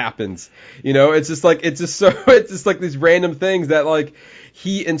 "shit happens." It's just like these random things that, like,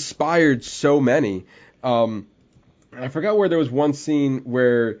 he inspired so many. I forgot where there was one scene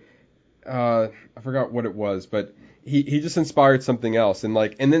where I forgot what it was, but he just inspired something else, and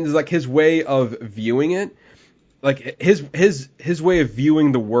then there's like his way of viewing it, like his way of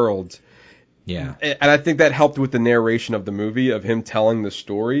viewing the world. Yeah. And I think that helped with the narration of the movie, of him telling the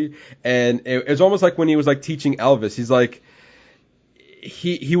story. And it was almost like when he was like teaching Elvis, he's like,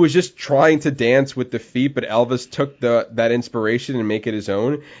 he was just trying to dance with the feet, but Elvis took that inspiration and make it his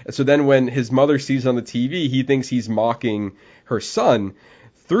own. And so then when his mother sees on the TV, he thinks he's mocking her son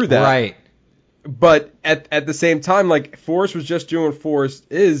through that. Right. But at the same time, like, Forrest was just doing what Forrest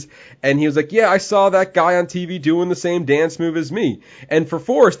is, and he was like, yeah, I saw that guy on TV doing the same dance move as me. And for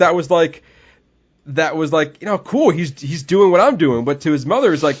Forrest, that was like, cool, he's doing what I'm doing. But to his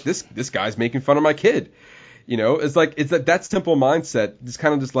mother, it's like, this guy's making fun of my kid. It's like, it's that simple mindset just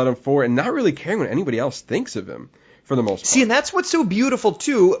kind of just let him forward and not really caring what anybody else thinks of him for the most part. See, and that's what's so beautiful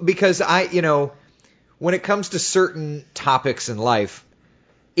too, because when it comes to certain topics in life,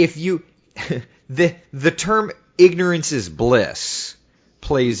 if you the term ignorance is bliss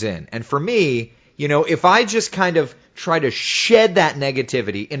plays in. And for me, if I just kind of try to shed that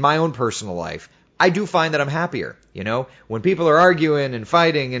negativity in my own personal life, I do find that I'm happier. When people are arguing and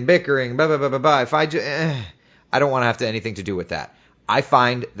fighting and bickering, blah, blah, blah, blah, blah, if I don't want to have anything to do with that. I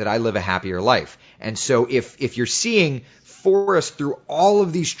find that I live a happier life. And so if you're seeing Forrest through all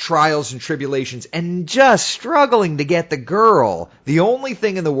of these trials and tribulations and just struggling to get the girl, the only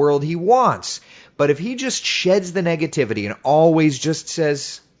thing in the world he wants, but if he just sheds the negativity and always just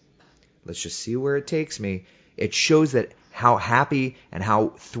says, let's just see where it takes me, it shows that how happy and how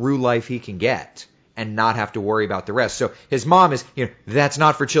through life he can get and not have to worry about the rest. So his mom is, that's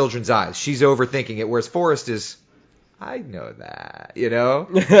not for children's eyes. She's overthinking it, whereas Forrest is, I know that,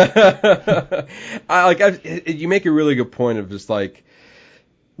 You make a really good point of just like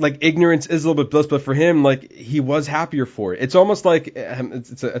ignorance is a little bit bliss, but for him, like, he was happier for it. It's almost like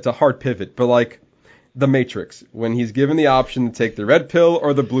it's a hard pivot, but like The Matrix, when he's given the option to take the red pill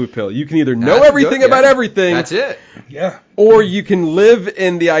or the blue pill, you can either know everything about everything. That's it. Yeah. Or you can live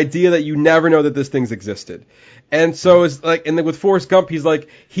in the idea that you never know that this thing's existed. And so it's like, and then with Forrest Gump, he's like,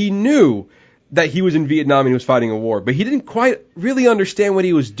 he knew that he was in Vietnam and he was fighting a war, but he didn't quite really understand what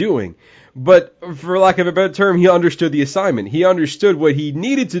he was doing. But for lack of a better term, he understood the assignment. He understood what he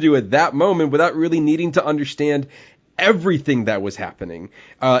needed to do at that moment without really needing to understand everything that was happening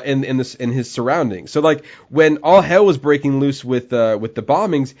in his surroundings. So like when all hell was breaking loose with the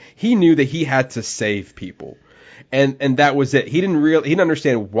bombings, he knew that he had to save people. And that was it. He didn't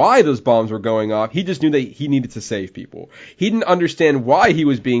understand why those bombs were going off. He just knew that he needed to save people. He didn't understand why he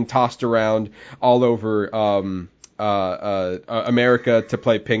was being tossed around all over America to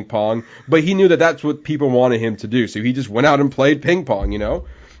play ping pong, but he knew that that's what people wanted him to do. So he just went out and played ping pong,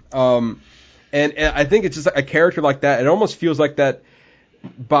 And I think it's just a character like that. It almost feels like that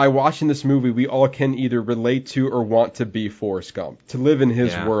by watching this movie, we all can either relate to or want to be Forrest Gump, to live in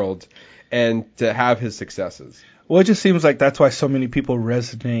his world and to have his successes. Well, it just seems like that's why so many people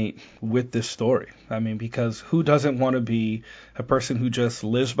resonate with this story. I mean, because who doesn't want to be a person who just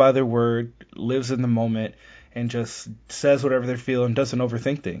lives by their word, lives in the moment, and just says whatever they're feeling, doesn't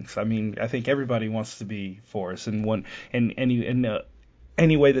overthink things. I mean, I think everybody wants to be Forrest in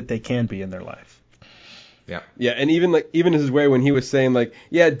any way that they can be in their life. Yeah, and even his way when he was saying like,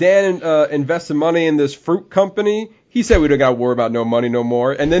 yeah, Dan invested money in this fruit company. He said we don't got to worry about no money no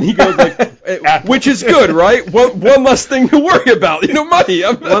more. And then he goes like, which is good, right? One less thing to worry about, money.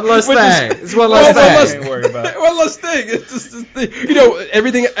 One less thing. It's one less thing. One less thing. It's just,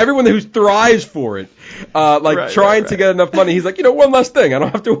 everyone who thrives for it, trying to get enough money. He's like, one less thing. I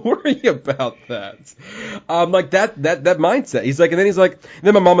don't have to worry about that. Like that mindset. He's like, and then he's like,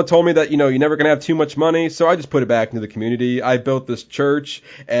 then my mama told me that, you're never going to have too much money. So I just put it back into the community. I built this church,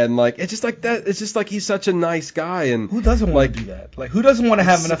 and like, it's just like that. It's just like, he's such a nice guy. And who doesn't want to do that? Like, who doesn't want to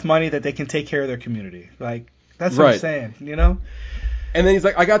have enough money that they can take care of their community? Like, that's what I'm saying, And then he's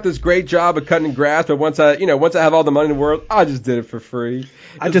like, I got this great job of cutting grass, but once I have all the money in the world, I just did it for free.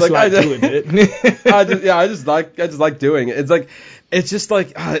 I just like doing it. I just like doing it. It's just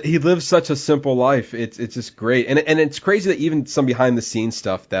like he lives such a simple life. It's just great, and it's crazy that even some behind the scenes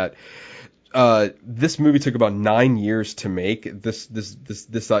stuff that. This movie took about 9 years to make. This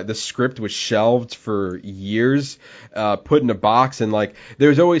script was shelved for years, put in a box, and like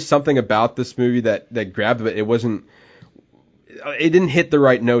there's always something about this movie that grabbed it. It didn't hit the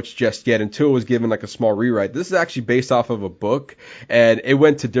right notes just yet until it was given like a small rewrite. This is actually based off of a book, and it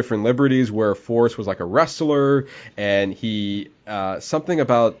went to different liberties where Forrest was like a wrestler, and he something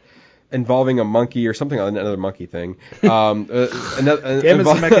about involving a monkey or something, another monkey thing. Damn it,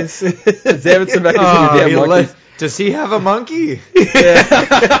 Zemeckis. Damn it, Zemeckis. Does he have a monkey?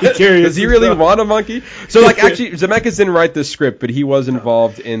 Does he really want a monkey? So like actually Zemeckis didn't write this script, but he was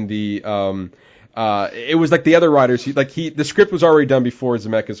involved in the it was like the other writers. The script was already done before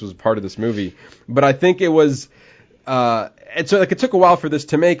Zemeckis was part of this movie, but I think it was. And so like it took a while for this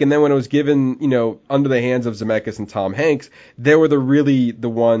to make, and then when it was given, under the hands of Zemeckis and Tom Hanks, they were the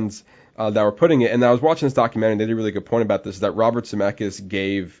ones that were putting it. And I was watching this documentary, and they did a really good point about this, that Robert Zemeckis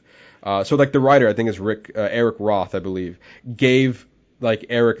gave, so like the writer, I think is Eric Roth, I believe, gave like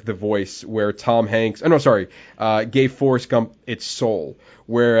Eric the voice where Tom Hanks, gave Forrest Gump its soul,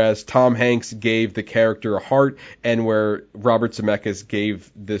 whereas Tom Hanks gave the character a heart, and where Robert Zemeckis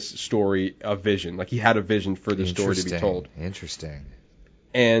gave this story a vision. Like he had a vision for the story to be told. Interesting.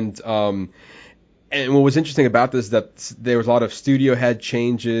 And what was interesting about this is that there was a lot of studio head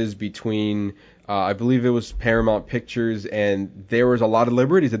changes between, I believe it was Paramount Pictures, and there was a lot of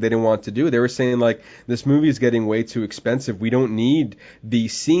liberties that they didn't want to do. They were saying like, this movie is getting way too expensive. We don't need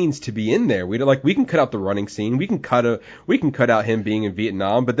these scenes to be in there. We can cut out the running scene. We can cut out him being in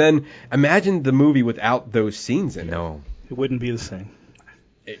Vietnam. But then imagine the movie without those scenes in it. No, it wouldn't be the same.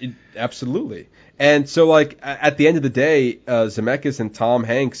 Absolutely. And so, like, at the end of the day, Zemeckis and Tom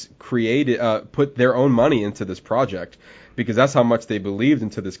Hanks put their own money into this project because that's how much they believed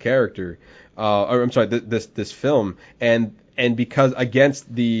into this character. This film. And because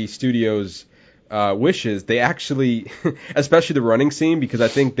against the studio's wishes, they actually, especially the running scene, because I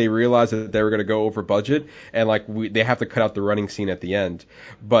think they realized that they were going to go over budget, and like they have to cut out the running scene at the end.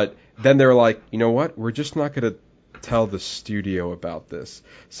 But then they were like, you know what? We're just not going to tell the studio about this.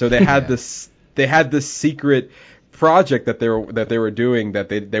 So they had this secret project that they were doing that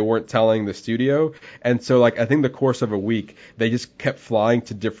they weren't telling the studio. And so like I think the course of a week they just kept flying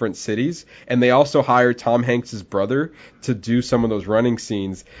to different cities, and they also hired Tom Hanks's brother to do some of those running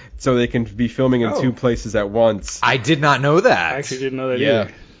scenes so they can be filming in two places at once. I did not know that. I actually didn't know that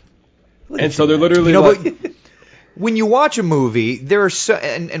either. And so they're literally but when you watch a movie, there are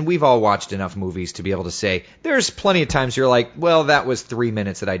and we've all watched enough movies to be able to say there's plenty of times you're like, well, that was 3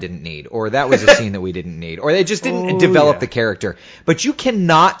 minutes that I didn't need, or that was a scene that we didn't need, or they just didn't develop the character. But you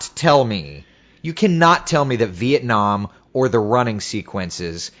cannot tell me that Vietnam or the running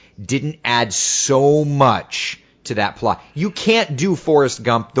sequences didn't add so much to that plot. You can't do Forrest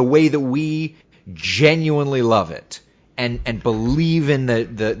Gump the way that we genuinely love it and believe in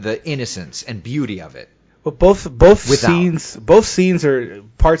the innocence and beauty of it. But both scenes are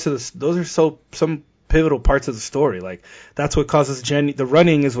parts of this. Those are some pivotal parts of the story. Like that's what causes Jenny. The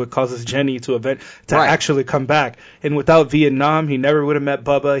running is what causes Jenny to actually come back. And without Vietnam, he never would have met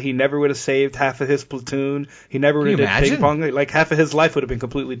Bubba. He never would have saved half of his platoon. He never would have did ping pong. Like half of his life would have been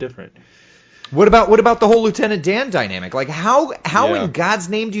completely different. What about the whole Lieutenant Dan dynamic? Like how in God's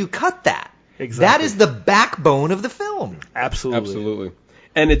name do you cut that? Exactly. That is the backbone of the film. Absolutely.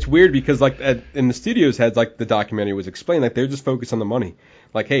 And it's weird because, like, in the studio's heads, like the documentary was explained, like they're just focused on the money.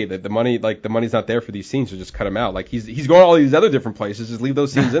 Like, hey, the money's not there for these scenes, so just cut them out. Like he's going all these other different places, just leave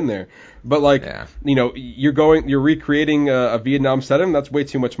those scenes in there. But like, you're recreating a Vietnam setting. That's way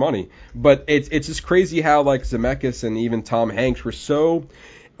too much money. But it's just crazy how like Zemeckis and even Tom Hanks were so,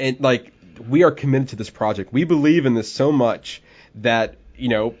 and like we are committed to this project. We believe in this so much that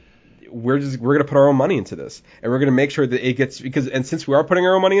we're going to put our own money into this, and we're going to make sure that it gets, and since we are putting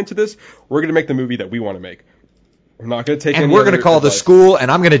our own money into this, we're going to make the movie that we want to make. We're not going to take and we're going to call the school,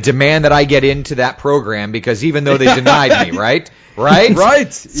 and I'm going to demand that I get into that program because even though they denied me, right?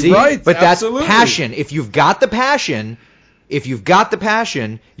 See? Right. But absolutely. That's passion. If you've got the passion,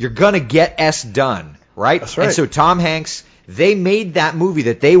 you're going to get S done, right? That's right. And so Tom Hanks, they made that movie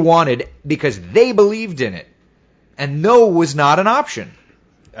that they wanted because they believed in it, and no was not an option.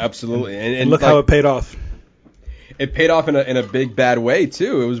 Absolutely, and look how it paid off. It paid off in a big bad way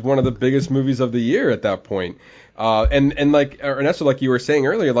too. It was one of the biggest movies of the year at that point. And like Ernesto, like you were saying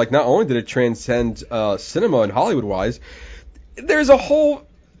earlier, like not only did it transcend cinema and Hollywood wise, there's a whole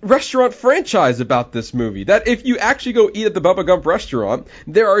restaurant franchise about this movie. That if you actually go eat at the Bubba Gump restaurant,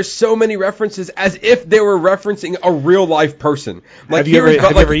 there are so many references as if they were referencing a real life person. Like, have you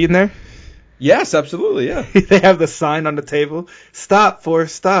ever eaten there? Yes, absolutely, yeah. They have the sign on the table. Stop,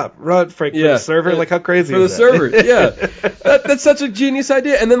 Forrest, stop. Run, Frank, for the server. Like, how crazy is that? For the server, yeah. That's such a genius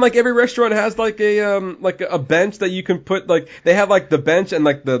idea. And then, like, every restaurant has, like, a bench that you can put, like, they have, like, the bench and,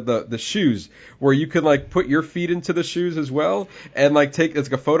 like, the shoes where you can, like, put your feet into the shoes as well and, like,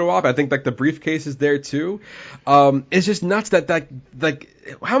 it's like a photo op. I think, like, the briefcase is there, too. It's just nuts that,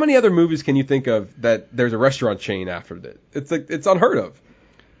 like, how many other movies can you think of that there's a restaurant chain after it? It's, like, it's unheard of.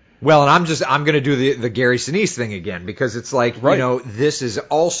 Well, and I'm going to do the Gary Sinise thing again because it's like, this is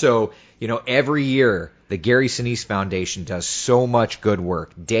also, every year the Gary Sinise Foundation does so much good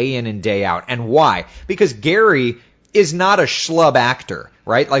work day in and day out. And why? Because Gary is not a schlub actor,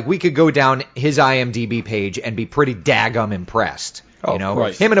 right? Like, we could go down his IMDb page and be pretty daggum impressed. You know,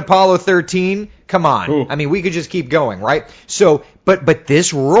 right. Him in Apollo 13, come on. Ooh. I mean, we could just keep going, right? So, but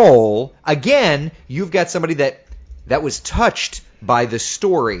this role, again, you've got somebody that was touched by the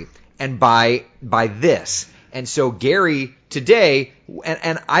story and by this. And so Gary today,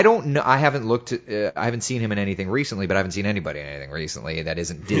 and I don't know, I haven't seen him in anything recently, but I haven't seen anybody in anything recently that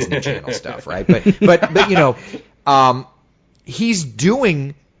isn't Disney Channel stuff, right? But you know, he's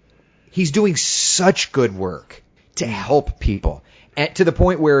doing such good work to help people. And to the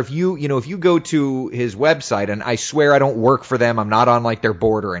point where if you go to his website, and I swear I don't work for them, I'm not on like their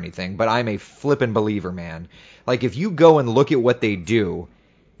board or anything, but I'm a flippin' believer, man. Like, if you go and look at what they do,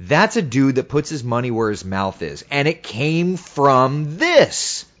 that's a dude that puts his money where his mouth is. And it came from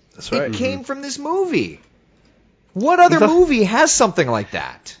this. That's right. It came from this movie. What other movie has something like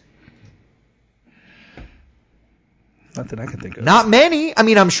that? Not that I can think of. Not many. I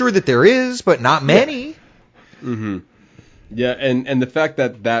mean, I'm sure that there is, but not many. Yeah. Mm-hmm. Yeah, and the fact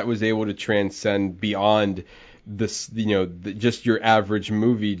that was able to transcend beyond this, just your average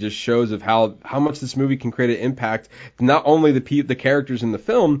movie, just shows of how much this movie can create an impact, not only the characters in the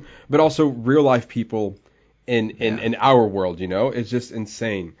film, but also real life people in our world. It's just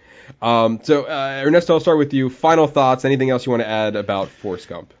insane. So Ernesto, I'll start with you. Final thoughts. Anything else you want to add about Forrest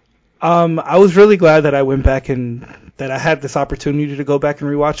Gump? I was really glad that I went back and that I had this opportunity to go back and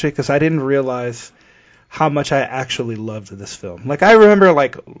rewatch it, because I didn't realize how much I actually loved this film. Like, I remember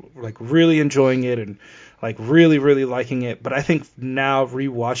like really enjoying it and like really, really liking it. But I think now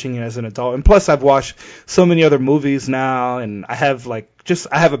rewatching it as an adult, and plus I've watched so many other movies now, and I have I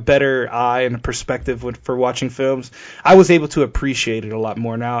have a better eye and perspective for watching films. I was able to appreciate it a lot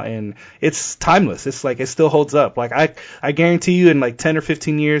more now, and it's timeless. It's like, it still holds up. Like, I guarantee you in like 10 or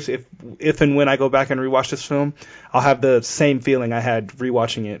 15 years, if and when I go back and rewatch this film, I'll have the same feeling I had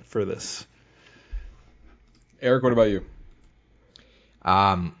rewatching it for this. Eric, what about you?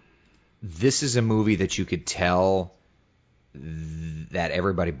 This is a movie that you could tell that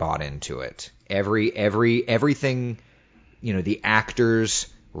everybody bought into it. Everything, the actors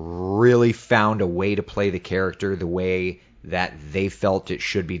really found a way to play the character the way that they felt it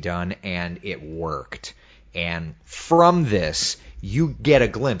should be done, and it worked. And from this, you get a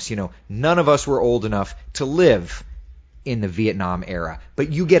glimpse. None of us were old enough to live in the Vietnam era,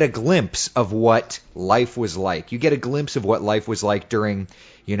 but you get a glimpse of what life was like. You get a glimpse of what life was like during,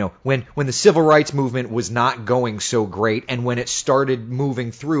 when the civil rights movement was not going so great, and when it started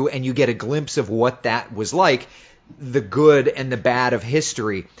moving through, and you get a glimpse of what that was like, the good and the bad of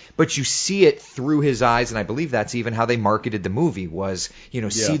history. But you see it through his eyes, and I believe that's even how they marketed the movie was,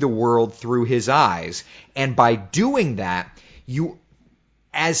 see the world through his eyes. And by doing that, you,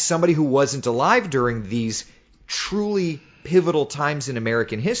 as somebody who wasn't alive during these truly pivotal times in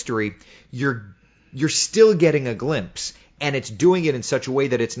American history, you're still getting a glimpse, and it's doing it in such a way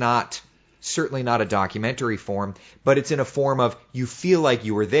that it's certainly not a documentary form, but it's in a form of you feel like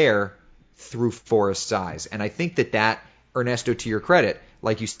you were there through Forrest's eyes. And I think that Ernesto, to your credit,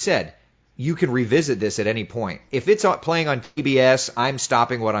 like you said, you can revisit this at any point. If it's playing on PBS, I'm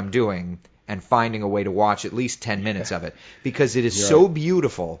stopping what I'm doing and finding a way to watch at least 10 minutes of it, because it is so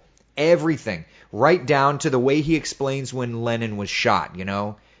beautiful. Everything, right down to the way he explains when Lennon was shot,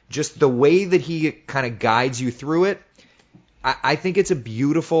 just the way that he kind of guides you through it. I think it's a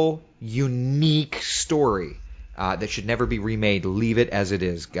beautiful, unique story that should never be remade. Leave it as it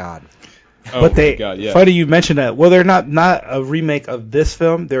is, God. Oh, but funny you mentioned that. Well, they're not a remake of this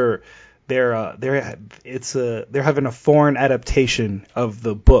film. They're having a foreign adaptation of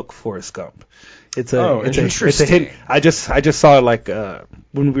the book Forrest Gump. It's a hint. I just saw it like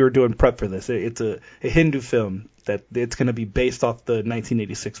when we were doing prep for this. It's a Hindu film that it's going to be based off the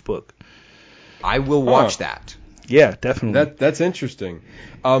 1986 book. I will watch that. Yeah, definitely. That's interesting.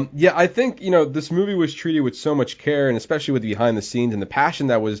 I think this movie was treated with so much care, and especially with the behind the scenes and the passion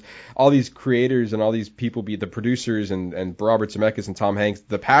that was all these creators and all these people, be the producers and Robert Zemeckis and Tom Hanks,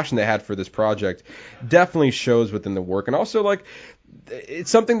 the passion they had for this project definitely shows within the work. And also, like, it's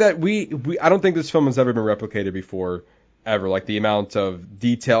something that I don't think this film has ever been replicated before, ever. Like, the amount of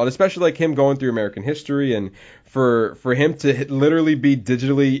detail, and especially like him going through American history, and for him to literally be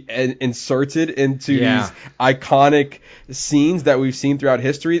digitally inserted into these iconic scenes that we've seen throughout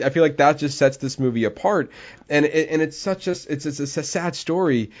history. I feel like that just sets this movie apart, and it's a sad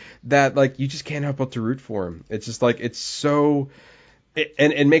story that, like, you just can't help but to root for him. It's just like, it's so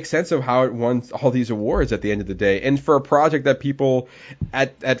and make sense of how it won all these awards at the end of the day. And for a project that people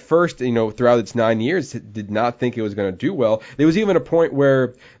at first, throughout its 9 years did not think it was going to do well. There was even a point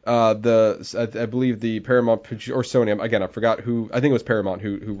where I believe the Paramount or Sony, again, I forgot who, I think it was Paramount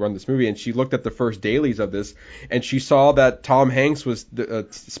who run this movie, and she looked at the first dailies of this and she saw that Tom Hanks was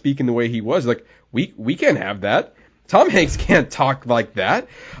speaking the way he was. Like, we can't have that. Tom Hanks can't talk like that.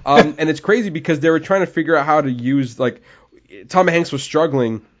 And it's crazy because they were trying to figure out how to use, like, Tom Hanks was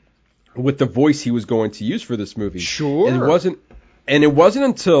struggling with the voice he was going to use for this movie. Sure. And it wasn't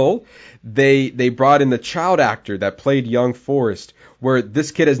until they brought in the child actor that played young Forrest, where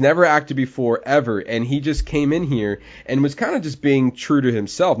this kid has never acted before ever, and he just came in here and was kind of just being true to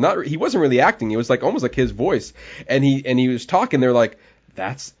himself. He wasn't really acting. It was like almost like his voice. And he was talking. They're like,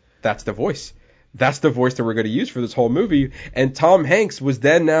 that's the voice. That's the voice that we're going to use for this whole movie. And Tom Hanks was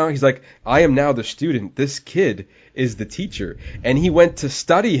he's like, I am now the student. This kid is the teacher. And he went to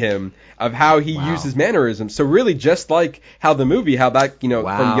study him of how he uses mannerisms. So really just like how the movie, how that,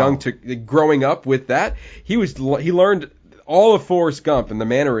 from young to growing up with that, he learned all of Forrest Gump and the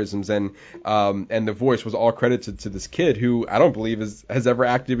mannerisms and the voice was all credited to this kid who I don't believe has ever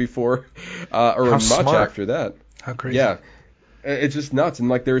acted before or much smart. After that. How crazy. Yeah. It's just nuts, and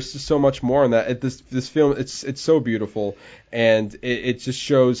like there's just so much more on that. This film, it's so beautiful, and it just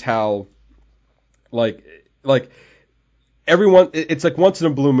shows how, like everyone, it's like once in a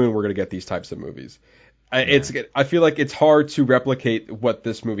blue moon we're gonna get these types of movies. I feel like it's hard to replicate what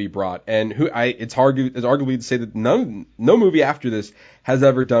this movie brought, and it's arguably to say that no movie after this has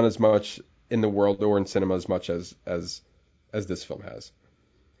ever done as much in the world or in cinema as much as this film has.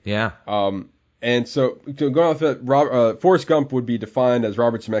 Yeah. And so, going off that, Forrest Gump would be defined as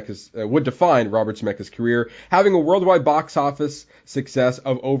would define Robert Zemeckis' career, having a worldwide box office success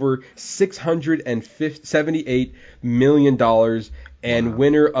of over $678 million and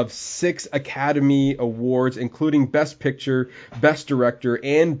winner of 6 Academy Awards, including Best Picture, Best Director,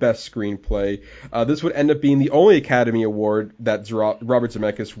 and Best Screenplay. This would end up being the only Academy Award that Robert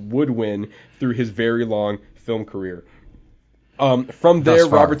Zemeckis would win through his very long film career. From there,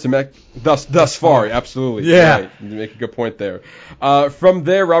 Robert Zemeckis, thus far, absolutely. Yeah. Right. You make a good point there. From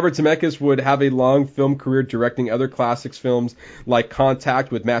there, Robert Zemeckis would have a long film career directing other classics films like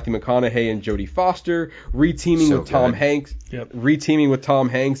Contact with Matthew McConaughey and Jodie Foster, reteaming with Tom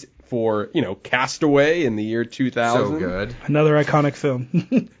Hanks for, Castaway in the year 2000. So good. Another iconic film.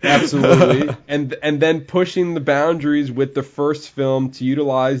 Absolutely. And then pushing the boundaries with the first film to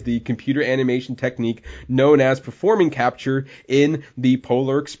utilize the computer animation technique known as performing capture in the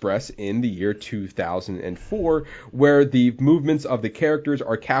Polar Express in the year 2004, where the movements of the characters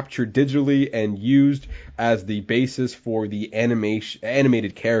are captured digitally and used as the basis for the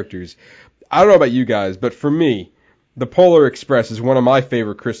animated characters. I don't know about you guys, but for me, The Polar Express is one of my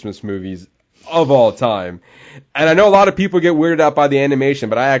favorite Christmas movies of all time. And I know a lot of people get weirded out by the animation,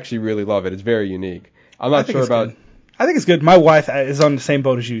 but I actually really love it. It's very unique. I'm not sure about... I think it's good. My wife is on the same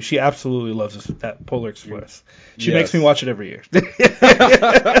boat as you. She absolutely loves that Polar Express. She makes me watch it every year.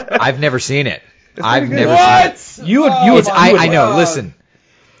 I've never seen it. I've good. never What? seen it. I know. Listen,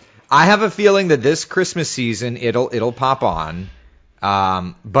 I have a feeling that this Christmas season it'll pop on.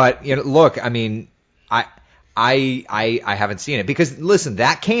 But look, I mean, I haven't seen it because listen,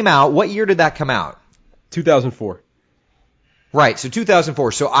 that came out. What year did that come out? 2004. Right. So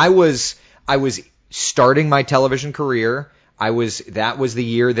 2004. So I was starting my television career. That was the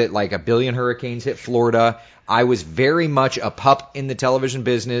year that like a billion hurricanes hit Florida. I was very much a pup in the television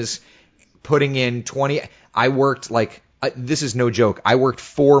business, putting in 20. I worked this is no joke. I worked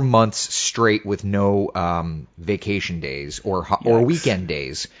 4 months straight with no vacation days or weekend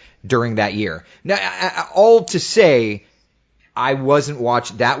days during that year. Now, all to say, I wasn't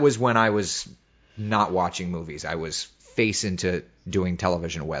watching. That was when I was not watching movies. I was face into doing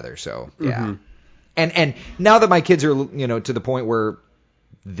television weather. So yeah. Mm-hmm. And now that my kids are to the point where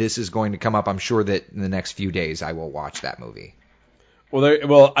this is going to come up, I'm sure that in the next few days I will watch that movie.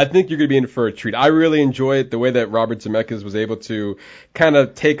 Well, I think you're going to be in for a treat. I really enjoy it, the way that Robert Zemeckis was able to kind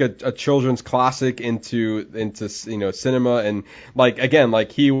of take a children's classic into cinema, and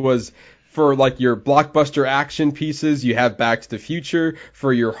he was, for like your blockbuster action pieces, you have Back to the Future.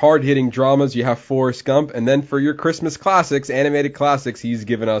 For your hard-hitting dramas, you have Forrest Gump, and then for your Christmas classics, animated classics, he's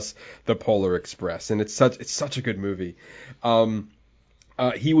given us The Polar Express, and it's such a good movie.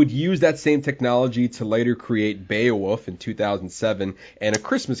 He would use that same technology to later create Beowulf in 2007 and A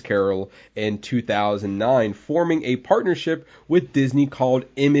Christmas Carol in 2009, forming a partnership with Disney called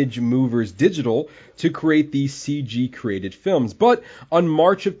Image Movers Digital to create these CG-created films. But on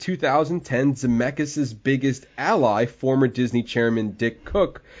March of 2010, Zemeckis' biggest ally, former Disney chairman Dick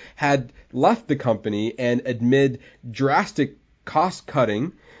Cook, had left the company, and amid drastic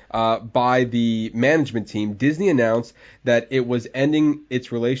cost-cutting by the management team, Disney announced that it was ending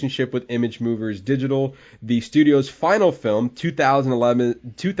its relationship with Image Movers Digital. The studio's final film,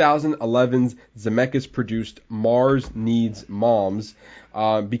 2011's Zemeckis-produced Mars Needs Moms,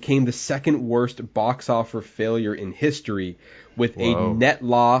 became the second worst box office failure in history, with a net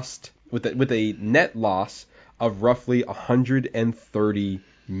loss of roughly $130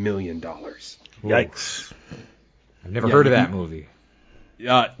 million. Yikes! I've never heard of that movie.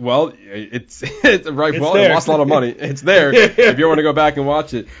 Well, it's right. Well, there. It lost a lot of money. It's there if you want to go back and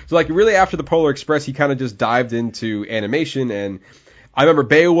watch it. So, like, really after the Polar Express, he kind of just dived into animation, and I remember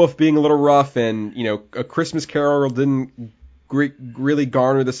Beowulf being a little rough, and A Christmas Carol didn't really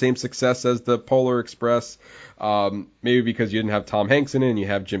garner the same success as the Polar Express. Maybe because you didn't have Tom Hanks in it, and you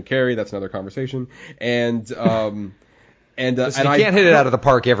have Jim Carrey. That's another conversation. And you can't hit it out of the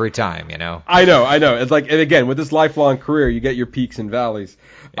park every time, I know. It's like, and again, with this lifelong career, you get your peaks and valleys.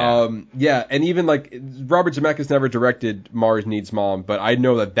 Yeah. And even like Robert Zemeckis never directed Mars Needs Mom, but I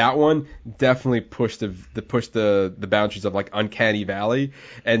know that one definitely pushed the boundaries of like Uncanny Valley,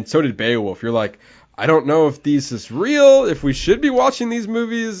 and so did Beowulf. You're like, I don't know if this is real, if we should be watching these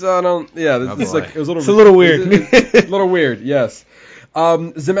movies. I don't. Yeah, it's a little weird. It's a little weird. Yes.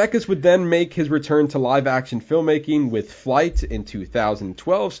 Zemeckis would then make his return to live-action filmmaking with Flight in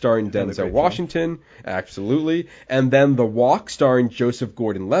 2012, starring Denzel Washington, absolutely, and then The Walk, starring Joseph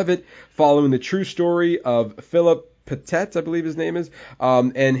Gordon-Levitt, following the true story of Philip Petit, I believe his name is,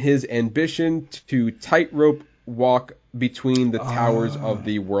 and his ambition to tightrope walk between the towers of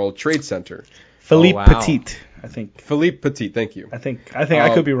the World Trade Center. Philippe Petit, I think. Philippe Petit, thank you. I think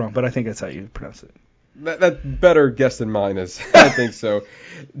I could be wrong, but I think that's how you pronounce it. That better guess than mine is. I think so.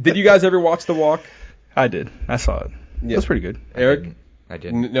 Did you guys ever watch The Walk? I did. I saw it. Yeah. It was pretty good. Eric? I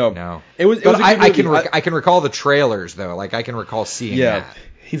didn't. No. It was I can recall the trailers though. Like I can recall seeing that.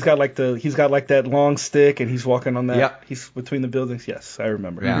 He's got like that long stick, and he's walking on that. Yep. He's between the buildings. Yes, I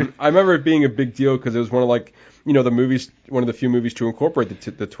remember. Yeah. I remember it being a big deal because it was one of the movies, one of the few movies to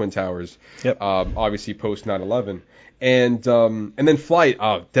incorporate the Twin Towers. Yep. Obviously post 9/11. And then Flight,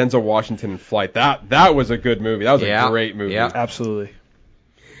 Denzel Washington in Flight. That was a good movie. That was a great movie. Yeah, absolutely.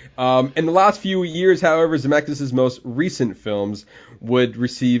 In the last few years, however, Zemeckis' most recent films would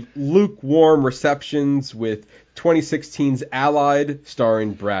receive lukewarm receptions, with 2016's Allied,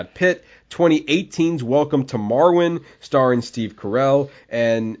 starring Brad Pitt, 2018's Welcome to Marwen, starring Steve Carell,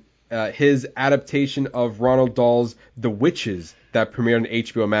 and his adaptation of Ronald Dahl's The Witches that premiered on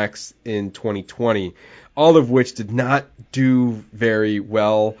HBO Max in 2020. All of which did not do very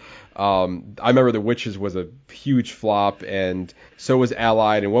well. I remember The Witches was a huge flop, and so was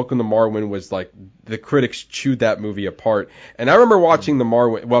Allied, and Welcome to Marwen was like, the critics chewed that movie apart. And I remember watching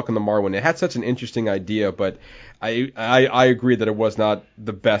Welcome to Marwen. It had such an interesting idea, but I agree that it was not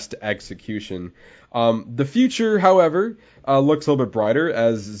the best execution. The future, however, looks a little bit brighter,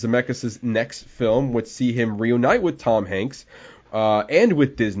 as Zemeckis' next film would see him reunite with Tom Hanks, and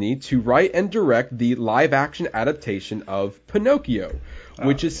with Disney to write and direct the live-action adaptation of Pinocchio,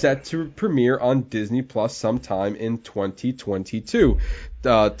 which is set to premiere on Disney Plus sometime in 2022.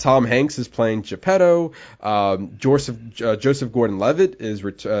 Tom Hanks is playing Geppetto. Joseph Gordon-Levitt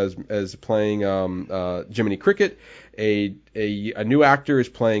is playing Jiminy Cricket. A new actor is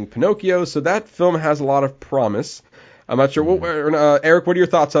playing Pinocchio. So that film has a lot of promise. I'm not sure. Eric, what are your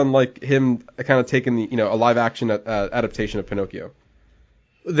thoughts on like him kind of taking a live action adaptation of Pinocchio?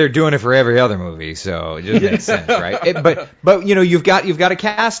 They're doing it for every other movie, so it just makes sense, right? But you've got a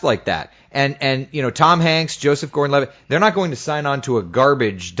cast like that, and Tom Hanks, Joseph Gordon-Levitt, they're not going to sign on to a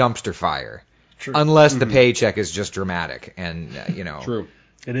garbage dumpster fire, unless the paycheck is just dramatic, and True.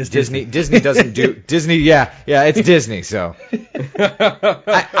 It is Disney. Disney doesn't do Disney. Yeah, it's Disney. So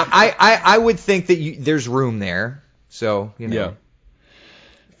I would think that there's room there. So, Yeah.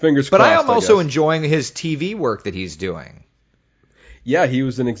 Fingers crossed. But I am also enjoying his TV work that he's doing. Yeah, he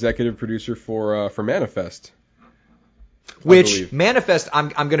was an executive producer for Manifest. Which, Manifest,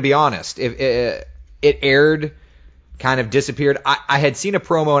 I'm going to be honest, it aired, kind of disappeared. I had seen a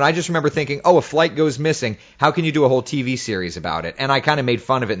promo, and I just remember thinking, a flight goes missing. How can you do a whole TV series about it? And I kind of made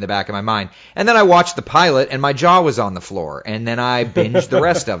fun of it in the back of my mind. And then I watched the pilot, and my jaw was on the floor. And then I binged the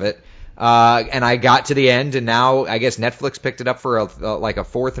rest of it. And I got to the end, and now I guess Netflix picked it up for like a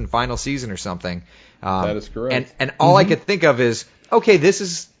fourth and final season or something. That is correct. And all I could think of is, okay,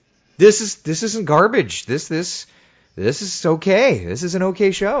 this isn't garbage. This is okay. This is an okay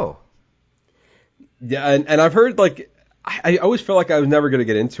show. Yeah, and I've heard, like, I always felt like I was never going to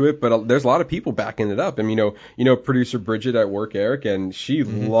get into it, but there's a lot of people backing it up. I mean, you know, producer Bridget at work, Eric, and she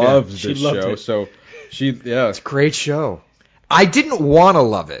loves this show. So it's a great show. I didn't want to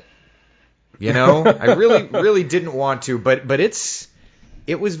love it. You know, I really didn't want to, but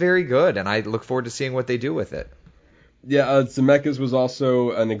it was very good, and I look forward to seeing what they do with it. Yeah, Zemeckis was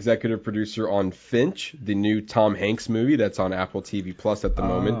also an executive producer on Finch, the new Tom Hanks movie that's on Apple TV Plus at the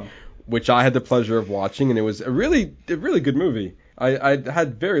moment, which I had the pleasure of watching, and it was a really good movie. I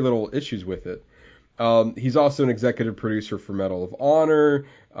had very little issues with it. He's also an executive producer for Medal of Honor,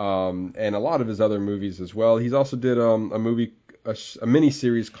 and a lot of his other movies as well. He's also did a movie, a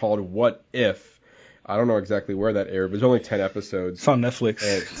mini-series called What If? I don't know exactly where that aired, but it's only 10 episodes. It's on Netflix.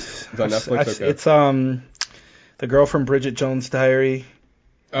 It's on Netflix? Okay. It's the girl from Bridget Jones' Diary.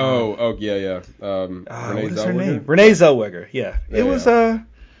 Yeah. What is her name? Renee Zellweger. Yeah. It was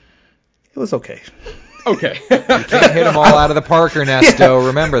okay. Okay. You can't hit them all out of the park, Ernesto.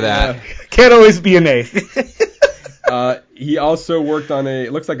 Remember that. Can't always be an A. He also worked on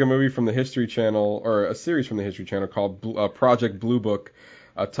it looks like a movie from the History Channel, or a series from the History Channel called Project Blue Book.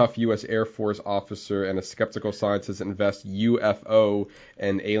 A tough U.S. Air Force officer and a skeptical scientist invest UFO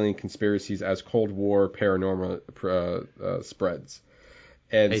and alien conspiracies as Cold War paranormal spreads.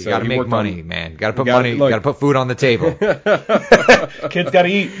 And hey, you so gotta make money, man. Gotta put money. Gotta put food on the table. Kids gotta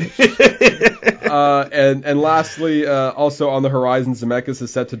eat. And lastly, also on the horizon, Zemeckis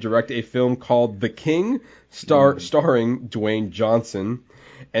is set to direct a film called The King, starring Dwayne Johnson,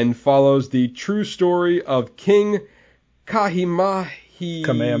 and follows the true story of King Kamehameha,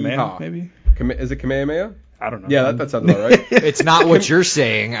 maybe? Is it Kamehameha? I don't know. Yeah, that sounds about right. It's not what you're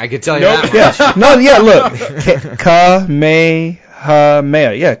saying. I can tell you that much. Look.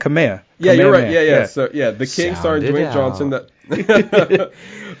 Kamehameha. Yeah, Kamehameha. Yeah, you're right. Yeah. So, The King starring Dwayne Johnson that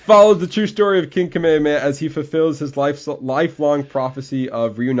follows the true story of King Kamehameha as he fulfills his lifelong prophecy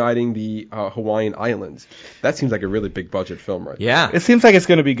of reuniting the Hawaiian Islands. That seems like a really big budget film, right? Yeah. It seems like it's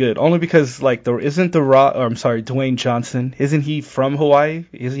going to be good, only because, like, Dwayne Johnson, isn't he from Hawaii?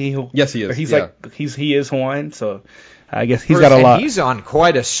 Is he? Yes, he is. He is Hawaiian, so I guess he's got a lot. He's on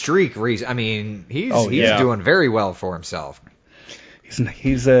quite a streak. I mean, he's doing very well for himself.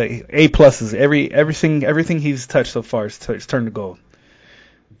 He's A pluses. Everything he's touched so far is turned to gold.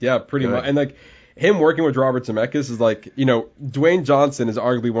 Yeah, pretty much. And like him working with Robert Zemeckis is like, you know, Dwayne Johnson is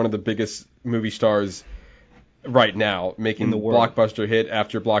arguably one of the biggest movie stars right now, making blockbuster hit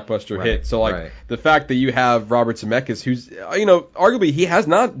after blockbuster hit. So like the fact that you have Robert Zemeckis, who's, you know, arguably he has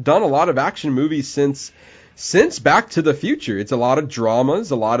not done a lot of action movies since Back to the Future. It's a lot of dramas,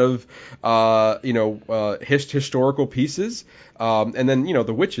 a lot of historical pieces, and then, you know,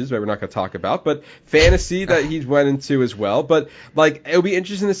 The Witches, that we're not going to talk about, but fantasy that he's went into as well. But like it'll be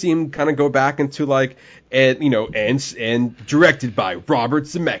interesting to see him kind of go back into like, and directed by Robert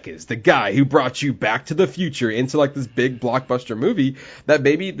Zemeckis, the guy who brought you Back to the Future, into like this big blockbuster movie. That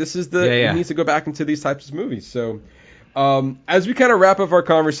maybe this is he needs to go back into these types of movies. So. As we kind of wrap up our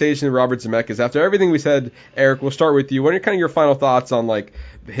conversation with Robert Zemeckis, after everything we said, Eric, we'll start with you. What are kind of your final thoughts on like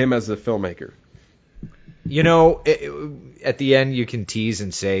him as a filmmaker? You know, at the end you can tease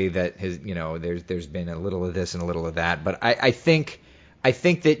and say that there's been a little of this and a little of that, but I think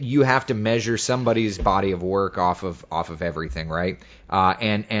that you have to measure somebody's body of work off of everything, right?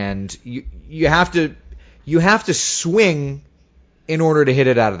 And you have to swing in order to hit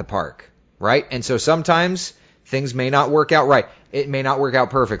it out of the park, right? And so sometimes things may not work out right. It may not work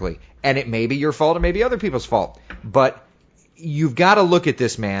out perfectly. And it may be your fault, it may be other people's fault. But you've got to look at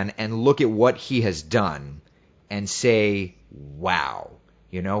this man and look at what he has done and say, wow.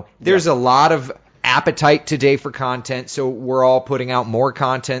 You know, there's a lot of appetite today for content, so we're all putting out more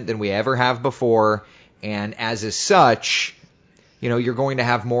content than we ever have before. And as such, you know, you're going to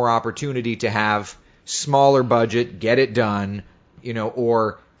have more opportunity to have smaller budget, get it done, you know,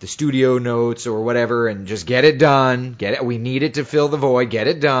 or the studio notes or whatever, and just get it done. We need it to fill the void. Get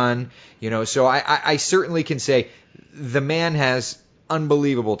it done. You know, so I certainly can say the man has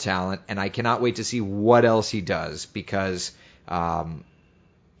unbelievable talent, and I cannot wait to see what else he does, because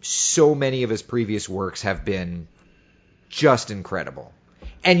so many of his previous works have been just incredible.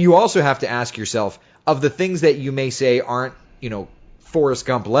 And you also have to ask yourself, of the things that you may say aren't, you know, Forrest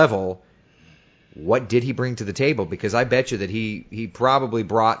Gump level, what did he bring to the table? Because I bet you that he probably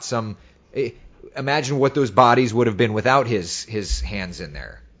brought some. Imagine what those bodies would have been without his hands in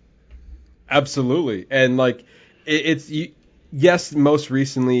there. Absolutely. And like yes, most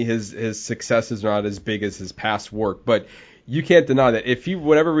recently his success is not as big as his past work, but you can't deny that if he, for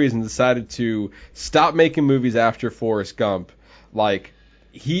whatever reason, decided to stop making movies after Forrest Gump, like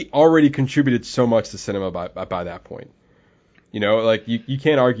he already contributed so much to cinema by that point. Like you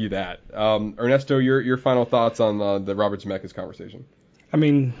can't argue that. Ernesto, your final thoughts on the Robert Zemeckis conversation? I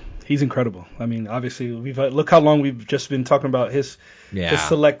mean, he's incredible. I mean, obviously, look how long we've just been talking about these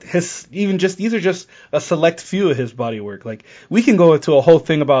are just a select few of his body work. Like, we can go into a whole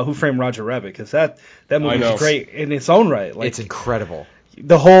thing about Who Framed Roger Rabbit, because that movie is great in its own right. Like, it's incredible.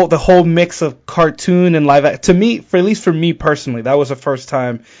 The whole mix of cartoon and live action, to me, at least for me personally, that was the first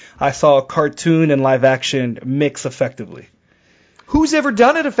time I saw a cartoon and live action mix effectively. Who's ever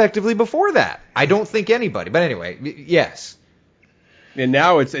done it effectively before that? I don't think anybody. But anyway, yes. And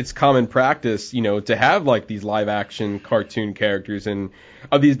now it's common practice, to have like these live action cartoon characters and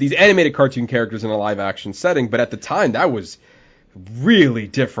these animated cartoon characters in a live action setting. But at the time, that was really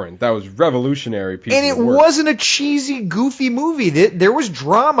different. That was revolutionary. And it wasn't a cheesy, goofy movie. There was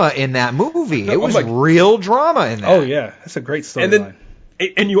drama in that movie. It was real drama in that. Oh yeah, that's a great storyline.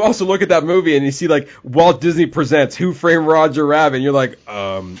 And you also look at that movie and you see like Walt Disney presents Who Framed Roger Rabbit, and you're like,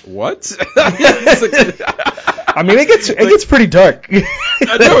 what? I mean, it gets pretty dark. I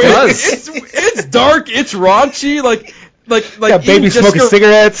know, it's dark. It's raunchy. Like baby smoking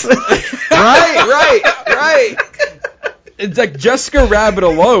cigarettes. Right. It's like Jessica Rabbit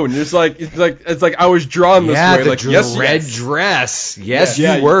alone. It's like I was drawn this way. Like the red dress. Yes,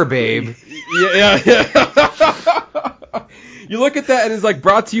 you were, babe. Yeah. You look at that and it's like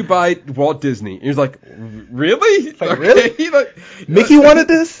brought to you by Walt Disney. And he's like, really? Like, really? Like, Mickey wanted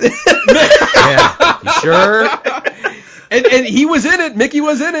this? Yeah. You sure? And he was in it. Mickey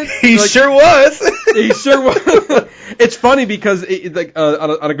was in it. He sure was. He sure was. It's funny because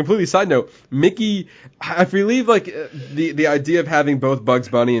on a completely side note, Mickey, I believe like the idea of having both Bugs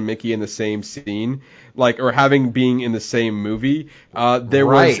Bunny and Mickey in the same scene, like, or being in the same movie, there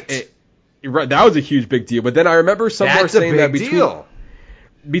was that was a huge big deal. But then I remember somewhere saying that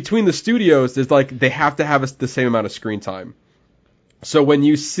between the studios, there's like they have to have the same amount of screen time. So when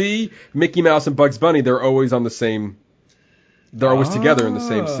you see Mickey Mouse and Bugs Bunny, they're always on the same. They're always together in the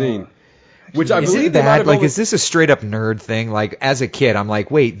same scene. Which I believe they might have is this a straight up nerd thing? Like, as a kid, I'm like,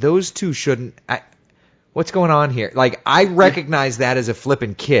 wait, those two shouldn't. What's going on here? Like, I recognize that as a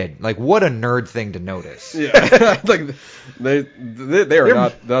flippin' kid. Like, what a nerd thing to notice. Yeah, like they're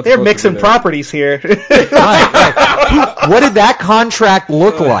not. They're mixing properties here. Right. What did that contract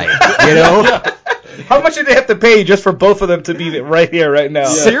look like? How much did they have to pay just for both of them to be right here, right now? Yeah.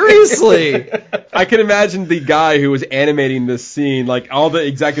 Seriously. I can imagine the guy who was animating this scene, like all the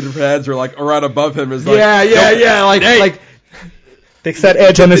executive heads are like right above him. Is like, yeah. Like. Fix that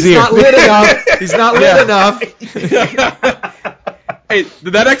edge on his ear. He's not lit enough. Hey,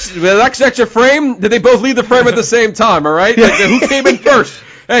 did that extra frame? Did they both leave the frame at the same time? All right. Like, who came in first?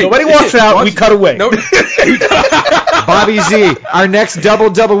 Hey, nobody walks out. We cut away. No. Bobby Z, our next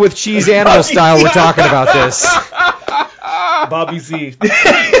double with cheese animal style. We're talking about this. Bobby Z.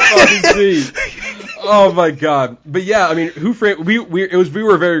 Oh my God! But yeah, I mean, Who Framed? We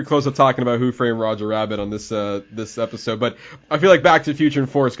were very close to talking about Who Framed Roger Rabbit on this episode. But I feel like Back to the Future and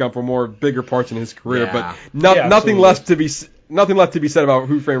Forrest Gump were more bigger parts in his career. Yeah. But nothing left to be said about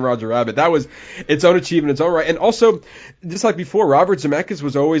Who Framed Roger Rabbit. That was its own achievement, its own right. And also, just like before, Robert Zemeckis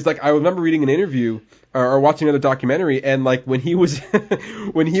was always like, I remember reading an interview or watching another documentary, and like when he was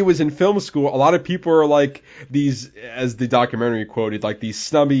in film school, a lot of people are like these, as the documentary quoted, like these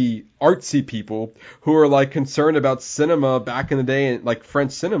snubby artsy people who are like concerned about cinema back in the day, and like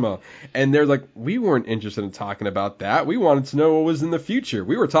French cinema, and they're like, we weren't interested in talking about that. We wanted to know what was in the future.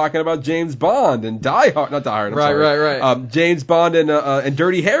 We were talking about James Bond and not Die Hard. Right. James Bond and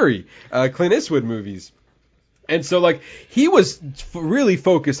Dirty Harry, Clint Eastwood movies. And so, like, he was really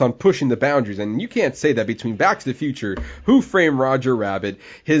focused on pushing the boundaries, and you can't say that between Back to the Future, Who Framed Roger Rabbit,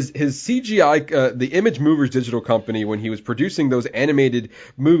 his CGI, the Image Movers digital company, when he was producing those animated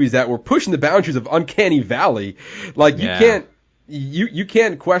movies that were pushing the boundaries of Uncanny Valley. Like, you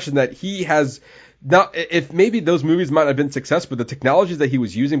can't question that he has. Now, if maybe those movies might have been successful, the technologies that he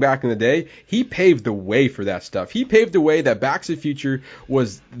was using back in the day, he paved the way for that stuff. He paved the way that Back to the Future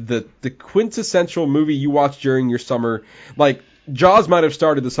was the quintessential movie you watched during your summer. Like, Jaws might have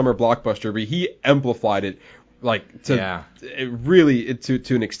started the summer blockbuster, but he amplified it, like, to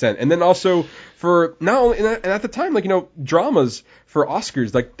an extent. And then also for not only, and at the time, like, dramas for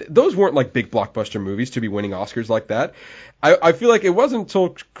Oscars, like, those weren't like big blockbuster movies to be winning Oscars like that. I feel like it wasn't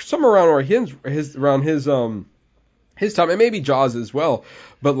until somewhere around his time, and maybe Jaws as well,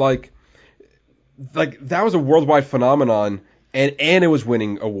 but like like that was a worldwide phenomenon. And it was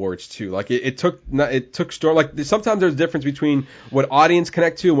winning awards too. Like it took story. Like sometimes there's a difference between what audience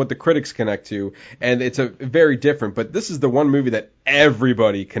connect to and what the critics connect to, and it's a very different. But this is the one movie that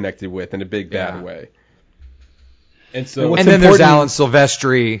everybody connected with in a big bad way. And so, and then there's Alan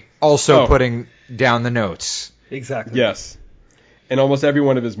Silvestri also putting down the notes. Exactly. Yes, in almost every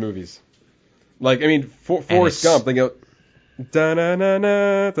one of his movies. Like I mean, Forrest Gump. They go.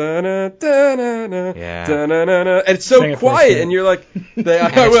 Da-na-na-na, da-na-da-na-na, da-na-na-na. And it's so quiet, and you're like,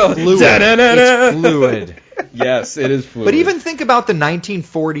 I will. It's fluid. Yes, it is fluid. But even think about the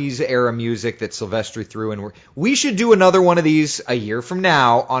 1940s era music that Silvestri threw in. We should do another one of these a year from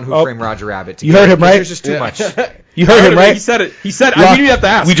now on Who Framed Roger Rabbit. You heard him, right? There's just too much. You heard him, right? He said it. He said, I mean, you have to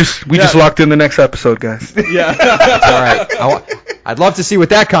ask. We just locked in the next episode, guys. Yeah. That's all right. I'd love to see what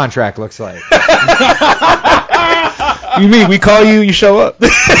that contract looks like. You mean we call you, you show up?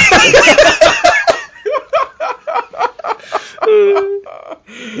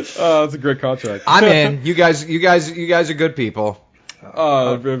 Oh, that's a great contract. I'm in. You guys are good people.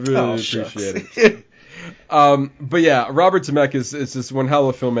 Oh, I really appreciate it. But yeah, Robert Zemeckis is just one hell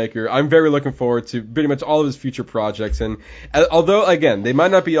of a filmmaker. I'm very looking forward to pretty much all of his future projects. And although, again, they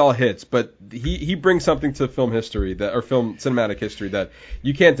might not be all hits, but he brings something to film history or film cinematic history that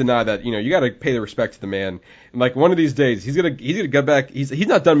you can't deny. That you got to pay the respect to the man. And like one of these days, he's gonna get back. He's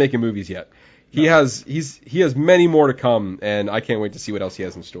not done making movies yet. He has many more to come, and I can't wait to see what else he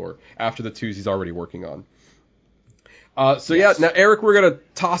has in store after the twos he's already working on. Yeah, now Eric, we're gonna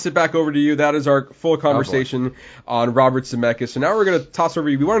toss it back over to you. That is our full conversation on Robert Zemeckis. So now we're gonna toss over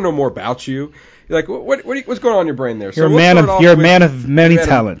to you. We want to know more about you. Like, what's going on in your brain there? You're a man of many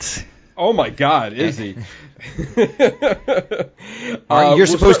talents. Oh my God, is he? You're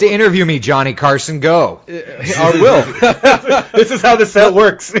supposed to interview me, Johnny Carson. Go. I will. This is how the set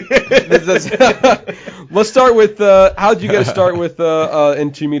works. Let's start with how did you get a start with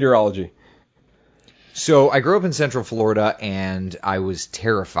into meteorology? So I grew up in Central Florida, and I was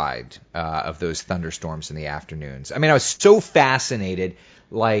terrified of those thunderstorms in the afternoons. I mean, I was so fascinated,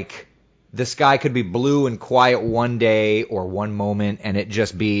 like the sky could be blue and quiet one day or one moment, and it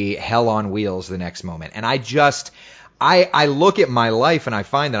just be hell on wheels the next moment. And I look at my life, and I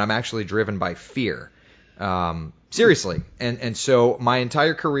find that I'm actually driven by fear. Seriously. And so my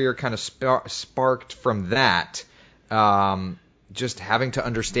entire career kind of sparked from that. Just having to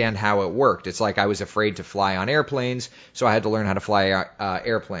understand how it worked. It's like I was afraid to fly on airplanes, so I had to learn how to fly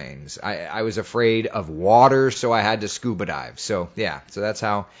airplanes. I was afraid of water, so I had to scuba dive. So yeah, so that's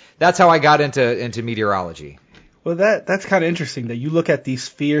how I got into meteorology. Well, that's kind of interesting that you look at these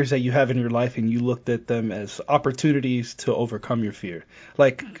fears that you have in your life and you looked at them as opportunities to overcome your fear.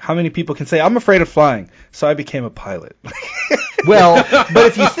 Like, how many people can say, I'm afraid of flying, so I became a pilot? Well, but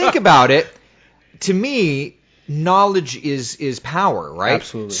if you think about it, to me, knowledge is power, right?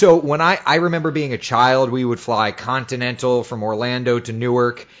 Absolutely. So when I remember being a child, we would fly Continental from Orlando to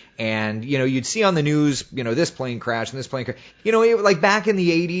Newark, and you'd see on the news, this plane crashed and this plane crashed. Like back in the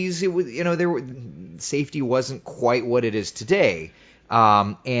 80s, it was, safety wasn't quite what it is today.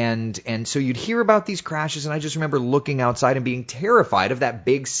 And so you'd hear about these crashes, and I just remember looking outside and being terrified of that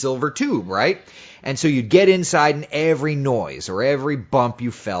big silver tube, right? And so you'd get inside, and every noise or every bump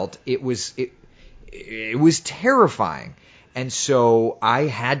you felt, it was terrifying. And so I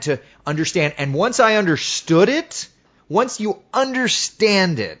had to understand. And once I understood it, once you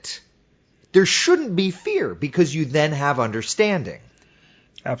understand it, there shouldn't be fear because you then have understanding.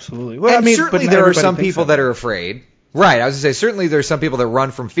 Absolutely. Well, and certainly there are some people that are afraid. Right. I was going to say, certainly there's some people that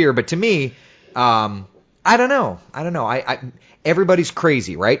run from fear. But to me, I don't know. Everybody's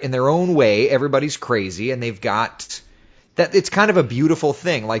crazy, right? In their own way, everybody's crazy. And they've got... that it's kind of a beautiful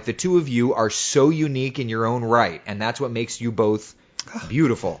thing. Like the two of you are so unique in your own right, and that's what makes you both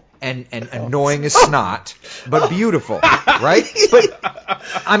beautiful and annoying as snot, but beautiful, right? But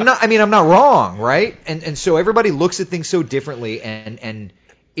I'm not wrong, right? And so everybody looks at things so differently, and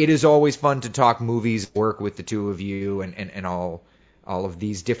it is always fun to talk movies, work with the two of you, and all of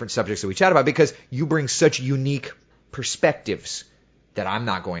these different subjects that we chat about because you bring such unique perspectives that I'm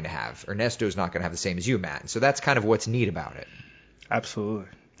not going to have. Ernesto's not going to have the same as you, Matt. So that's kind of what's neat about it. Absolutely.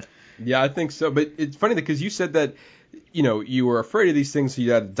 Yeah, I think so. But it's funny because you said that, you were afraid of these things, so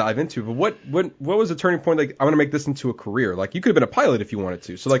you had to dive into. But what was the turning point? Like, I want to make this into a career. Like, you could have been a pilot if you wanted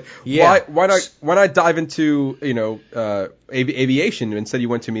to. So, like, why not dive into, aviation instead you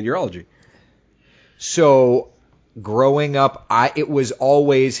went to meteorology? So, growing up, it was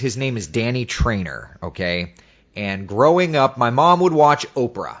always, his name is Danny Trainer, okay? And growing up, my mom would watch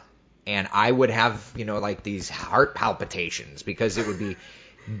Oprah, and I would have, like these heart palpitations because it would be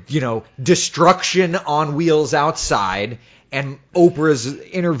destruction on wheels outside, and Oprah's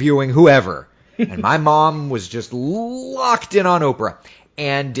interviewing whoever. And my mom was just locked in on Oprah.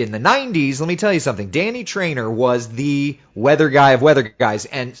 And in the 90s, let me tell you something, Danny Trainer was the weather guy of weather guys.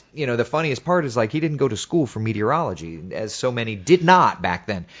 And, the funniest part is, like, he didn't go to school for meteorology, as so many did not back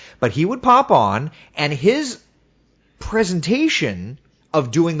then. But he would pop on, and his presentation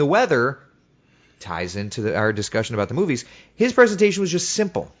of doing the weather ties into our discussion about the movies. His presentation was just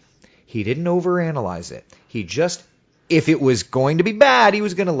simple. He didn't overanalyze it. He just, if it was going to be bad, he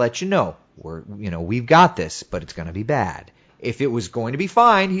was going to let you know. We've got this, but it's going to be bad. If it was going to be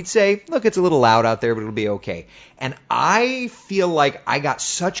fine, he'd say, look, it's a little loud out there, but it'll be okay. And I feel like I got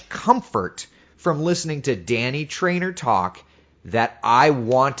such comfort from listening to Danny Trainer talk that I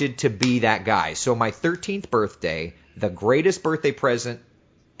wanted to be that guy. So my 13th birthday, the greatest birthday present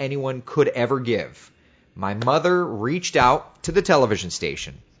anyone could ever give, my mother reached out to the television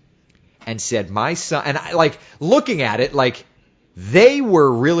station and said, my son, and I, like, looking at it, like, they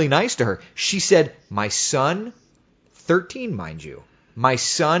were really nice to her. She said, my son, 13, mind you, my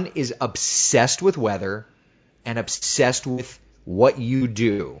son is obsessed with weather and obsessed with what you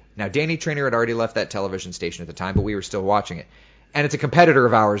do. Now, Danny Trainer had already left that television station at the time, but we were still watching it. And it's a competitor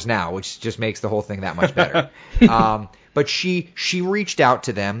of ours now, which just makes the whole thing that much better. But she reached out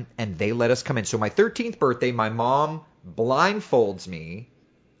to them, and they let us come in. So my 13th birthday, my mom blindfolds me,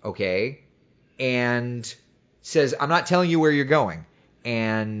 okay, and says, I'm not telling you where you're going.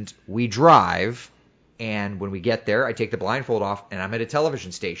 And we drive, and when we get there, I take the blindfold off, and I'm at a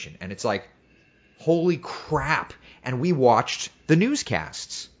television station. And it's like, holy crap. And we watched the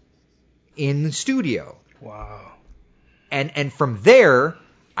newscasts in the studio. Wow. And from there,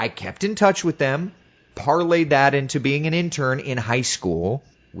 I kept in touch with them, parlayed that into being an intern in high school.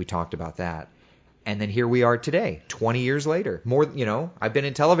 We talked about that. And then here we are today, 20 years later. I've been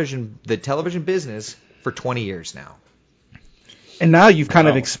in the television business for 20 years now. And now you've kind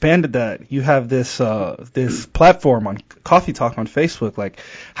of expanded that. You have this this platform on Coffee Talk on Facebook. Like,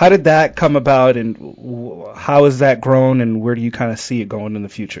 how did that come about, and how has that grown, and where do you kind of see it going in the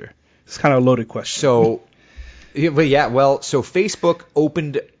future? It's kind of a loaded question. So Facebook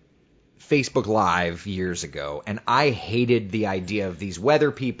opened Facebook Live years ago, and I hated the idea of these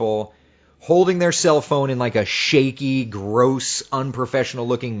weather people holding their cell phone in like a shaky, gross,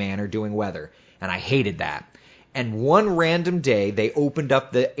 unprofessional-looking manner doing weather, and I hated that. And one random day, they opened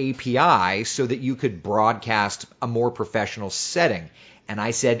up the API so that you could broadcast a more professional setting, and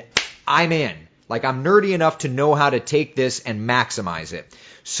I said, I'm in. Like, I'm nerdy enough to know how to take this and maximize it.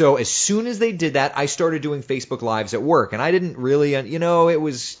 So as soon as they did that, I started doing Facebook Lives at work. And I didn't really, it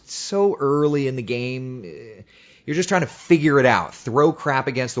was so early in the game. You're just trying to figure it out, throw crap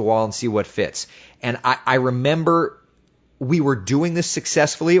against the wall and see what fits. And I remember we were doing this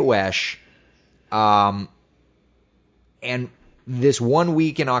successfully at WESH. And this one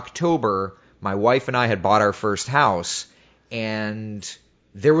week in October, my wife and I had bought our first house, and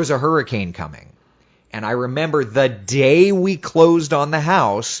there was a hurricane coming. And I remember the day we closed on the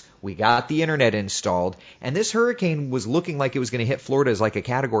house, we got the internet installed, and this hurricane was looking like it was going to hit Florida as like a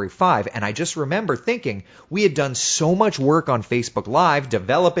Category 5. And I just remember thinking, we had done so much work on Facebook Live,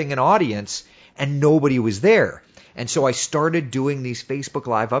 developing an audience, and nobody was there. And so I started doing these Facebook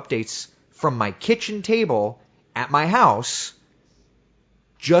Live updates from my kitchen table at my house,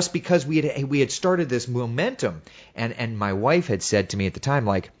 just because we had started this momentum. And my wife had said to me at the time,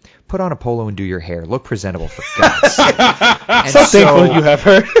 like, put on a polo and do your hair. Look presentable, for God's sake. So thankful you have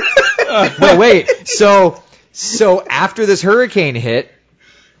her. Well, wait. So after this hurricane hit,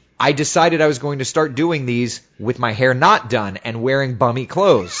 I decided I was going to start doing these with my hair not done and wearing bummy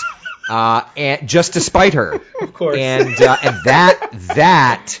clothes, and just to spite her. Of course. And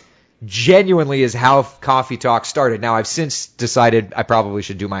that genuinely is how Coffee Talk started. Now, I've since decided I probably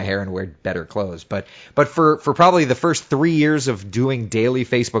should do my hair and wear better clothes. But for probably the first 3 years of doing daily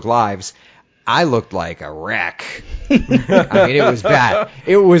Facebook Lives, I looked like a wreck. I mean, it was bad.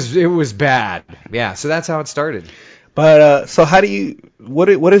 It was bad. Yeah, so that's how it started. But so how do you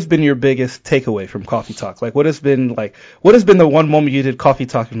what has been your biggest takeaway from Coffee Talk? Like, what has been the one moment you did Coffee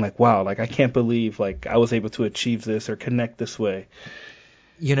Talk and like, wow, like I can't believe like I was able to achieve this or connect this way?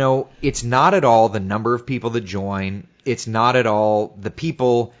 It's not at all the number of people that join. It's not at all the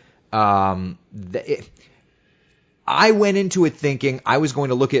people. I went into it thinking I was going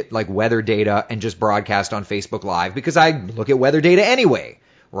to look at like weather data and just broadcast on Facebook Live because I look at weather data anyway,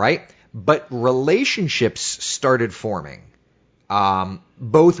 right? But relationships started forming,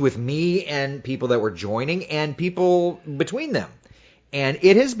 both with me and people that were joining and people between them. And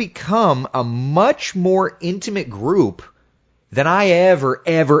it has become a much more intimate group than I ever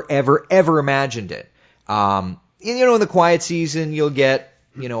imagined it. In the quiet season, you'll get,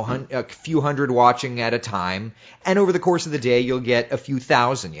 a few hundred watching at a time. And over the course of the day, you'll get a few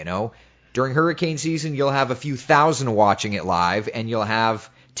thousand, During hurricane season, you'll have a few thousand watching it live, and you'll have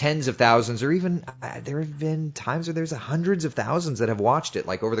tens of thousands, or even there have been times where there's hundreds of thousands that have watched it,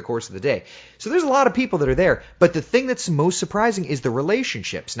 like over the course of the day. So there's a lot of people that are there. But the thing that's most surprising is the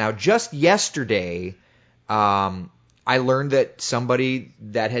relationships. Now, just yesterday, I learned that somebody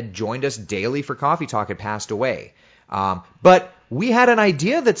that had joined us daily for Coffee Talk had passed away. But we had an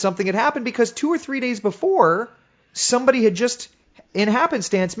idea that something had happened because 2 or 3 days before, somebody had just, in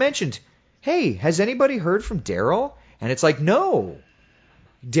happenstance, mentioned, "Hey, has anybody heard from Daryl?" And it's like, no.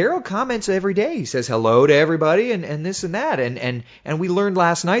 Daryl comments every day. He says hello to everybody and this and that. And we learned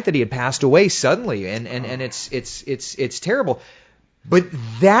last night that he had passed away suddenly, and it's terrible. But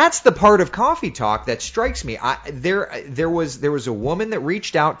that's the part of Coffee Talk that strikes me. There was a woman that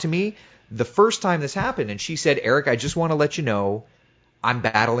reached out to me the first time this happened, and she said, "Eric, I just want to let you know I'm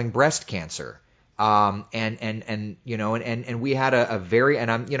battling breast cancer." And we had a very, and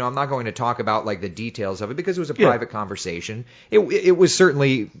I'm not going to talk about like the details of it because it was a private conversation. It was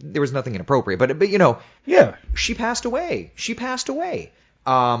certainly, there was nothing inappropriate, but she passed away.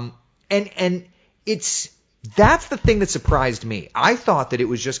 And that's the thing that surprised me. I thought that it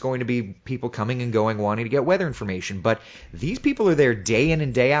was just going to be people coming and going wanting to get weather information, but these people are there day in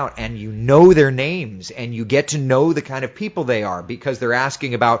and day out, and you know their names, and you get to know the kind of people they are because they're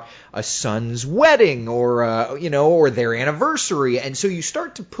asking about a son's wedding or their anniversary, and so you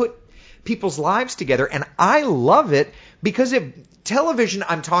start to put people's lives together, and I love it because television,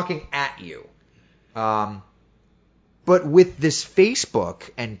 I'm talking at you. But with this Facebook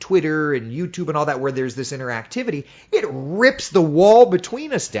and Twitter and YouTube and all that where there's this interactivity, it rips the wall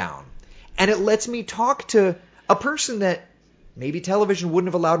between us down. And it lets me talk to a person that maybe television wouldn't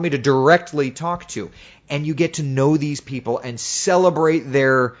have allowed me to directly talk to. And you get to know these people and celebrate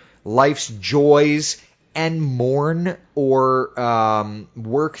their life's joys and mourn or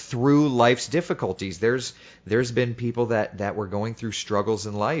work through life's difficulties. There's been people that were going through struggles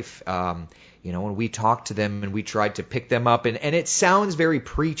in life. And we talked to them and we tried to pick them up. And it sounds very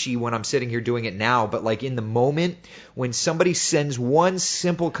preachy when I'm sitting here doing it now, but like in the moment when somebody sends one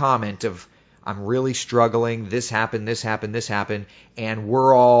simple comment of, "I'm really struggling, this happened, and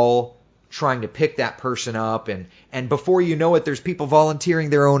we're all trying to pick that person up. And before you know it, there's people volunteering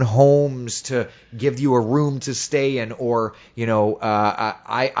their own homes to give you a room to stay in, or,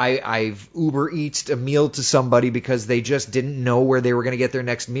 I've Uber Eats'd a meal to somebody because they just didn't know where they were going to get their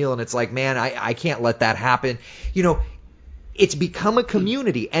next meal. And it's like, man, I can't let that happen. It's become a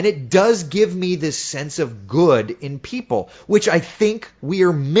community, and it does give me this sense of good in people, which I think we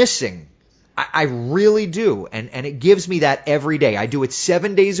are missing. I really do. And it gives me that every day. I do it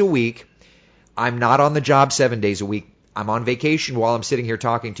 7 days a week. I'm not on the job 7 days a week. I'm on vacation while I'm sitting here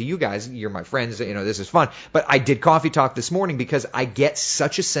talking to you guys. You're my friends. This is fun. But I did Coffee Talk this morning because I get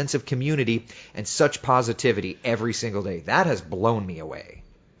such a sense of community and such positivity every single day. That has blown me away.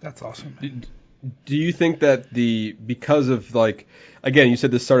 That's awesome, man. Do you think that because of again, you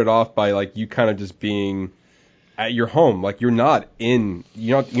said this started off by you kind of just being at your home, you're not in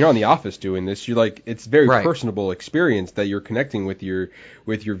the office doing this. You're it's very personable experience that you're connecting with your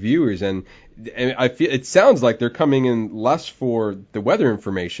viewers, and I feel it sounds like they're coming in less for the weather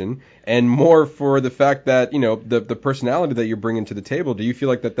information and more for the fact that the personality that you're bringing to the table. Do you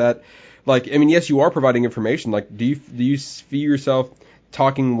feel that yes, you are providing information. Do you feel yourself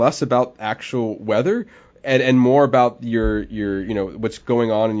talking less about actual weather and more about your what's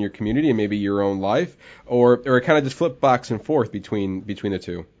going on in your community and maybe your own life, or it kind of just flip backs and forth between the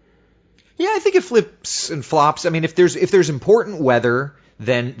two? Yeah, I think it flips and flops. I mean, if there's important weather,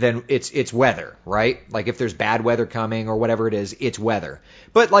 then it's weather, right? If there's bad weather coming or whatever it is, it's weather.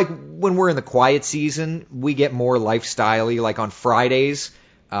 But when we're in the quiet season, we get more lifestyle-y. On Fridays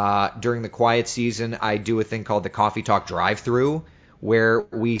during the quiet season, I do a thing called the Coffee Talk drive-through, where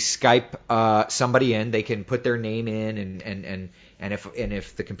we Skype somebody in. They can put their name in, and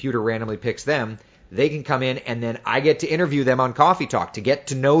if the computer randomly picks them, they can come in, and then I get to interview them on Coffee Talk to get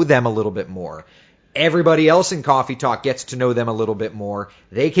to know them a little bit more. Everybody else in Coffee Talk gets to know them a little bit more.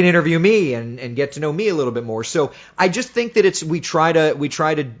 They can interview me and get to know me a little bit more. So I just think that we try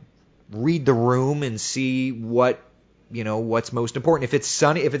to read the room and see what's most important. If it's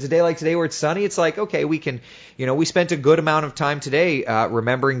sunny, if it's a day like today where it's sunny, it's okay, we can, we spent a good amount of time today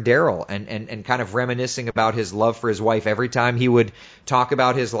remembering Daryl and kind of reminiscing about his love for his wife. Every time he would talk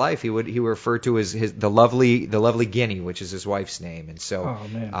about his life, he would refer to the lovely Guinea, which is his wife's name. And so, oh,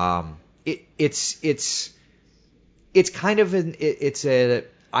 man. it's it's kind of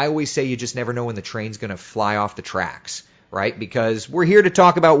I always say you just never know when the train's going to fly off the tracks, right? Because we're here to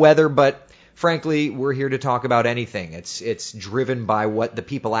talk about weather, but frankly, we're here to talk about anything. It's driven by what the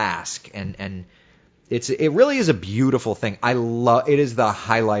people ask, and it really is a beautiful thing. It is the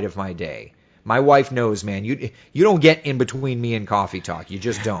highlight of my day. My wife knows, man, you don't get in between me and Coffee Talk. You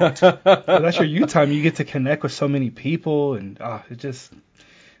just don't. Well, that's your you time. You get to connect with so many people, and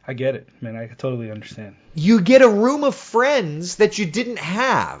I get it, man. I totally understand. You get a room of friends that you didn't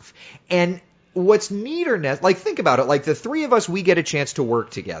have. And what's neater, like, think about it. Like, the three of us, we get a chance to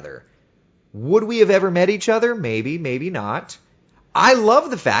work together. Would we have ever met each other? Maybe, maybe not. I love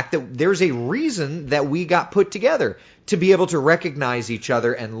the fact that there's a reason that we got put together to be able to recognize each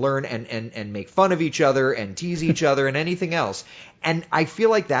other and learn and make fun of each other and tease each other and anything else. And I feel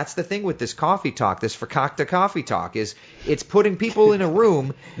like that's the thing with this Coffee Talk, this Fakakta Coffee Talk, is it's putting people in a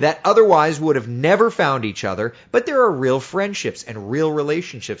room that otherwise would have never found each other, but there are real friendships and real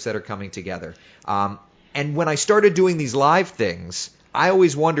relationships that are coming together. And when I started doing these live things, I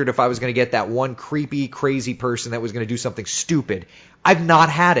always wondered if I was going to get that one creepy, crazy person that was going to do something stupid. I've not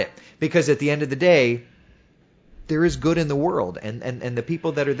had it, because at the end of the day, there is good in the world, and the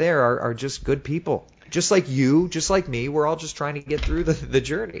people that are there are just good people. Just like you, just like me, we're all just trying to get through the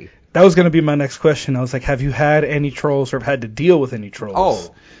journey. That was going to be my next question. I was like, have you had any trolls or have had to deal with any trolls?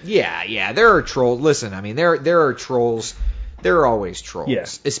 Oh, yeah, there are trolls. Listen, I mean, there are trolls. There are always trolls, yeah.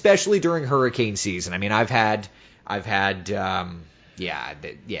 Especially during hurricane season. I mean, I've had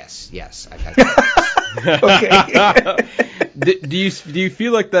yes, I've had. Okay. Do you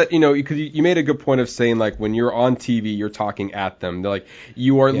feel like that, because you made a good point of saying, like, when you're on TV, you're talking at them. They're like,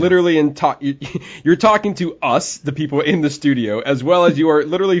 you are literally you're talking to us, the people in the studio, as well as you are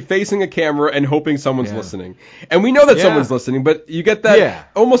literally facing a camera and hoping someone's listening. And we know that someone's listening, but you get that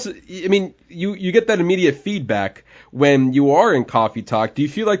almost, I mean, you get that immediate feedback when you are in Coffee Talk. Do you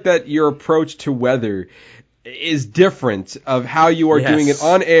feel like that your approach to weather is different of how you are doing it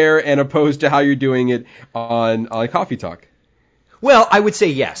on air and opposed to how you're doing it on Coffee Talk? Well, I would say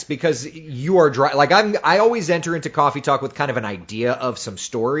yes, because you are like I always enter into Coffee Talk with kind of an idea of some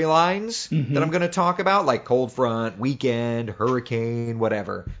storylines that I'm going to talk about, like cold front, weekend, hurricane,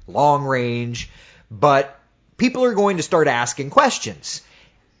 whatever, long range. But people are going to start asking questions.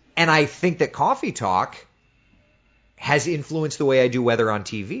 And I think that Coffee Talk has influenced the way I do weather on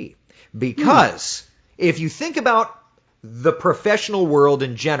TV. Because if you think about the professional world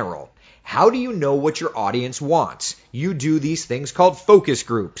in general, how do you know what your audience wants? You do these things called focus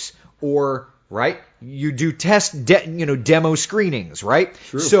groups, or, right, you do demo screenings, right?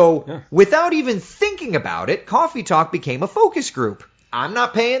 True. So without even thinking about it, Coffee Talk became a focus group. I'm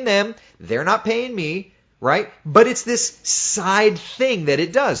not paying them. They're not paying me, right? But it's this side thing that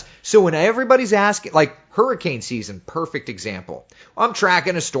it does. So when everybody's asking, like hurricane season, perfect example. I'm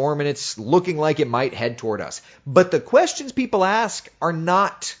tracking a storm and it's looking like it might head toward us. But the questions people ask are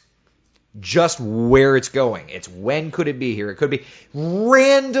not just where it's going. It's when could it be here? It could be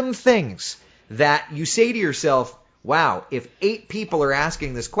random things that you say to yourself, wow, if 8 people are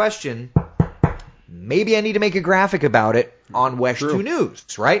asking this question, maybe I need to make a graphic about it on West 2 News,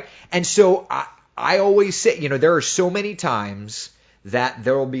 right? And so I always say, there are so many times that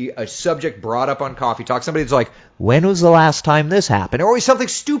there will be a subject brought up on Coffee Talk. Somebody's like, when was the last time this happened? Or always something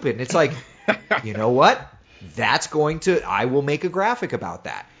stupid. And it's like, you know what? I will make a graphic about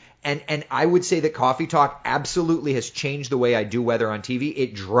that. And I would say that Coffee Talk absolutely has changed the way I do weather on TV.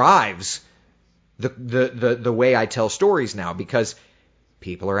 It drives the way I tell stories now, because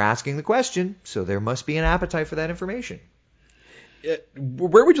people are asking the question, so there must be an appetite for that information.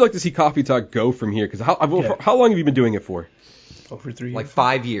 Where would you like to see Coffee Talk go from here? Because how long have you been doing it for? Over 3 years. Like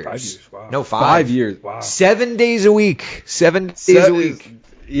 5 years. 5 years. Wow. No, 5. 5 years. Wow. 7 days a week. 7 days a week.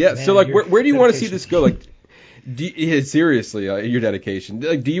 Yeah. Man, so like, where do you want to see dedication. this go? Like, seriously, your dedication.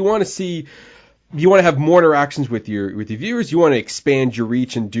 Like, do you want to have more interactions with your viewers? You want to expand your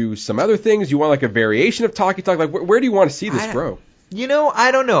reach and do some other things? You want like a variation of Talkie Talk? Like, where do you want to see this grow?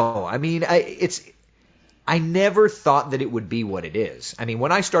 I don't know. I mean, I never thought that it would be what it is. I mean,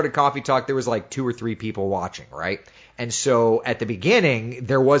 when I started Coffee Talk, there was like 2 or 3 people watching, right? And so at the beginning,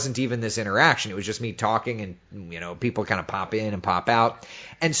 there wasn't even this interaction. It was just me talking, and people kind of pop in and pop out.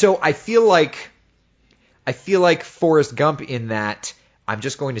 And so I feel like Forrest Gump in that I'm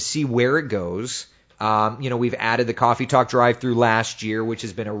just going to see where it goes. We've added the Coffee Talk drive-through last year, which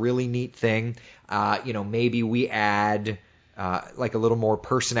has been a really neat thing. Maybe we add like a little more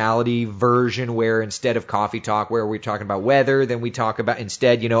personality version where instead of Coffee Talk where we're talking about weather, then we talk about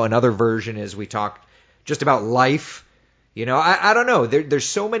instead, another version is we talk just about life. I don't know. There's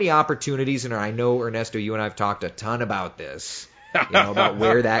so many opportunities, and I know, Ernesto, you and I have talked a ton about this, about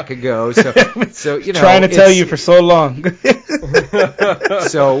where that could go. So trying to tell you for so long.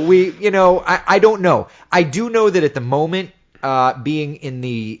 So I don't know. I do know that at the moment, being in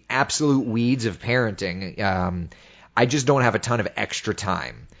the absolute weeds of parenting, I just don't have a ton of extra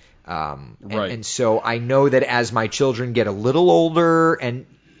time. Right. And so I know that as my children get a little older and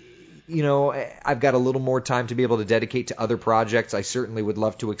I've got a little more time to be able to dedicate to other projects, I certainly would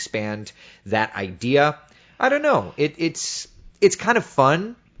love to expand that idea. I don't know. It's kind of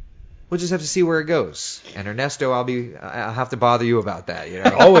fun. We'll just have to see where it goes. And Ernesto, I'll have to bother you about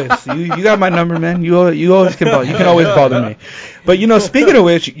that. Always. You got my number, man. You always can bother. You can always bother me. But speaking of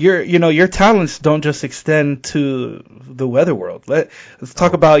which, your talents don't just extend to the weather world. Let's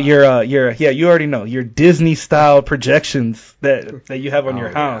talk about your you already know, your Disney style projections that you have on your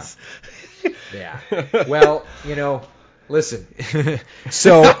house. Yeah. Well, listen.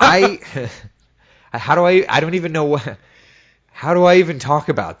 So I don't even know how do I even talk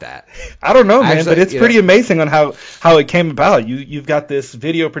about that? I don't know, man, but it's pretty amazing on how it came about. You've got this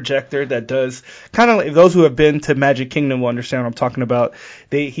video projector that does kind of like, those who have been to Magic Kingdom will understand what I'm talking about.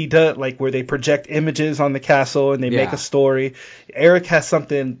 He does like where they project images on the castle and they make a story. Eric has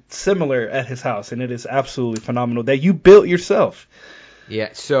something similar at his house, and it is absolutely phenomenal that you built yourself.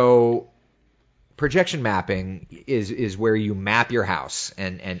 Yeah, so projection mapping is where you map your house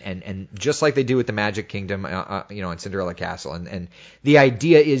and just like they do with the Magic Kingdom, in Cinderella Castle. And the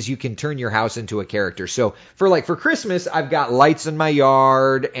idea is you can turn your house into a character. So for Christmas, I've got lights in my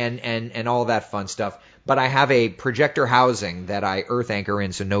yard and all that fun stuff. But I have a projector housing that I earth anchor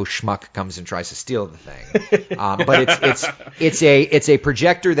in so no schmuck comes and tries to steal the thing. But it's a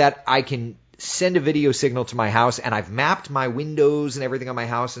projector that I can send a video signal to my house, and I've mapped my windows and everything on my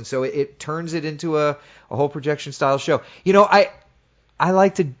house, and so it turns it into a whole projection style show. I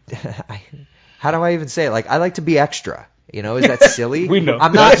like to how do I even say it? Like, I like to be extra. Is that silly? We know.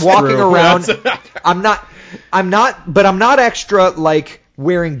 I'm not walking around. I'm not extra like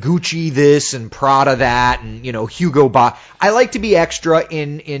wearing Gucci this and Prada that and Hugo Boss. I like to be extra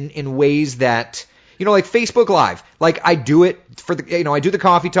in ways that like Facebook Live. Like, I do it for I do the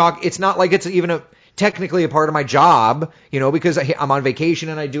coffee talk. It's not like it's even technically a part of my job, because I'm on vacation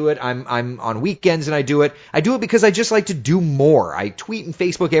and I do it. I'm on weekends and I do it. I do it because I just like to do more. I tweet and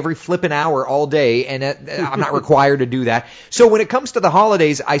Facebook every flipping hour all day, and I'm not required to do that. So when it comes to the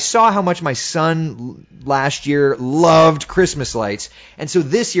holidays, I saw how much my son last year loved Christmas lights, and so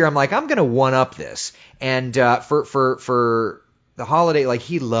this year I'm like, I'm going to one up this. And for the holiday, like,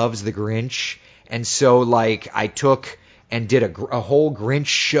 he loves the Grinch. And so, like, I took and did a whole Grinch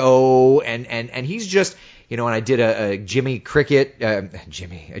show, and he's just, and I did a Jiminy Cricket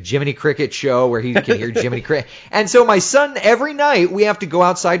show where he can hear Jiminy Cricket. And so my son, every night, we have to go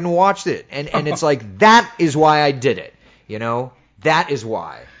outside and watch it. And it's like, that is why I did it. That is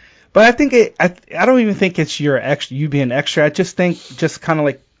why. But I think I don't even think it's you being extra. I just think just kind of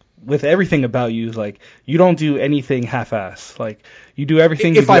like with everything about you, like, you don't do anything half-ass. Like, you do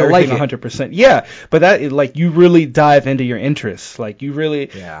everything. If you do I everything like it. 100%. Yeah, but that, like, you really dive into your interests. Like, you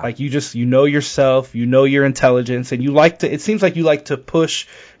really, like, you know yourself, you know your intelligence, and you like to. It seems like you like to push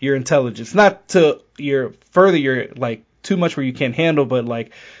your intelligence, not to further your, like, too much where you can't handle, but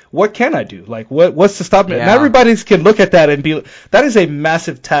like, what can I do? Like, what's to stop me? Yeah. Not everybody can look at that and be, that is a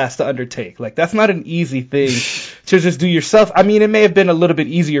massive task to undertake. Like, that's not an easy thing to just do yourself. I mean, it may have been a little bit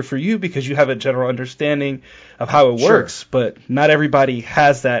easier for you because you have a general understanding of how it works, but not everybody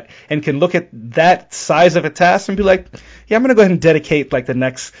has that and can look at that size of a task and be like, yeah, I'm going to go ahead and dedicate like the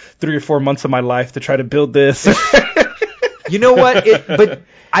next 3 or 4 months of my life to try to build this. You know what? But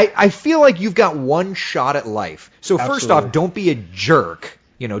I feel like you've got one shot at life. So first off, don't be a jerk.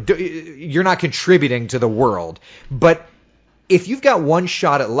 You're not contributing to the world. But if you've got one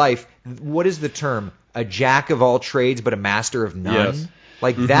shot at life, what is the term? A jack of all trades, but a master of none? Yes.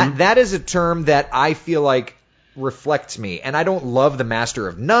 Like, that is a term that I feel like reflects me. And I don't love the master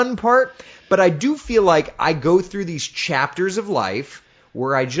of none part, but I do feel like I go through these chapters of life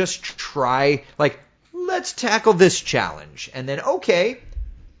where I just try, like, let's tackle this challenge. And then, okay,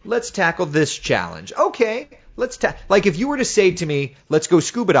 let's tackle this challenge. Okay, like, if you were to say to me, let's go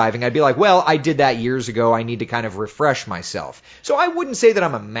scuba diving, I'd be like, well, I did that years ago. I need to kind of refresh myself. So I wouldn't say that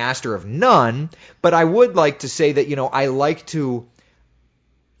I'm a master of none, but I would like to say that, I like to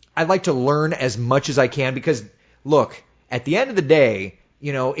learn as much as I can because, look, at the end of the day,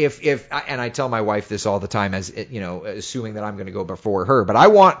 if and I tell my wife this all the time, as assuming that I'm going to go before her, but I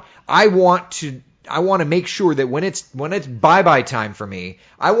want to make sure that when it's bye-bye time for me,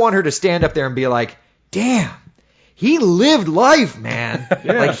 I want her to stand up there and be like, damn, he lived life, man.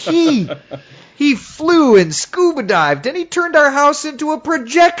 Like he flew and scuba dived, and he turned our house into a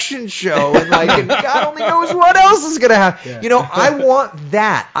projection show, and God only knows what else is gonna happen. Yeah. You know, I want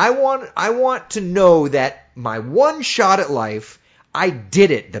that. I want to know that my one shot at life, I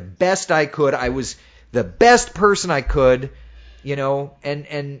did it the best I could. I was the best person I could, you know,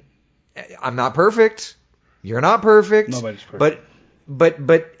 and I'm not perfect. You're not perfect. Nobody's perfect. But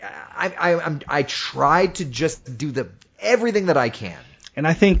I tried to just do everything that I can. And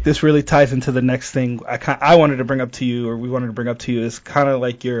I think this really ties into the next thing I wanted to bring up to you, or we wanted to bring up to you, is kind of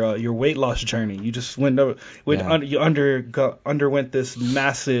like your weight loss journey. You just you underwent this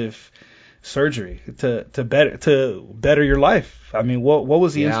massive surgery to better your life. I mean, what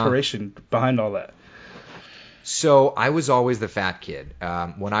was the inspiration behind all that? So I was always the fat kid.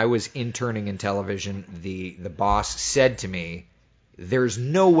 When I was interning in television, the boss said to me, "There's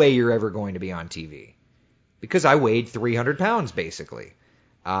no way you're ever going to be on TV," because I weighed 300 pounds basically.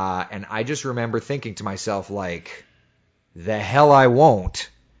 And I just remember thinking to myself, like, the hell I won't.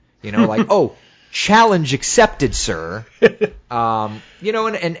 You know, like, oh, challenge accepted, sir. You know,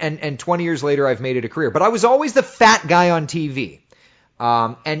 and 20 years later, I've made it a career. But I was always the fat guy on TV.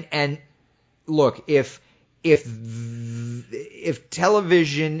 And look, if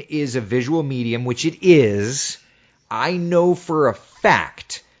television is a visual medium, which it is, I know for a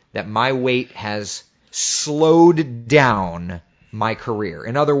fact that my weight has slowed down my career.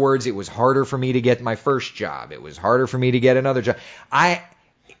 In other words, it was harder for me to get my first job. It was harder for me to get another job.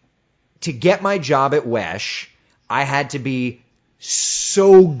 To get my job at Wesh, I had to be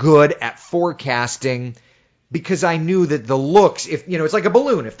so good at forecasting, because I knew that the looks, it's like a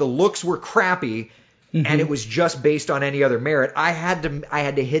balloon. If the looks were crappy and it was just based on any other merit, I had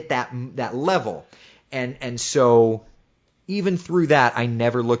to hit that level. And so even through that, I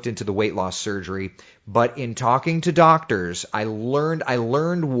never looked into the weight loss surgery. But in talking to doctors, I learned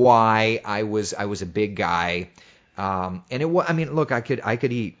why I was a big guy. And look, I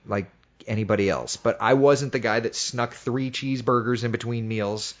could eat like anybody else, but I wasn't the guy that snuck 3 cheeseburgers in between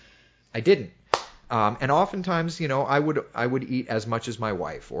meals. I didn't. And oftentimes, I would eat as much as my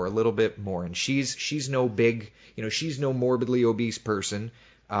wife, or a little bit more. And she's no big, she's no morbidly obese person.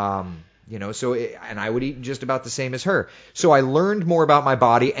 And I would eat just about the same as her. So I learned more about my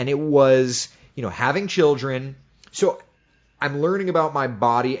body, and it was, having children. So I'm learning about my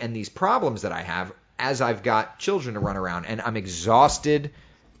body and these problems that I have as I've got children to run around. And I'm exhausted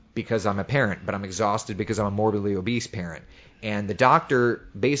because I'm a parent, but I'm exhausted because I'm a morbidly obese parent. And the doctor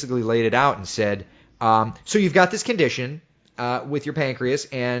basically laid it out and said, so you've got this condition with your pancreas,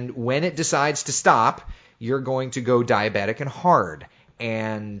 and when it decides to stop, you're going to go diabetic and hard.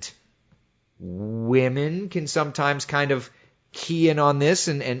 And women can sometimes kind of key in on this,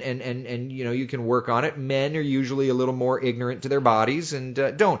 and you can work on it. Men are usually a little more ignorant to their bodies and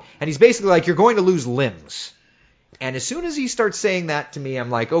don't. And he's basically like, you're going to lose limbs. And as soon as he starts saying that to me,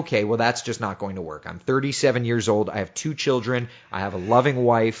 I'm like, okay, well, that's just not going to work. I'm 37 years old. I have 2 children. I have a loving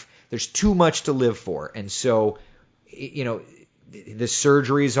wife. There's too much to live for. And so, the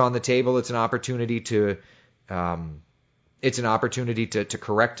surgery's on the table. It's an opportunity to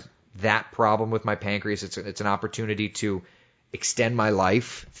correct that problem with my pancreas. It's an opportunity to extend my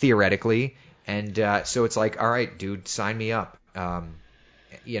life, theoretically. And so it's like, all right, dude, sign me up. And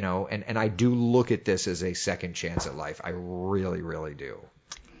I do look at this as a second chance at life. I really, really do.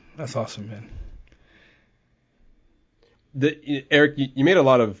 That's awesome, man. Eric, you made a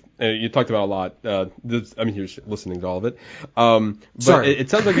lot of, you talked about a lot. You're listening to all of it. But Sorry. It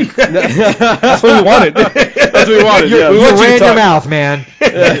sounds like that's what we wanted. That's what we wanted. Yeah. You ran your mouth, man.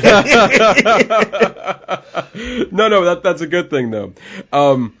 No, that's a good thing though.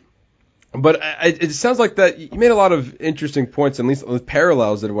 But it sounds like that you made a lot of interesting points, at least with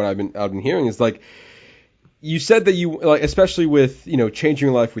parallels that what I've been hearing is like, you said that you, like, especially with, changing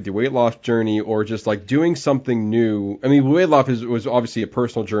your life with your weight loss journey, or just like doing something new. I mean, weight loss was obviously a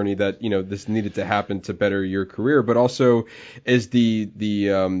personal journey that, this needed to happen to better your career, but also is the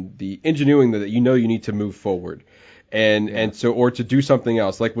ingenuing that you need to move forward. And so, or to do something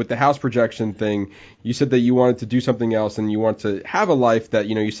else, like with the house projection thing, you said that you wanted to do something else and you want to have a life that,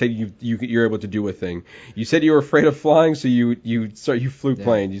 you said you're able to do a thing. You said you were afraid of flying, so you flew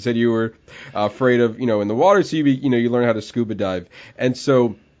planes. You said you were afraid of, in the water, so you learn how to scuba dive. And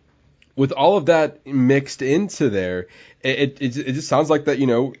so with all of that mixed into there, it just sounds like that,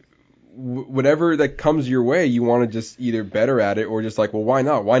 whatever that comes your way, you want to just either better at it, or just like, well, why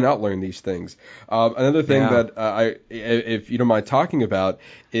not? Why not learn these things? Another thing that if you don't mind talking about,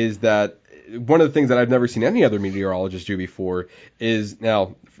 is that one of the things that I've never seen any other meteorologist do before is,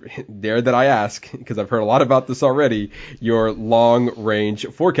 now, dare that I ask, because I've heard a lot about this already, your long-range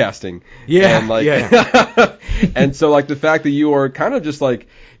forecasting. Yeah, and like, yeah. And so, like, the fact that you are kind of just like,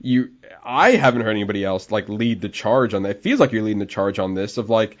 I haven't heard anybody else, like, lead the charge on that. It feels like you're leading the charge on this, of,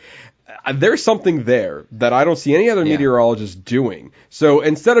 like, there's something there that I don't see any other meteorologist doing. So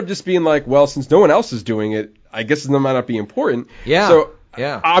instead of just being like, well, since no one else is doing it, I guess it might not be important. Yeah. So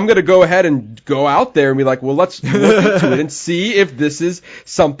yeah. I'm going to go ahead and go out there and be like, well, let's look into it and see if this is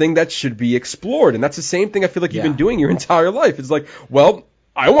something that should be explored. And that's the same thing I feel like you've been doing your entire life. It's like, well,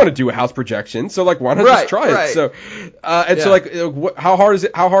 I want to do a house projection, so like, why not just try it? So, so like, how hard is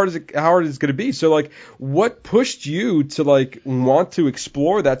it going to be? So like, what pushed you to like want to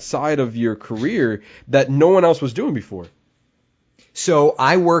explore that side of your career that no one else was doing before? So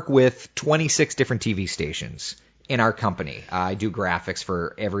I work with 26 different TV stations in our company. I do graphics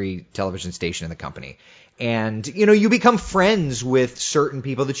for every television station in the company. And, you become friends with certain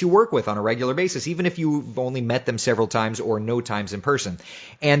people that you work with on a regular basis, even if you've only met them several times or no times in person.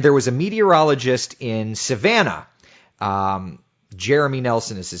 And there was a meteorologist in Savannah, Jeremy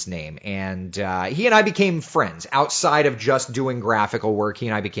Nelson is his name, and he and I became friends. Outside of just doing graphical work, he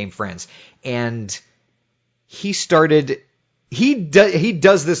and I became friends. And he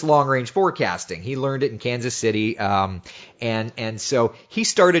does this long-range forecasting. He learned it in Kansas City, and so he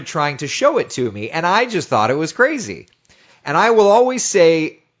started trying to show it to me, and I just thought it was crazy. And I will always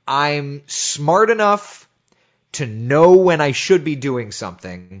say I'm smart enough to know when I should be doing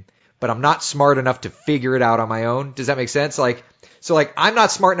something, but I'm not smart enough to figure it out on my own. Does that make sense? So I'm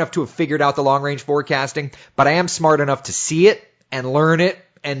not smart enough to have figured out the long-range forecasting, but I am smart enough to see it and learn it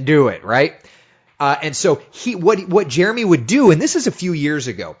and do it, right? And so what Jeremy would do, and this is a few years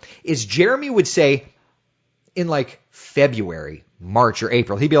ago, is Jeremy would say in like February, March, or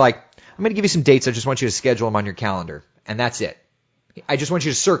April, he'd be like, I'm going to give you some dates. I just want you to schedule them on your calendar. And that's it. I just want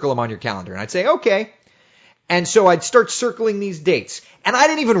you to circle them on your calendar. And I'd say, okay. And so I'd start circling these dates. And I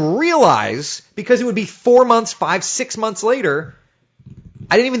didn't even realize, because it would be 4 months, 5, 6 months later,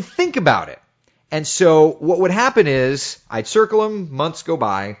 I didn't even think about it. And so what would happen is I'd circle them, months go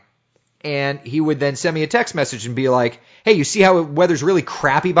by, and he would then send me a text message and be like, hey, you see how weather's really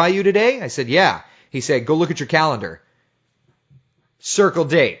crappy by you today? I said, yeah. He said, go look at your calendar. Circle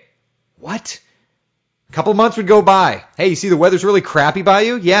date. What? A couple months would go by. Hey, you see the weather's really crappy by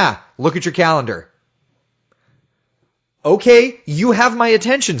you? Yeah. Look at your calendar. Okay, you have my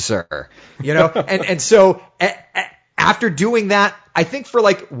attention, sir. And so after doing that, I think for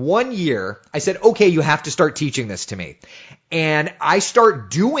like 1 year, I said, okay, you have to start teaching this to me. And I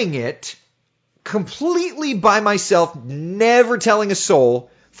start doing it completely by myself, never telling a soul,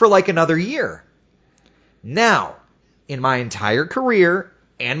 for like another year. Now, in my entire career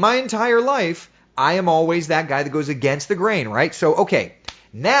and my entire life, I am always that guy that goes against the grain, right? So, okay,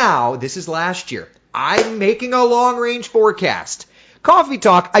 now, this is last year. I'm making a long-range forecast. Coffee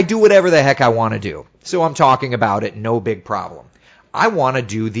Talk, I do whatever the heck I want to do. So I'm talking about it, no big problem. I want to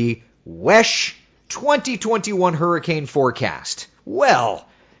do the WESH 2021 hurricane forecast. Well,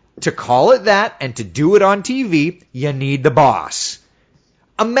 to call it that and to do it on TV, you need the boss.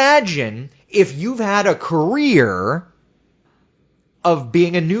 Imagine if you've had a career of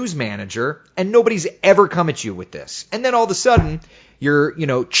being a news manager and nobody's ever come at you with this. And then all of a sudden,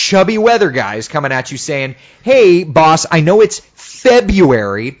 your, chubby weather guys coming at you saying, hey, boss, I know it's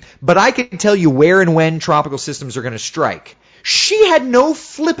February, but I can tell you where and when tropical systems are going to strike. She had no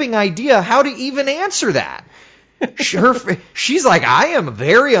flipping idea how to even answer that. She's like, I am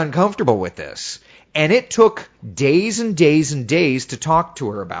very uncomfortable with this. And it took days and days and days to talk to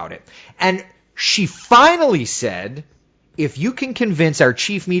her about it. And she finally said, if you can convince our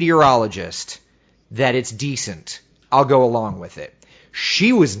chief meteorologist that it's decent, I'll go along with it.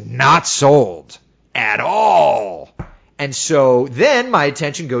 She was not sold at all. And so then my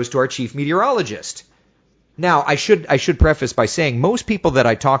attention goes to our chief meteorologist. Now, I should preface by saying most people that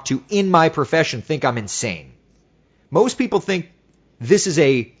I talk to in my profession think I'm insane. Most people think this is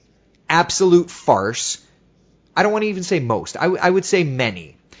a absolute farce. I don't want to even say most. I would say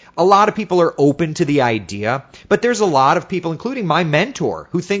many. A lot of people are open to the idea, but there's a lot of people, including my mentor,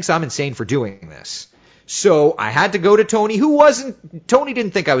 who thinks I'm insane for doing this. So I had to go to Tony, Tony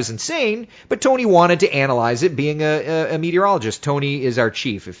didn't think I was insane, but Tony wanted to analyze it, being a meteorologist. Tony is our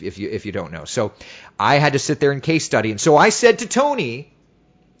chief, if you don't know. So I had to sit there and case study. And so I said to Tony,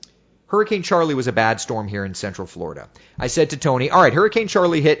 Hurricane Charlie was a bad storm here in Central Florida. I said to Tony, all right, Hurricane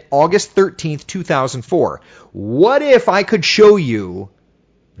Charlie hit August 13th, 2004. What if I could show you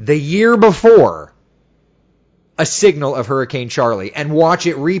the year before a signal of Hurricane Charlie and watch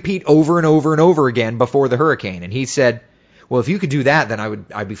it repeat over and over and over again before the hurricane. And he said, well, if you could do that, then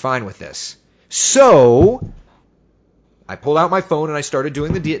I'd be fine with this. So I pulled out my phone and I started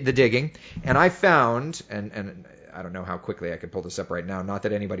doing the digging, and I found, and I don't know how quickly I could pull this up right now, not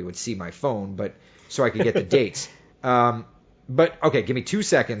that anybody would see my phone, but so I could get the dates. But okay, give me 2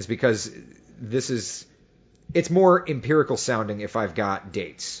 seconds, because it's more empirical sounding if I've got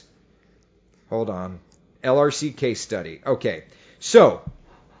dates. Hold on. LRC case study. Okay. So,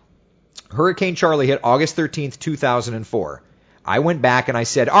 Hurricane Charlie hit August 13th, 2004. I went back and I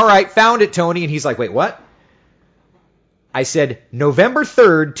said, all right, found it, Tony. And he's like, wait, what? I said, November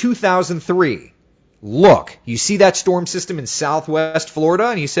 3rd, 2003. Look, you see that storm system in southwest Florida?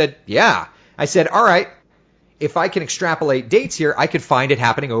 And he said, yeah. I said, all right, if I can extrapolate dates here, I could find it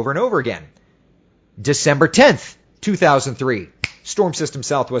happening over and over again. December 10th, 2003. Storm system,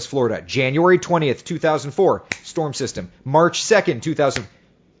 southwest Florida. January 20th, 2004. Storm system. March 2nd, 2000.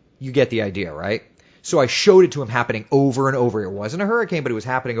 You get the idea, right? So I showed it to him happening over and over. It wasn't a hurricane, but it was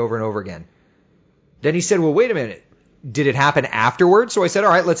happening over and over again. Then he said, well, wait a minute. Did it happen afterwards? So I said, all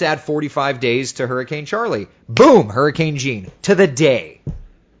right, let's add 45 days to Hurricane Charlie. Boom, Hurricane Gene, to the day.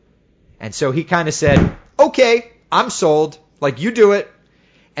 And so he kind of said, okay, I'm sold. Like, you do it.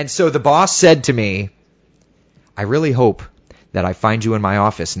 And so the boss said to me, I really hope that I find you in my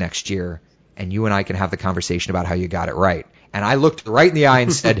office next year and you and I can have the conversation about how you got it right. And I looked right in the eye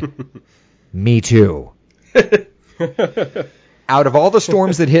and said, me too. Out of all the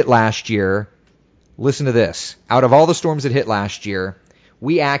storms that hit last year, listen to this. Out of all the storms that hit last year,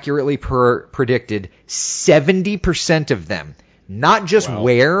 we accurately predicted 70% of them. Not just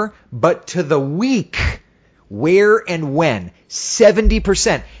where, but to the week. Where and when.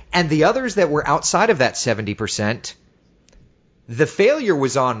 70%. And the others that were outside of that 70%, the failure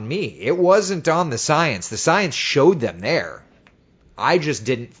was on me. It wasn't on the science. The science showed them there. I just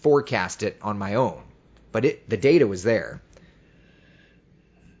didn't forecast it on my own. But the data was there.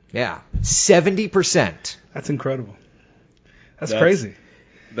 Yeah. 70%. That's incredible. That's crazy.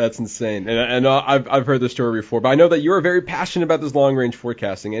 That's insane. And I've heard this story before, but I know that you're very passionate about this long-range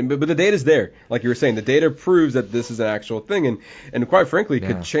forecasting. But the data's there. Like you were saying, the data proves that this is an actual thing. And quite frankly, it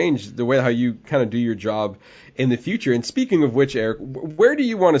could change the way how you kind of do your job in the future. And speaking of which, Eric, where do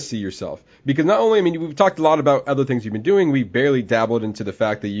you want to see yourself? Because not only, I mean, we've talked a lot about other things you've been doing. We barely dabbled into the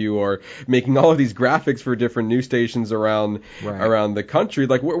fact that you are making all of these graphics for different news stations around the country.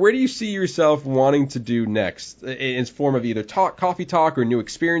 Like, where do you see yourself wanting to do next? In form of either coffee talk or new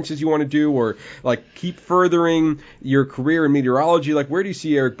experiences you want to do, or like keep furthering your career in meteorology? Like, where do you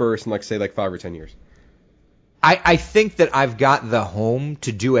see Eric Burris in, like, say, like 5 or 10 years? I think that I've got the home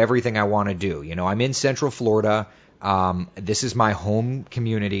to do everything I want to do. You know, I'm in Central Florida. This is my home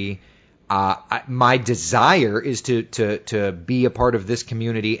community. My desire is to be a part of this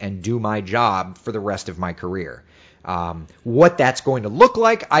community and do my job for the rest of my career. What that's going to look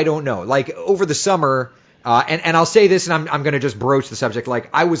like, I don't know. Like, over the summer, and I'll say this, and I'm going to just broach the subject.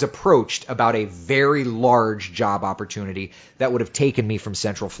 Like, I was approached about a very large job opportunity that would have taken me from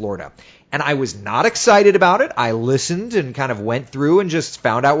Central Florida. And I was not excited about it. I listened and kind of went through and just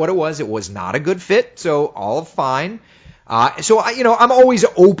found out what it was. It was not a good fit, so all fine. I'm always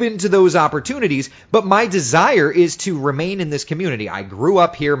open to those opportunities, but my desire is to remain in this community. I grew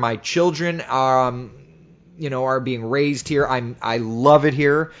up here. My children, are being raised here. I love it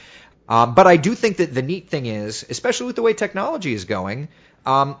here. But I do think that the neat thing is, especially with the way technology is going,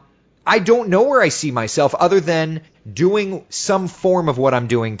 I don't know where I see myself other than doing some form of what I'm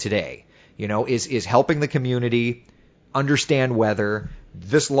doing today. You know, is helping the community understand weather.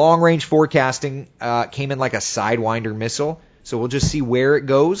 This long-range forecasting came in like a sidewinder missile, so we'll just see where it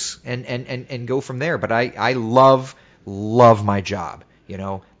goes and go from there. But I love my job, you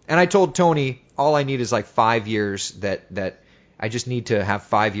know. And I told Tony all I need is like 5 years. That I just need to have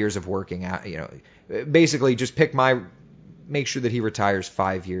 5 years of working out. You know, basically just make sure that he retires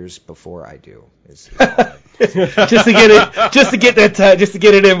 5 years before I do. just to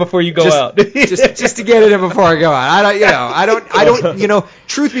get it in before you go out. just to get it in before I go out. I don't.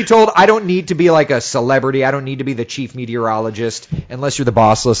 Truth be told, I don't need to be like a celebrity. I don't need to be the chief meteorologist. Unless you're the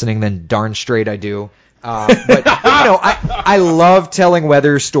boss listening, then darn straight I do. But I love telling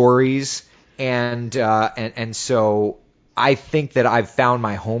weather stories, and so I think that I've found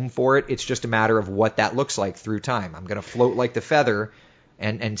my home for it. It's just a matter of what that looks like through time. I'm going to float like the feather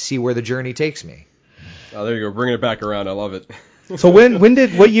and see where the journey takes me. Oh, there you go. Bringing it back around. I love it. So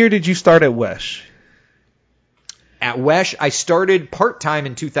what year did you start at WESH? At WESH, I started part-time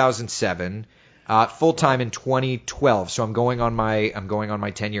in 2007. full time in 2012. So I'm going on my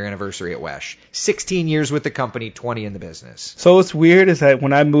 10-year anniversary at WESH. 16 years with the company, 20 in the business. So what's weird is that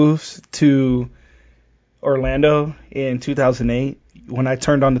when I moved to Orlando in 2008, when I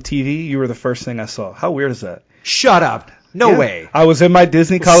turned on the TV, you were the first thing I saw. How weird is that? Shut up. No way. I was in my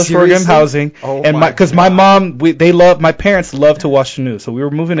Disney college program housing, and because my mom, my parents love to watch the news, so we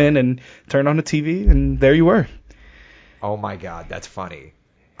were moving in and turned on the TV, and there you were. Oh my God, that's funny.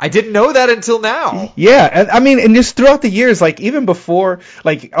 I didn't know that until now. Yeah, and I mean, and just throughout the years, like even before,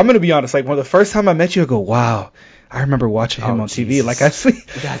 like I'm gonna be honest, like when the first time I met you, I go, wow, I remember watching him on TV. Like I see.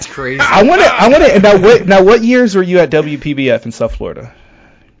 That's crazy. I want to. Now, what years were you at WPBF in South Florida?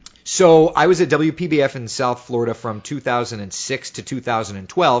 So I was at WPBF in South Florida from 2006 to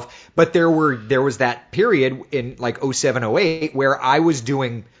 2012, but there was that period in like 07, 08 where I was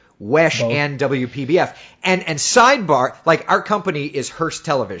doing WESH and WPBF. And sidebar, like our company is Hearst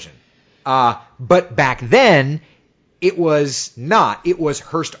Television. But back then it was not. It was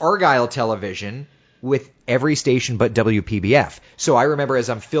Hearst Argyle Television with every station but WPBF. So I remember as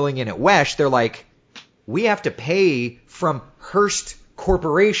I'm filling in at WESH, they're like, we have to pay from Hearst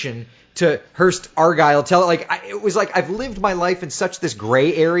Corporation to Hearst Argyle it was like I've lived my life in such this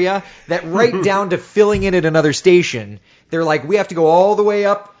gray area that right down to filling in at another station, they're like, we have to go all the way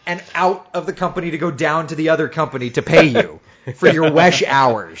up and out of the company to go down to the other company to pay you for your WESH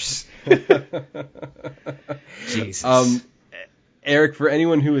hours. Jesus. Eric, for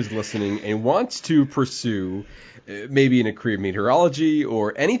anyone who is listening and wants to pursue maybe in a career of meteorology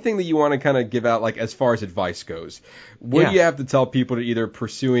or anything that you want to kind of give out, like as far as advice goes, what do you have to tell people to either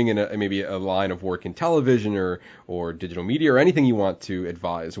pursuing maybe a line of work in television or digital media or anything you want to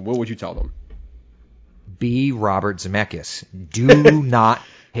advise? What would you tell them? Be Robert Zemeckis. Do not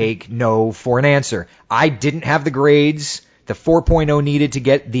take no for an answer. I didn't have the grades, the 4.0 needed to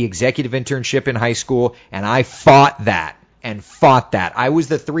get the executive internship in high school, and I fought that. I was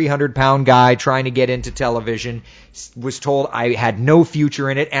the 300-pound guy trying to get into television, was told I had no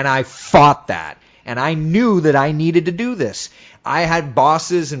future in it, and I fought that. And I knew that I needed to do this. I had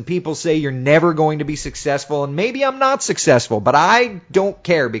bosses and people say you're never going to be successful, and maybe I'm not successful, but I don't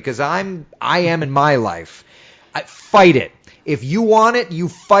care because I am in my life. I fight it. If you want it, you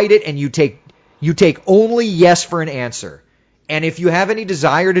fight it, and you take only yes for an answer. And if you have any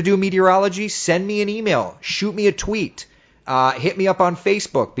desire to do meteorology, send me an email, shoot me a tweet. Hit me up on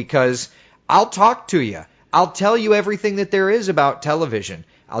Facebook because I'll talk to you. I'll tell you everything that there is about television.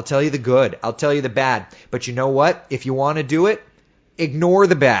 I'll tell you the good. I'll tell you the bad. But you know what? If you want to do it, ignore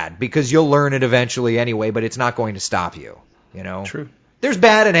the bad because you'll learn it eventually anyway, but it's not going to stop you. You know? True. There's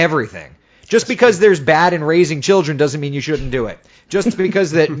bad in everything. Just because there's bad in raising children doesn't mean you shouldn't do it. Just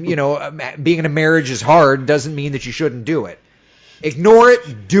because that, being in a marriage is hard doesn't mean that you shouldn't do it. Ignore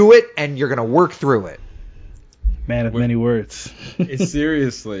it, do it, and you're going to work through it. Man of many words.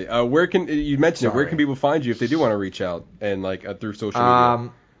 Seriously, where can you mentioned it? Where can people find you if they do want to reach out and through social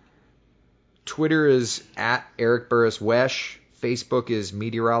media? Twitter is at Eric Burris Wesh. Facebook is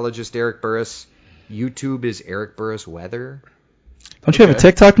meteorologist Eric Burris. YouTube is Eric Burris Weather. Don't you have a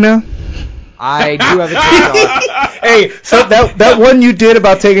TikTok now? I do have a TikTok. Hey, so that one you did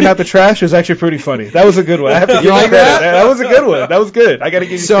about taking out the trash was actually pretty funny. That was a good one. I have to give you credit. That was a good one. That was good. I got to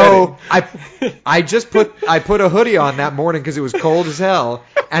give you credit. I just put a hoodie on that morning because it was cold as hell,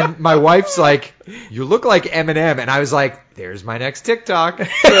 and my wife's like, "You look like Eminem," and I was like, "There's my next TikTok."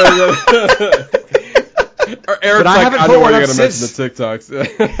 Eric's I haven't put one up mention the TikToks.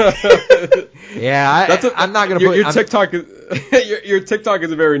 Yeah, I'm not gonna put your TikTok. Your TikTok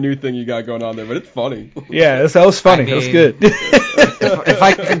is a very new thing you got going on there, but it's funny. Yeah, that was funny. That was good. if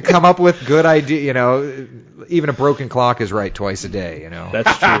I can come up with good idea, even a broken clock is right twice a day.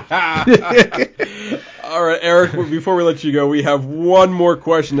 That's true. All right, Eric. Before we let you go, we have one more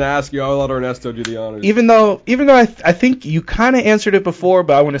question to ask you. I'll let Ernesto do the honors. Even though I think you kind of answered it before,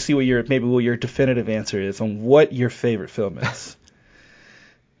 but I want to see what your definitive answer is on what your favorite film is.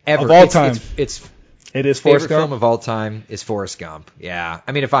 Ever. Of all time. It is Forrest favorite Gump? film of all time is Forrest Gump. Yeah.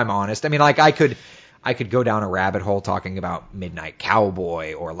 I mean, if I'm honest, I could go down a rabbit hole talking about Midnight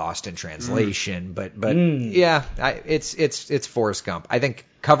Cowboy or Lost in Translation, but yeah, it's Forrest Gump. I think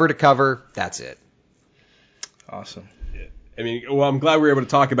cover to cover, that's it. Awesome. I'm glad we were able to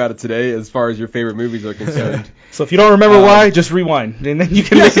talk about it today as far as your favorite movies are concerned. So if you don't remember why, just rewind, and then you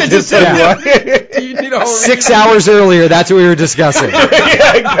can listen to it. You need a whole 6 hours earlier, that's what we were discussing.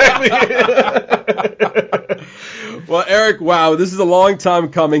 Yeah, exactly. Well, Eric, wow, this is a long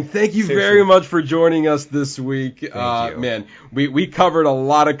time coming. Thank you Seriously. very much for joining us this week. Thank you. Man, we covered a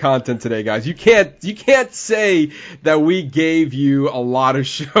lot of content today, guys. You can't say that we gave you a lot of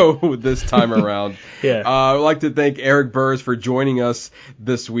show this time around. Yeah. I'd like to thank Eric Burris for joining us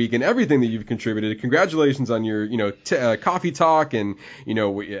this week and everything that you've contributed. Congratulations on your, coffee talk and,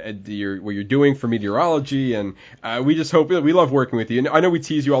 what you're doing for meteorology. And we just hope we love working with you. And I know we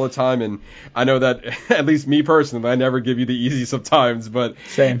tease you all the time, and I know that at least me personally, I never give you the easy sometimes, but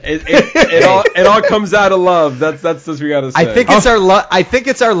Same. It all comes out of love. That's what we gotta say. I think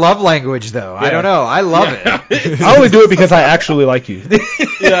it's our love language, though. I don't know. I love it. I only do it because I actually like you.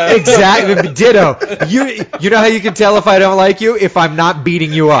 Yeah. Exactly. Ditto. You know how you can tell if I don't like you? If I'm not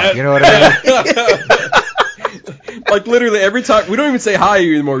beating you up. You know what I mean? Like literally every time we don't even say hi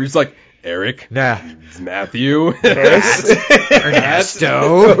anymore. You're just like, Eric, Nah. Matthew, Ernesto.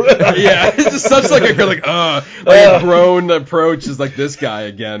 yeah, it's just such like a grown approach is like this guy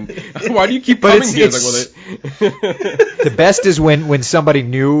again. Why do you keep coming here? The best is when somebody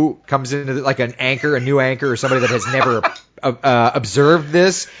new comes into like a new anchor or somebody that has never observed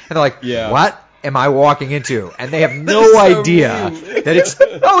this, and they're like, Yeah. what am I walking into? And they have no idea that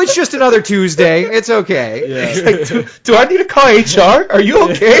it's just another Tuesday. It's okay. Yeah. Do I need to call HR? Are you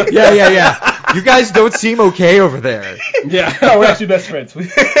okay? Yeah. You guys don't seem okay over there. Yeah. No, we're actually best friends. Right.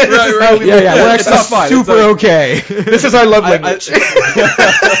 Yeah. We're It's actually not fine. super okay. This is our love language.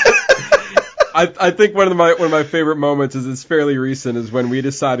 I think one of my favorite moments it's fairly recent is when we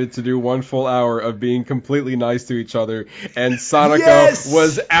decided to do one full hour of being completely nice to each other, and Sonica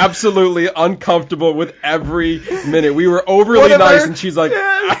was absolutely uncomfortable with every minute. We were overly nice, and she's like,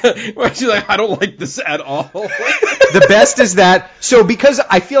 I don't like this at all. The best is that, so because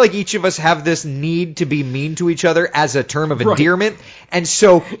I feel like each of us have this need to be mean to each other as a term of endearment, and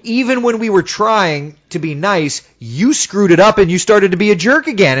so even when we were trying to be nice, you screwed it up and you started to be a jerk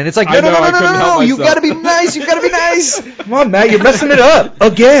again. And it's like, no, you've got to be nice. You've got to be nice. Come on, Matt, you're messing it up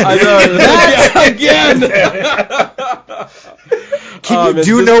again. I know. Again. Can you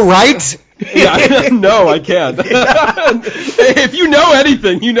do no right? Yeah, no, I can't. If you know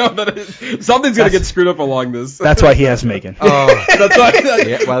anything, you know that something's going to get screwed up along this. That's why he has Megan. Oh, that's why.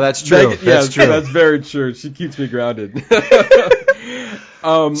 Well, that's true. That's true. That's very true. She keeps me grounded.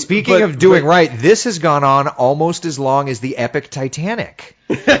 Speaking of doing right, this has gone on almost as long as the epic Titanic.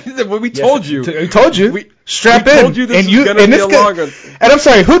 We told you. We told you. Strap we in. Told you this and was going to be a long one. And I'm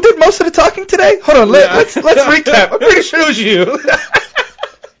sorry, who did most of the talking today? Hold on, let's recap. I'm pretty sure it was you.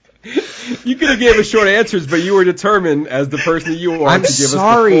 You could have gave us short answers, but you were determined as the person that you are I'm to give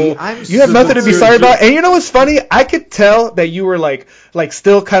sorry. us the full... You have nothing to be sorry about. And you know what's funny? I could tell that you were like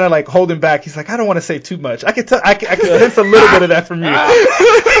still kind of like holding back. He's like, I don't want to say too much. I could tell. I could sense a little bit of that from you.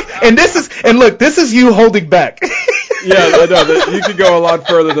 And look, this is you holding back. Yeah, I know. You could go a lot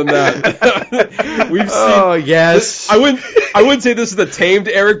further than that. We've seen. Oh yes. I wouldn't say this is the tamed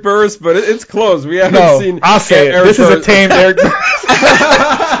Eric Burris, but it's close. We haven't seen. I'll say it. This Burris. is a tamed Eric Burris.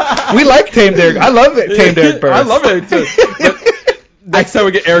 We like tamed Eric. I love it. Tamed Eric Burris. I love it too. But next time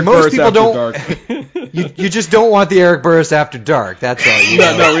we get Eric Most Burris people after don't. dark. You just don't want the Eric Burris after dark. That's all. You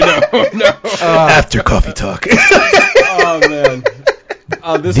know. No, we know. No. After coffee talk. Oh man.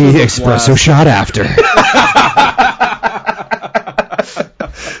 This The was a espresso blast. shot after.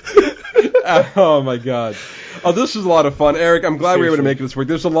 Oh my god. Oh, this was a lot of fun, Eric. I'm glad we were able to make this work.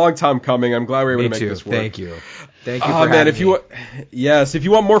 This was a long time coming. I'm glad we were able to make this work. Thank you. Thank you Oh for man, having me. if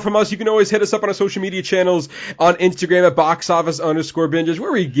you want more from us, you can always hit us up on our social media channels on Instagram at boxoffice_binges,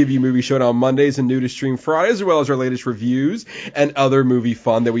 where we give you movie show on Mondays and new to stream Fridays, as well as our latest reviews and other movie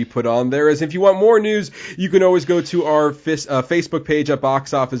fun that we put on there. As if you want more news, you can always go to our Facebook page at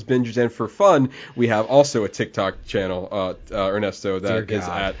Box Office Bingers, and for fun, we have also a TikTok channel, Ernesto, that is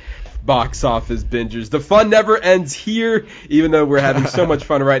at Box Office Bingers. The fun never ends here, even though we're having so much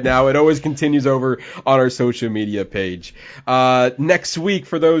fun right now. It always continues over on our social media page. Next week,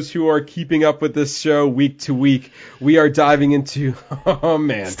 for those who are keeping up with this show week to week, we are diving into, oh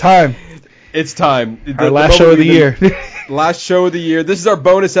man. It's time. Our last show of the year. Last show of the year. This is our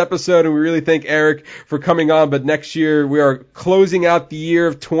bonus episode, and we really thank Eric for coming on. But next year, we are closing out the year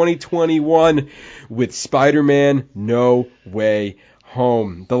of 2021 with Spider-Man No Way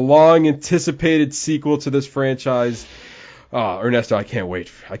Home, the long-anticipated sequel to this franchise. Oh, Ernesto, I can't wait.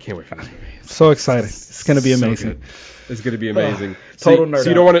 I can't wait for this movie. So excited. It's going to be amazing. So It's going to be amazing. Total nerd So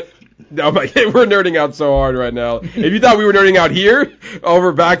you don't want to. Oh my! We're nerding out so hard right now. If you thought we were nerding out here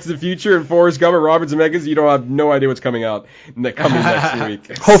over Back to the Future and Forrest Gump and Robert Zemeckis, you don't have no idea what's coming out coming next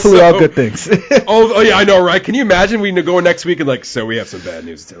week. Hopefully, all good things. oh yeah, I know, right? Can you imagine we go next week and like, so we have some bad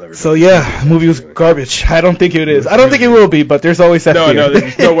news to tell everybody. So yeah, movie was garbage. I don't think it is. I don't think it will be, but there's always that fear. No,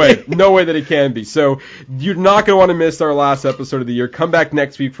 there's no way that it can be. So you're not going to want to miss our last episode of the year. Come back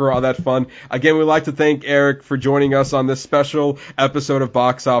next week for all that fun. Again, we'd like to thank Eric for joining us on this special episode of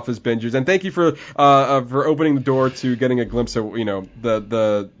Box Office Bingers, and thank you for opening the door to getting a glimpse of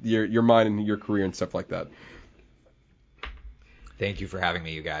your mind and your career and stuff like that. Thank you for having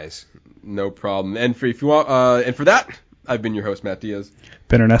me, you guys. No problem. And for that, I've been your host, Matt Diaz.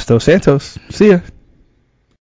 Ben Ernesto Santos. See ya.